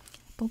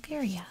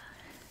Bulgaria.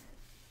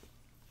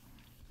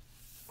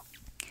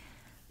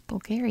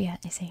 Bulgaria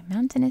is a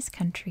mountainous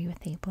country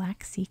with a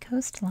Black Sea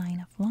coastline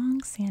of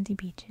long sandy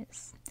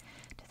beaches.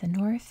 To the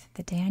north,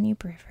 the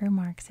Danube River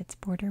marks its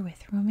border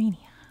with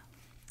Romania.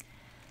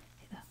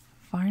 The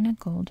Varna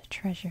Gold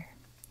Treasure.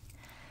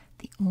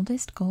 The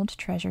oldest gold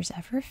treasures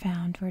ever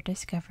found were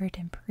discovered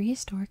in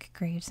prehistoric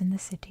graves in the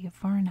city of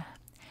Varna.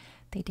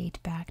 They date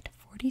back to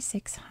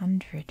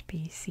 4600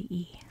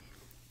 BCE.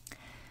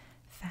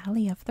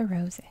 Valley of the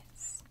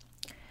Roses.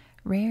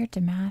 Rare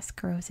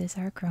damask roses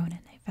are grown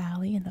in a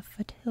valley in the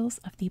foothills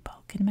of the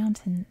Balkan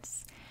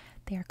Mountains.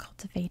 They are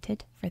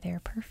cultivated for their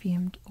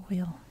perfumed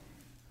oil.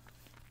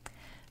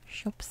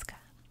 Shopska.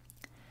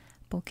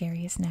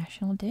 Bulgaria's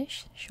national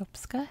dish,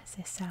 shopska, is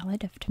a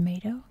salad of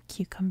tomato,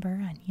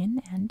 cucumber,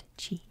 onion, and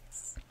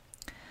cheese.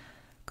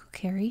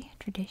 Kukeri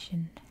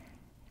tradition.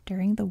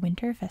 During the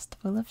winter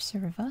festival of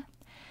Surva,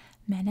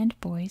 men and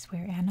boys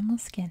wear animal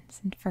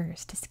skins and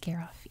furs to scare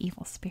off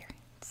evil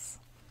spirits.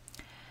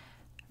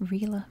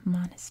 Rila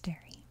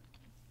Monastery.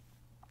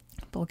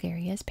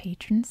 Bulgaria's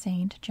patron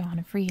saint John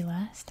of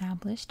Rila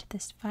established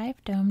this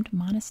five-domed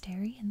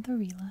monastery in the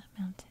Rila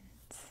Mountains.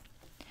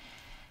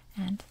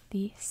 And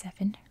the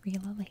 7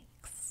 Rila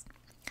Lakes.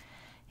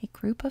 A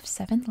group of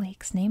 7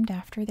 lakes named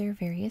after their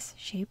various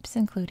shapes,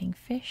 including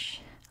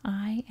fish,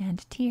 eye,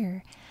 and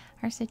tear,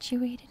 are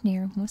situated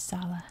near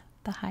Musala,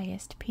 the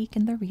highest peak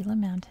in the Rila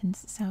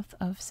Mountains south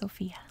of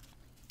Sofia.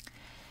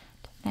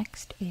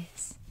 Next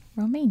is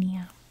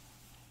Romania.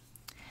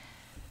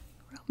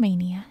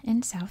 Romania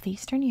in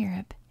southeastern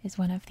Europe is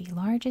one of the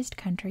largest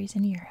countries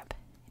in Europe.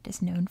 It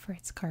is known for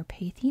its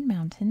Carpathian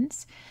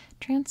Mountains,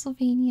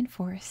 Transylvanian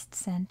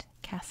forests, and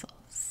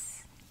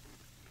castles.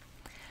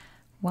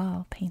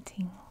 Wall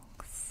paintings.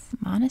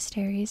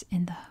 Monasteries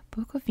in the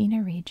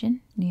Bukovina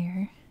region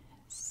near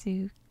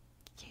Suceava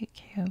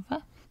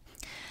are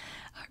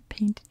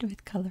painted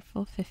with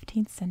colorful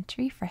 15th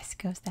century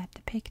frescoes that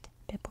depict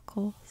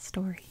biblical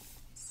stories.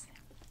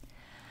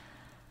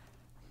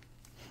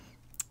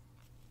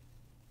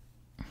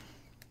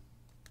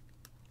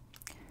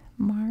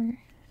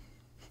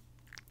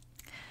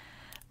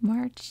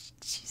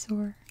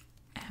 March-Chisor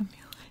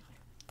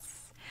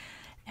amulets.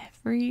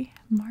 Every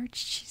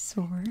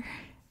March-Chisor,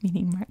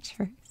 meaning March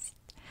 1st,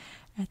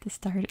 at the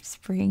start of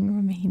spring,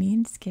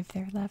 Romanians give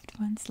their loved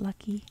ones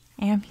lucky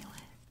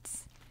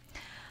amulets.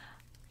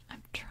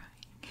 I'm trying.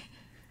 Oh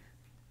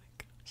my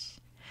gosh.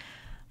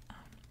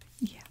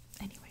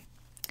 Anyway.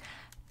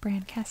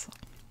 Bran Castle.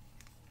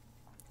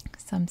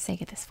 Some say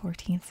this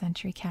 14th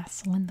century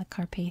castle in the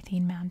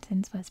Carpathian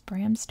Mountains was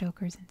Bram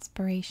Stoker's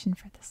inspiration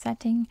for the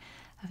setting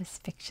of his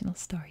fictional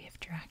story of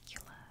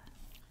Dracula.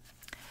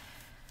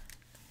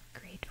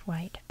 Great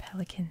white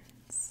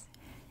pelicans.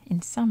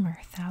 In summer,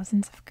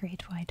 thousands of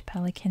great white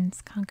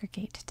pelicans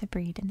congregate to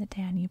breed in the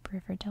Danube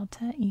River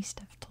Delta east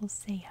of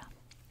Tulcea.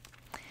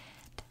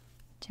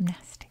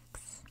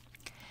 Gymnastics.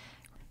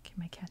 Okay,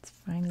 my cat's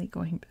finally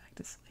going back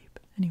to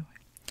sleep. Anyway.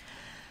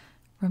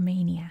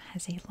 Romania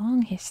has a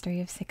long history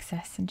of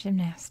success in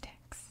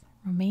gymnastics.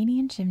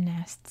 Romanian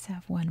gymnasts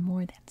have won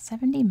more than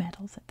 70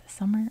 medals at the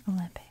Summer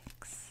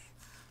Olympics.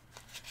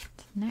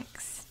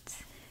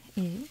 Next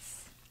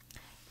is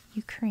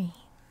Ukraine.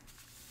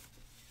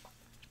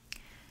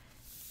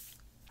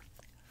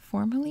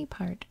 Formerly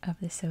part of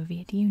the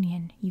Soviet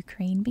Union,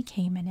 Ukraine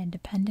became an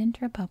independent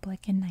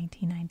republic in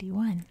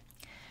 1991.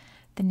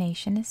 The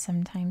nation is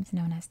sometimes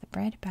known as the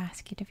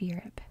breadbasket of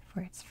Europe for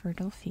its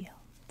fertile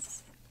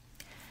fields.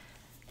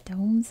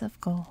 Domes of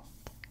Gold.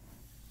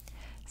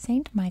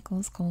 St.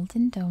 Michael's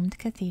Golden Domed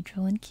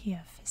Cathedral in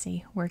Kiev is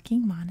a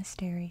working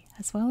monastery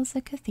as well as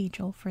a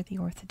cathedral for the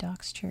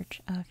Orthodox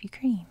Church of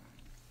Ukraine.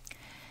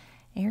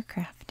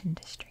 Aircraft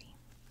industry.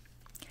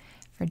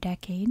 For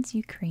decades,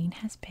 Ukraine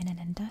has been an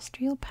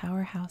industrial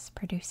powerhouse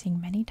producing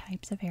many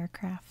types of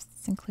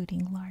aircrafts,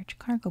 including large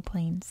cargo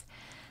planes,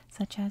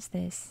 such as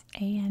this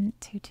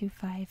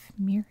AN-225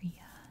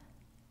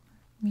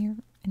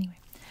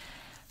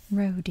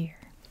 Roe deer.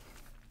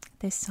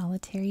 This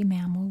solitary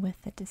mammal with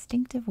a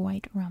distinctive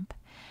white rump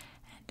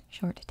and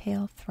short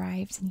tail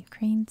thrives in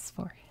Ukraine's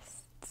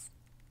forests.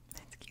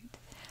 That's cute.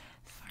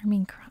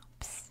 Farming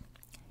crops.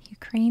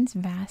 Ukraine's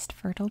vast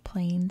fertile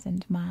plains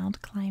and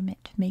mild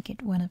climate make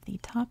it one of the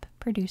top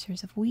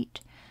producers of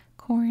wheat,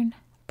 corn,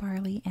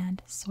 barley,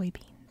 and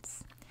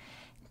soybeans.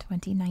 In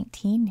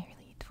 2019,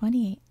 nearly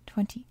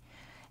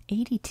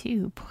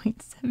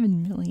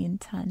 82.7 million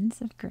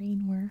tons of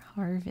grain were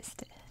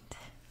harvested.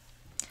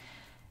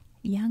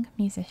 Young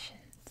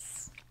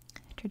musicians.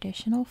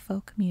 Traditional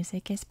folk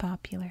music is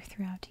popular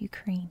throughout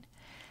Ukraine.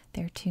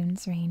 Their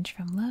tunes range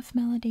from love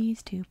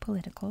melodies to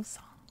political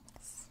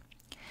songs.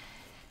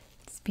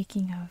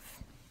 Speaking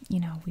of,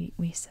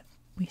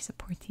 we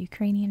support the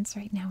Ukrainians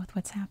right now with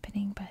what's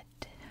happening,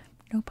 but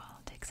no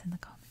politics in the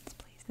comments,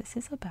 please. This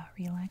is about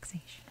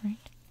relaxation,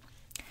 right?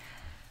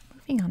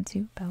 Moving on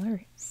to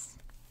Belarus.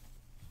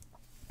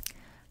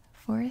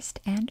 Forest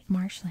and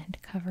marshland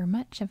cover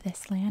much of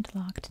this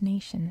landlocked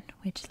nation,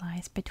 which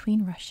lies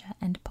between Russia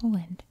and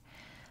Poland.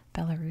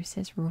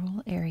 Belarus's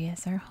rural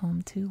areas are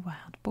home to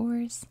wild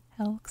boars,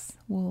 elks,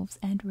 wolves,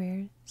 and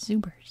rare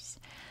zubers,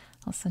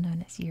 also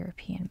known as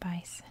European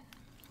bison.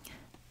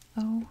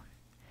 Oh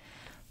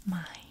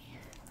my,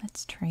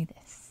 let's try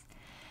this.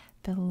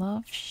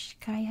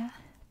 Belovskaya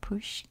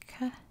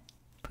Pushcha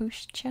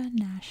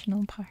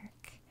National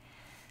Park.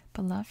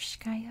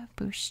 Belovskaya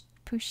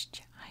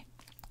Pushcha.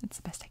 That's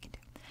the best I can do.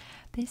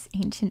 This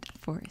ancient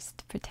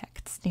forest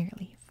protects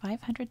nearly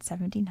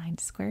 579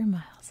 square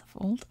miles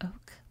of old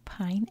oak,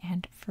 pine,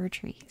 and fir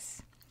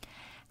trees.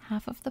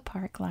 Half of the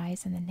park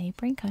lies in the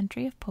neighboring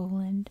country of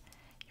Poland.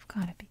 You've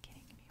got to be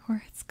kidding me.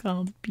 Or it's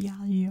called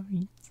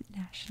Białowież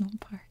National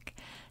Park.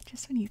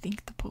 Just when you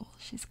think the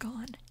Polish is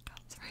gone, it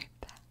comes right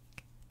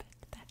back.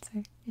 But that's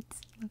where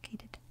it's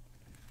located.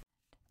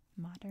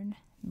 Modern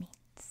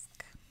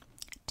Minsk.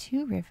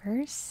 Two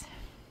rivers,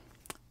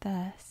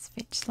 the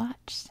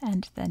Svislach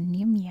and the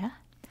Nemya,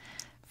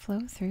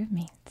 flow through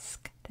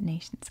Minsk, the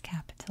nation's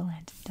capital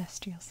and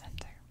industrial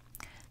center.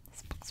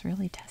 This book's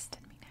really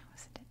testing me now,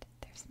 isn't it?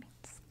 There's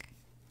Minsk.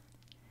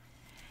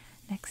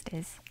 Next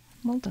is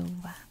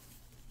Moldova.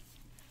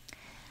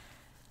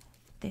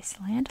 This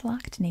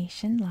landlocked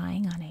nation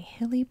lying on a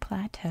hilly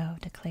plateau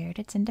declared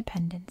its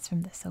independence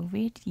from the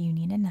Soviet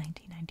Union in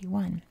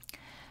 1991.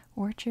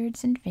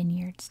 Orchards and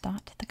vineyards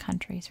dot the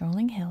country's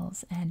rolling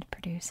hills and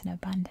produce an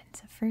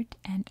abundance of fruit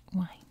and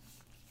wine.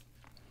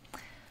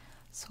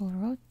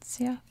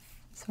 Sorotsa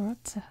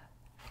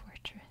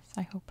Fortress,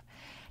 I hope.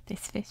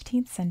 This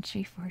 15th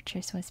century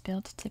fortress was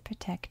built to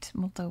protect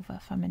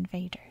Moldova from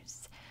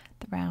invaders.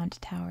 The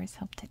round towers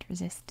helped it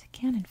resist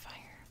cannon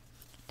fire.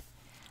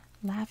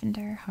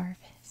 Lavender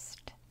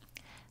harvest.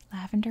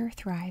 Lavender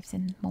thrives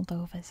in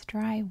Moldova's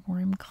dry,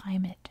 warm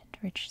climate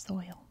and rich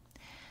soil.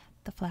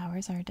 The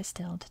flowers are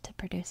distilled to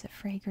produce a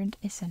fragrant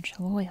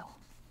essential oil.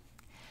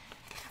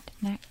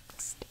 And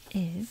next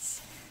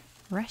is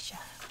Russia,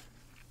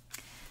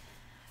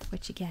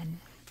 which again,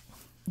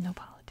 no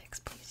politics,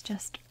 please,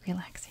 just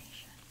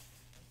relaxation.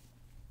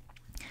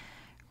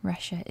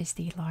 Russia is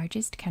the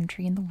largest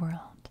country in the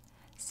world.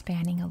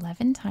 Spanning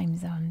 11 time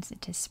zones,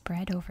 it is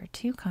spread over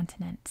 2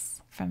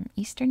 continents, from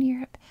Eastern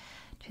Europe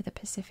to the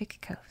Pacific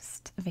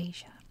coast of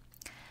Asia.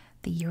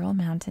 The Ural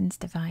Mountains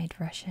divide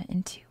Russia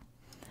in 2.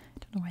 I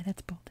don't know why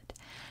that's bolded.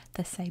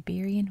 The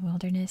Siberian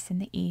wilderness in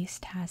the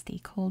east has the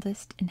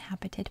coldest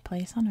inhabited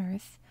place on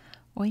Earth,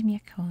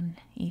 Oymyakon,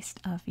 east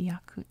of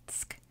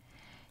Yakutsk.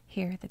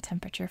 Here the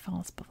temperature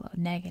falls below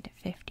negative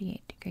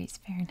 58 degrees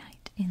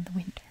Fahrenheit in the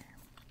winter.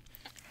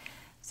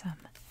 Some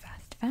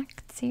fast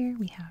facts here.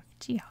 We have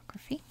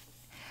geography.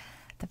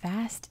 The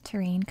vast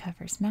terrain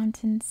covers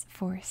mountains,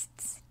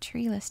 forests,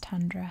 treeless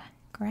tundra,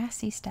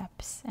 grassy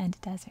steppes, and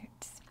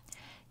deserts.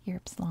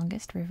 Europe's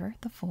longest river,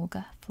 the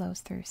Volga,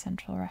 flows through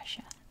central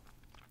Russia.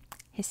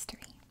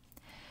 History.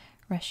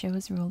 Russia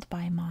was ruled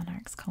by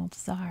monarchs called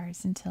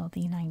czars until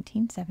the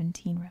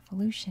 1917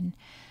 revolution,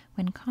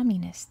 when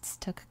communists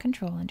took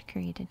control and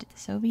created the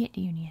Soviet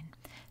Union.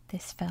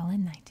 This fell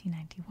in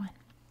 1991.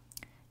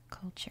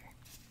 Culture.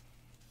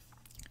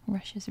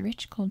 Russia's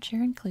rich culture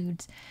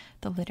includes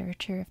the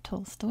literature of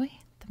Tolstoy,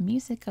 the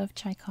music of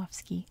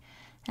Tchaikovsky,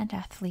 and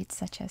athletes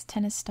such as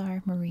tennis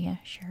star Maria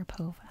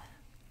Sharapova.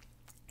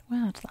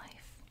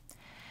 Wildlife.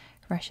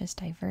 Russia's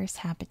diverse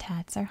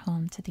habitats are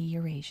home to the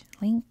Eurasian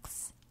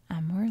lynx,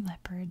 Amur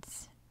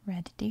leopards,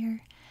 red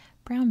deer,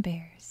 brown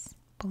bears,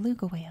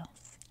 beluga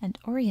whales, and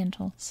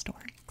oriental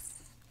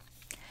storks.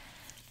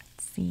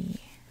 Let's see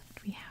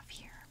what we have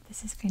here.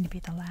 This is going to be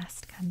the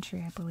last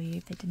country, I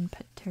believe. They didn't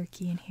put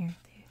Turkey in here.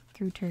 They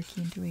threw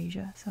Turkey into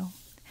Asia, so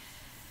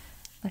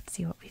let's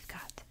see what we've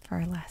got for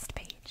our last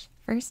page.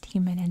 First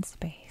human in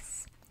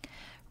space.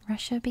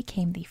 Russia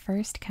became the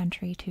first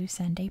country to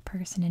send a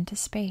person into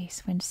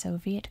space when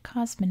Soviet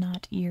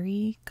cosmonaut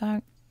Yuri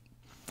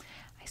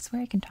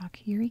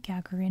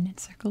Gagarin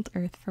encircled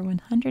Earth for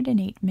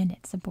 108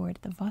 minutes aboard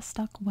the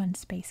Vostok 1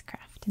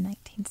 spacecraft in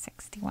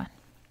 1961.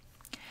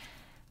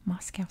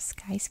 Moscow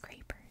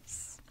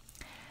skyscrapers.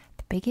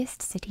 The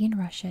biggest city in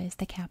Russia is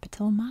the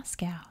capital,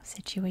 Moscow,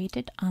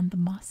 situated on the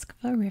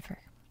Moskva River.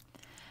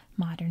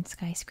 Modern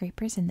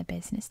skyscrapers in the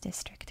business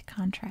district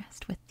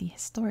contrast with the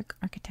historic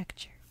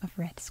architecture of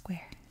Red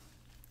Square.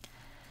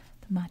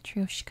 The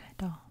Matryoshka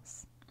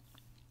dolls.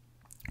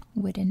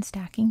 Wooden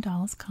stacking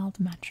dolls called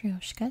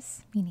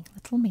matryoshkas, meaning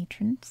little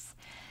matrons,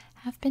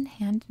 have been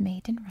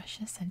handmade in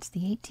Russia since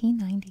the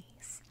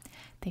 1890s.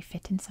 They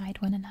fit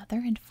inside one another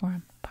and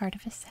form part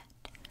of a set.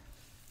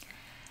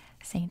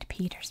 St.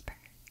 Petersburg.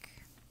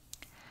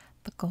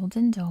 The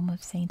golden dome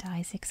of St.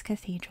 Isaac's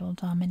Cathedral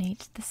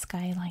dominates the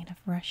skyline of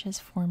Russia's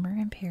former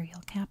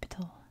imperial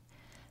capital.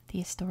 The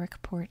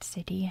historic port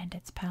city and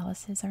its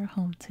palaces are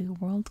home to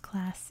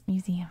world-class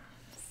museums.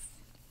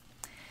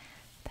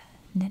 The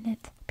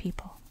Nenets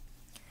people.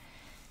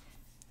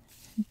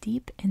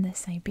 Deep in the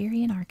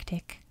Siberian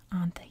Arctic,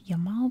 on the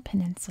Yamal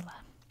Peninsula,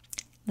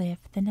 live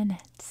the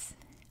Nenets.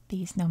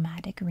 These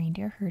nomadic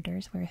reindeer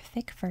herders wear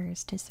thick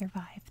furs to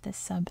survive the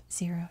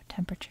sub-zero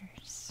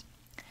temperatures.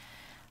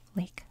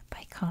 Lake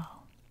Baikal.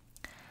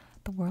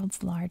 The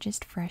world's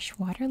largest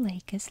freshwater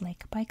lake is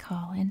Lake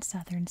Baikal in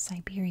southern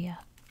Siberia.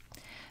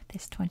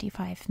 This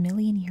 25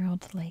 million year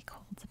old lake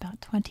holds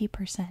about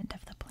 20%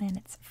 of the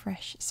planet's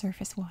fresh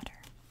surface water.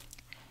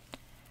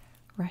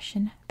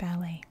 Russian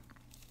ballet.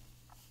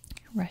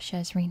 Russia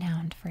is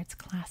renowned for its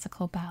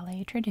classical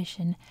ballet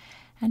tradition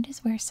and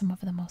is where some of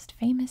the most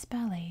famous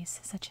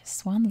ballets, such as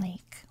Swan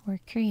Lake, were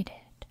created.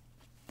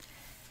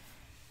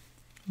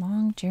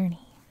 Long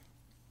journey.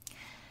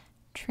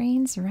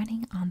 Trains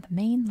running on the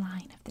main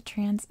line of the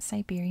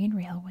Trans-Siberian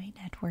Railway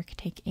network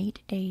take 8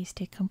 days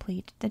to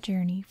complete the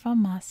journey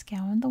from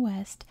Moscow in the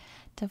west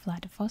to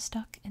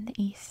Vladivostok in the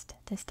east,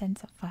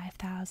 distance of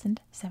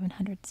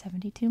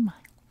 5,772 miles.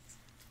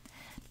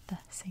 The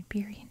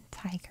Siberian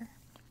tiger.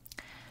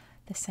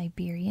 The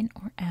Siberian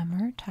or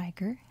Amur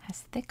tiger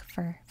has thick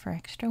fur for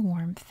extra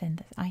warmth in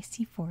the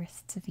icy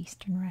forests of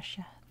eastern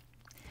Russia.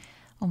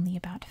 Only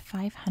about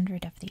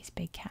 500 of these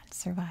big cats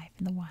survive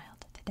in the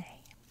wild today.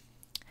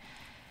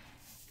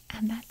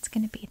 And that's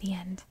going to be the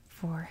end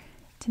for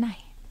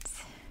tonight.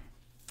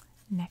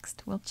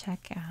 Next, we'll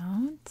check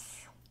out,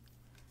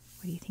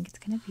 what do you think it's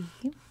going to be?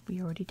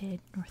 We already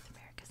did North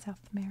America, South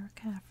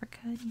America, Africa,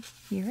 and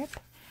Europe.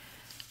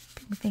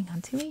 Moving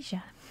on to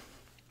Asia.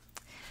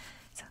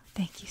 So,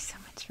 thank you so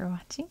much for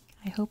watching.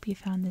 I hope you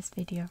found this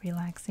video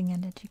relaxing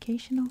and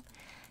educational,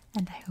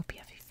 and I hope you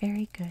have a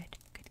very good night.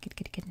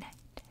 Good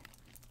night.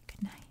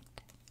 Good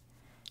night.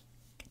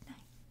 Good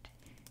night.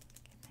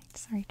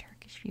 Sorry,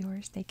 Turkish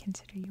viewers, they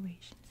consider you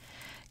Asian.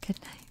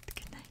 Good night.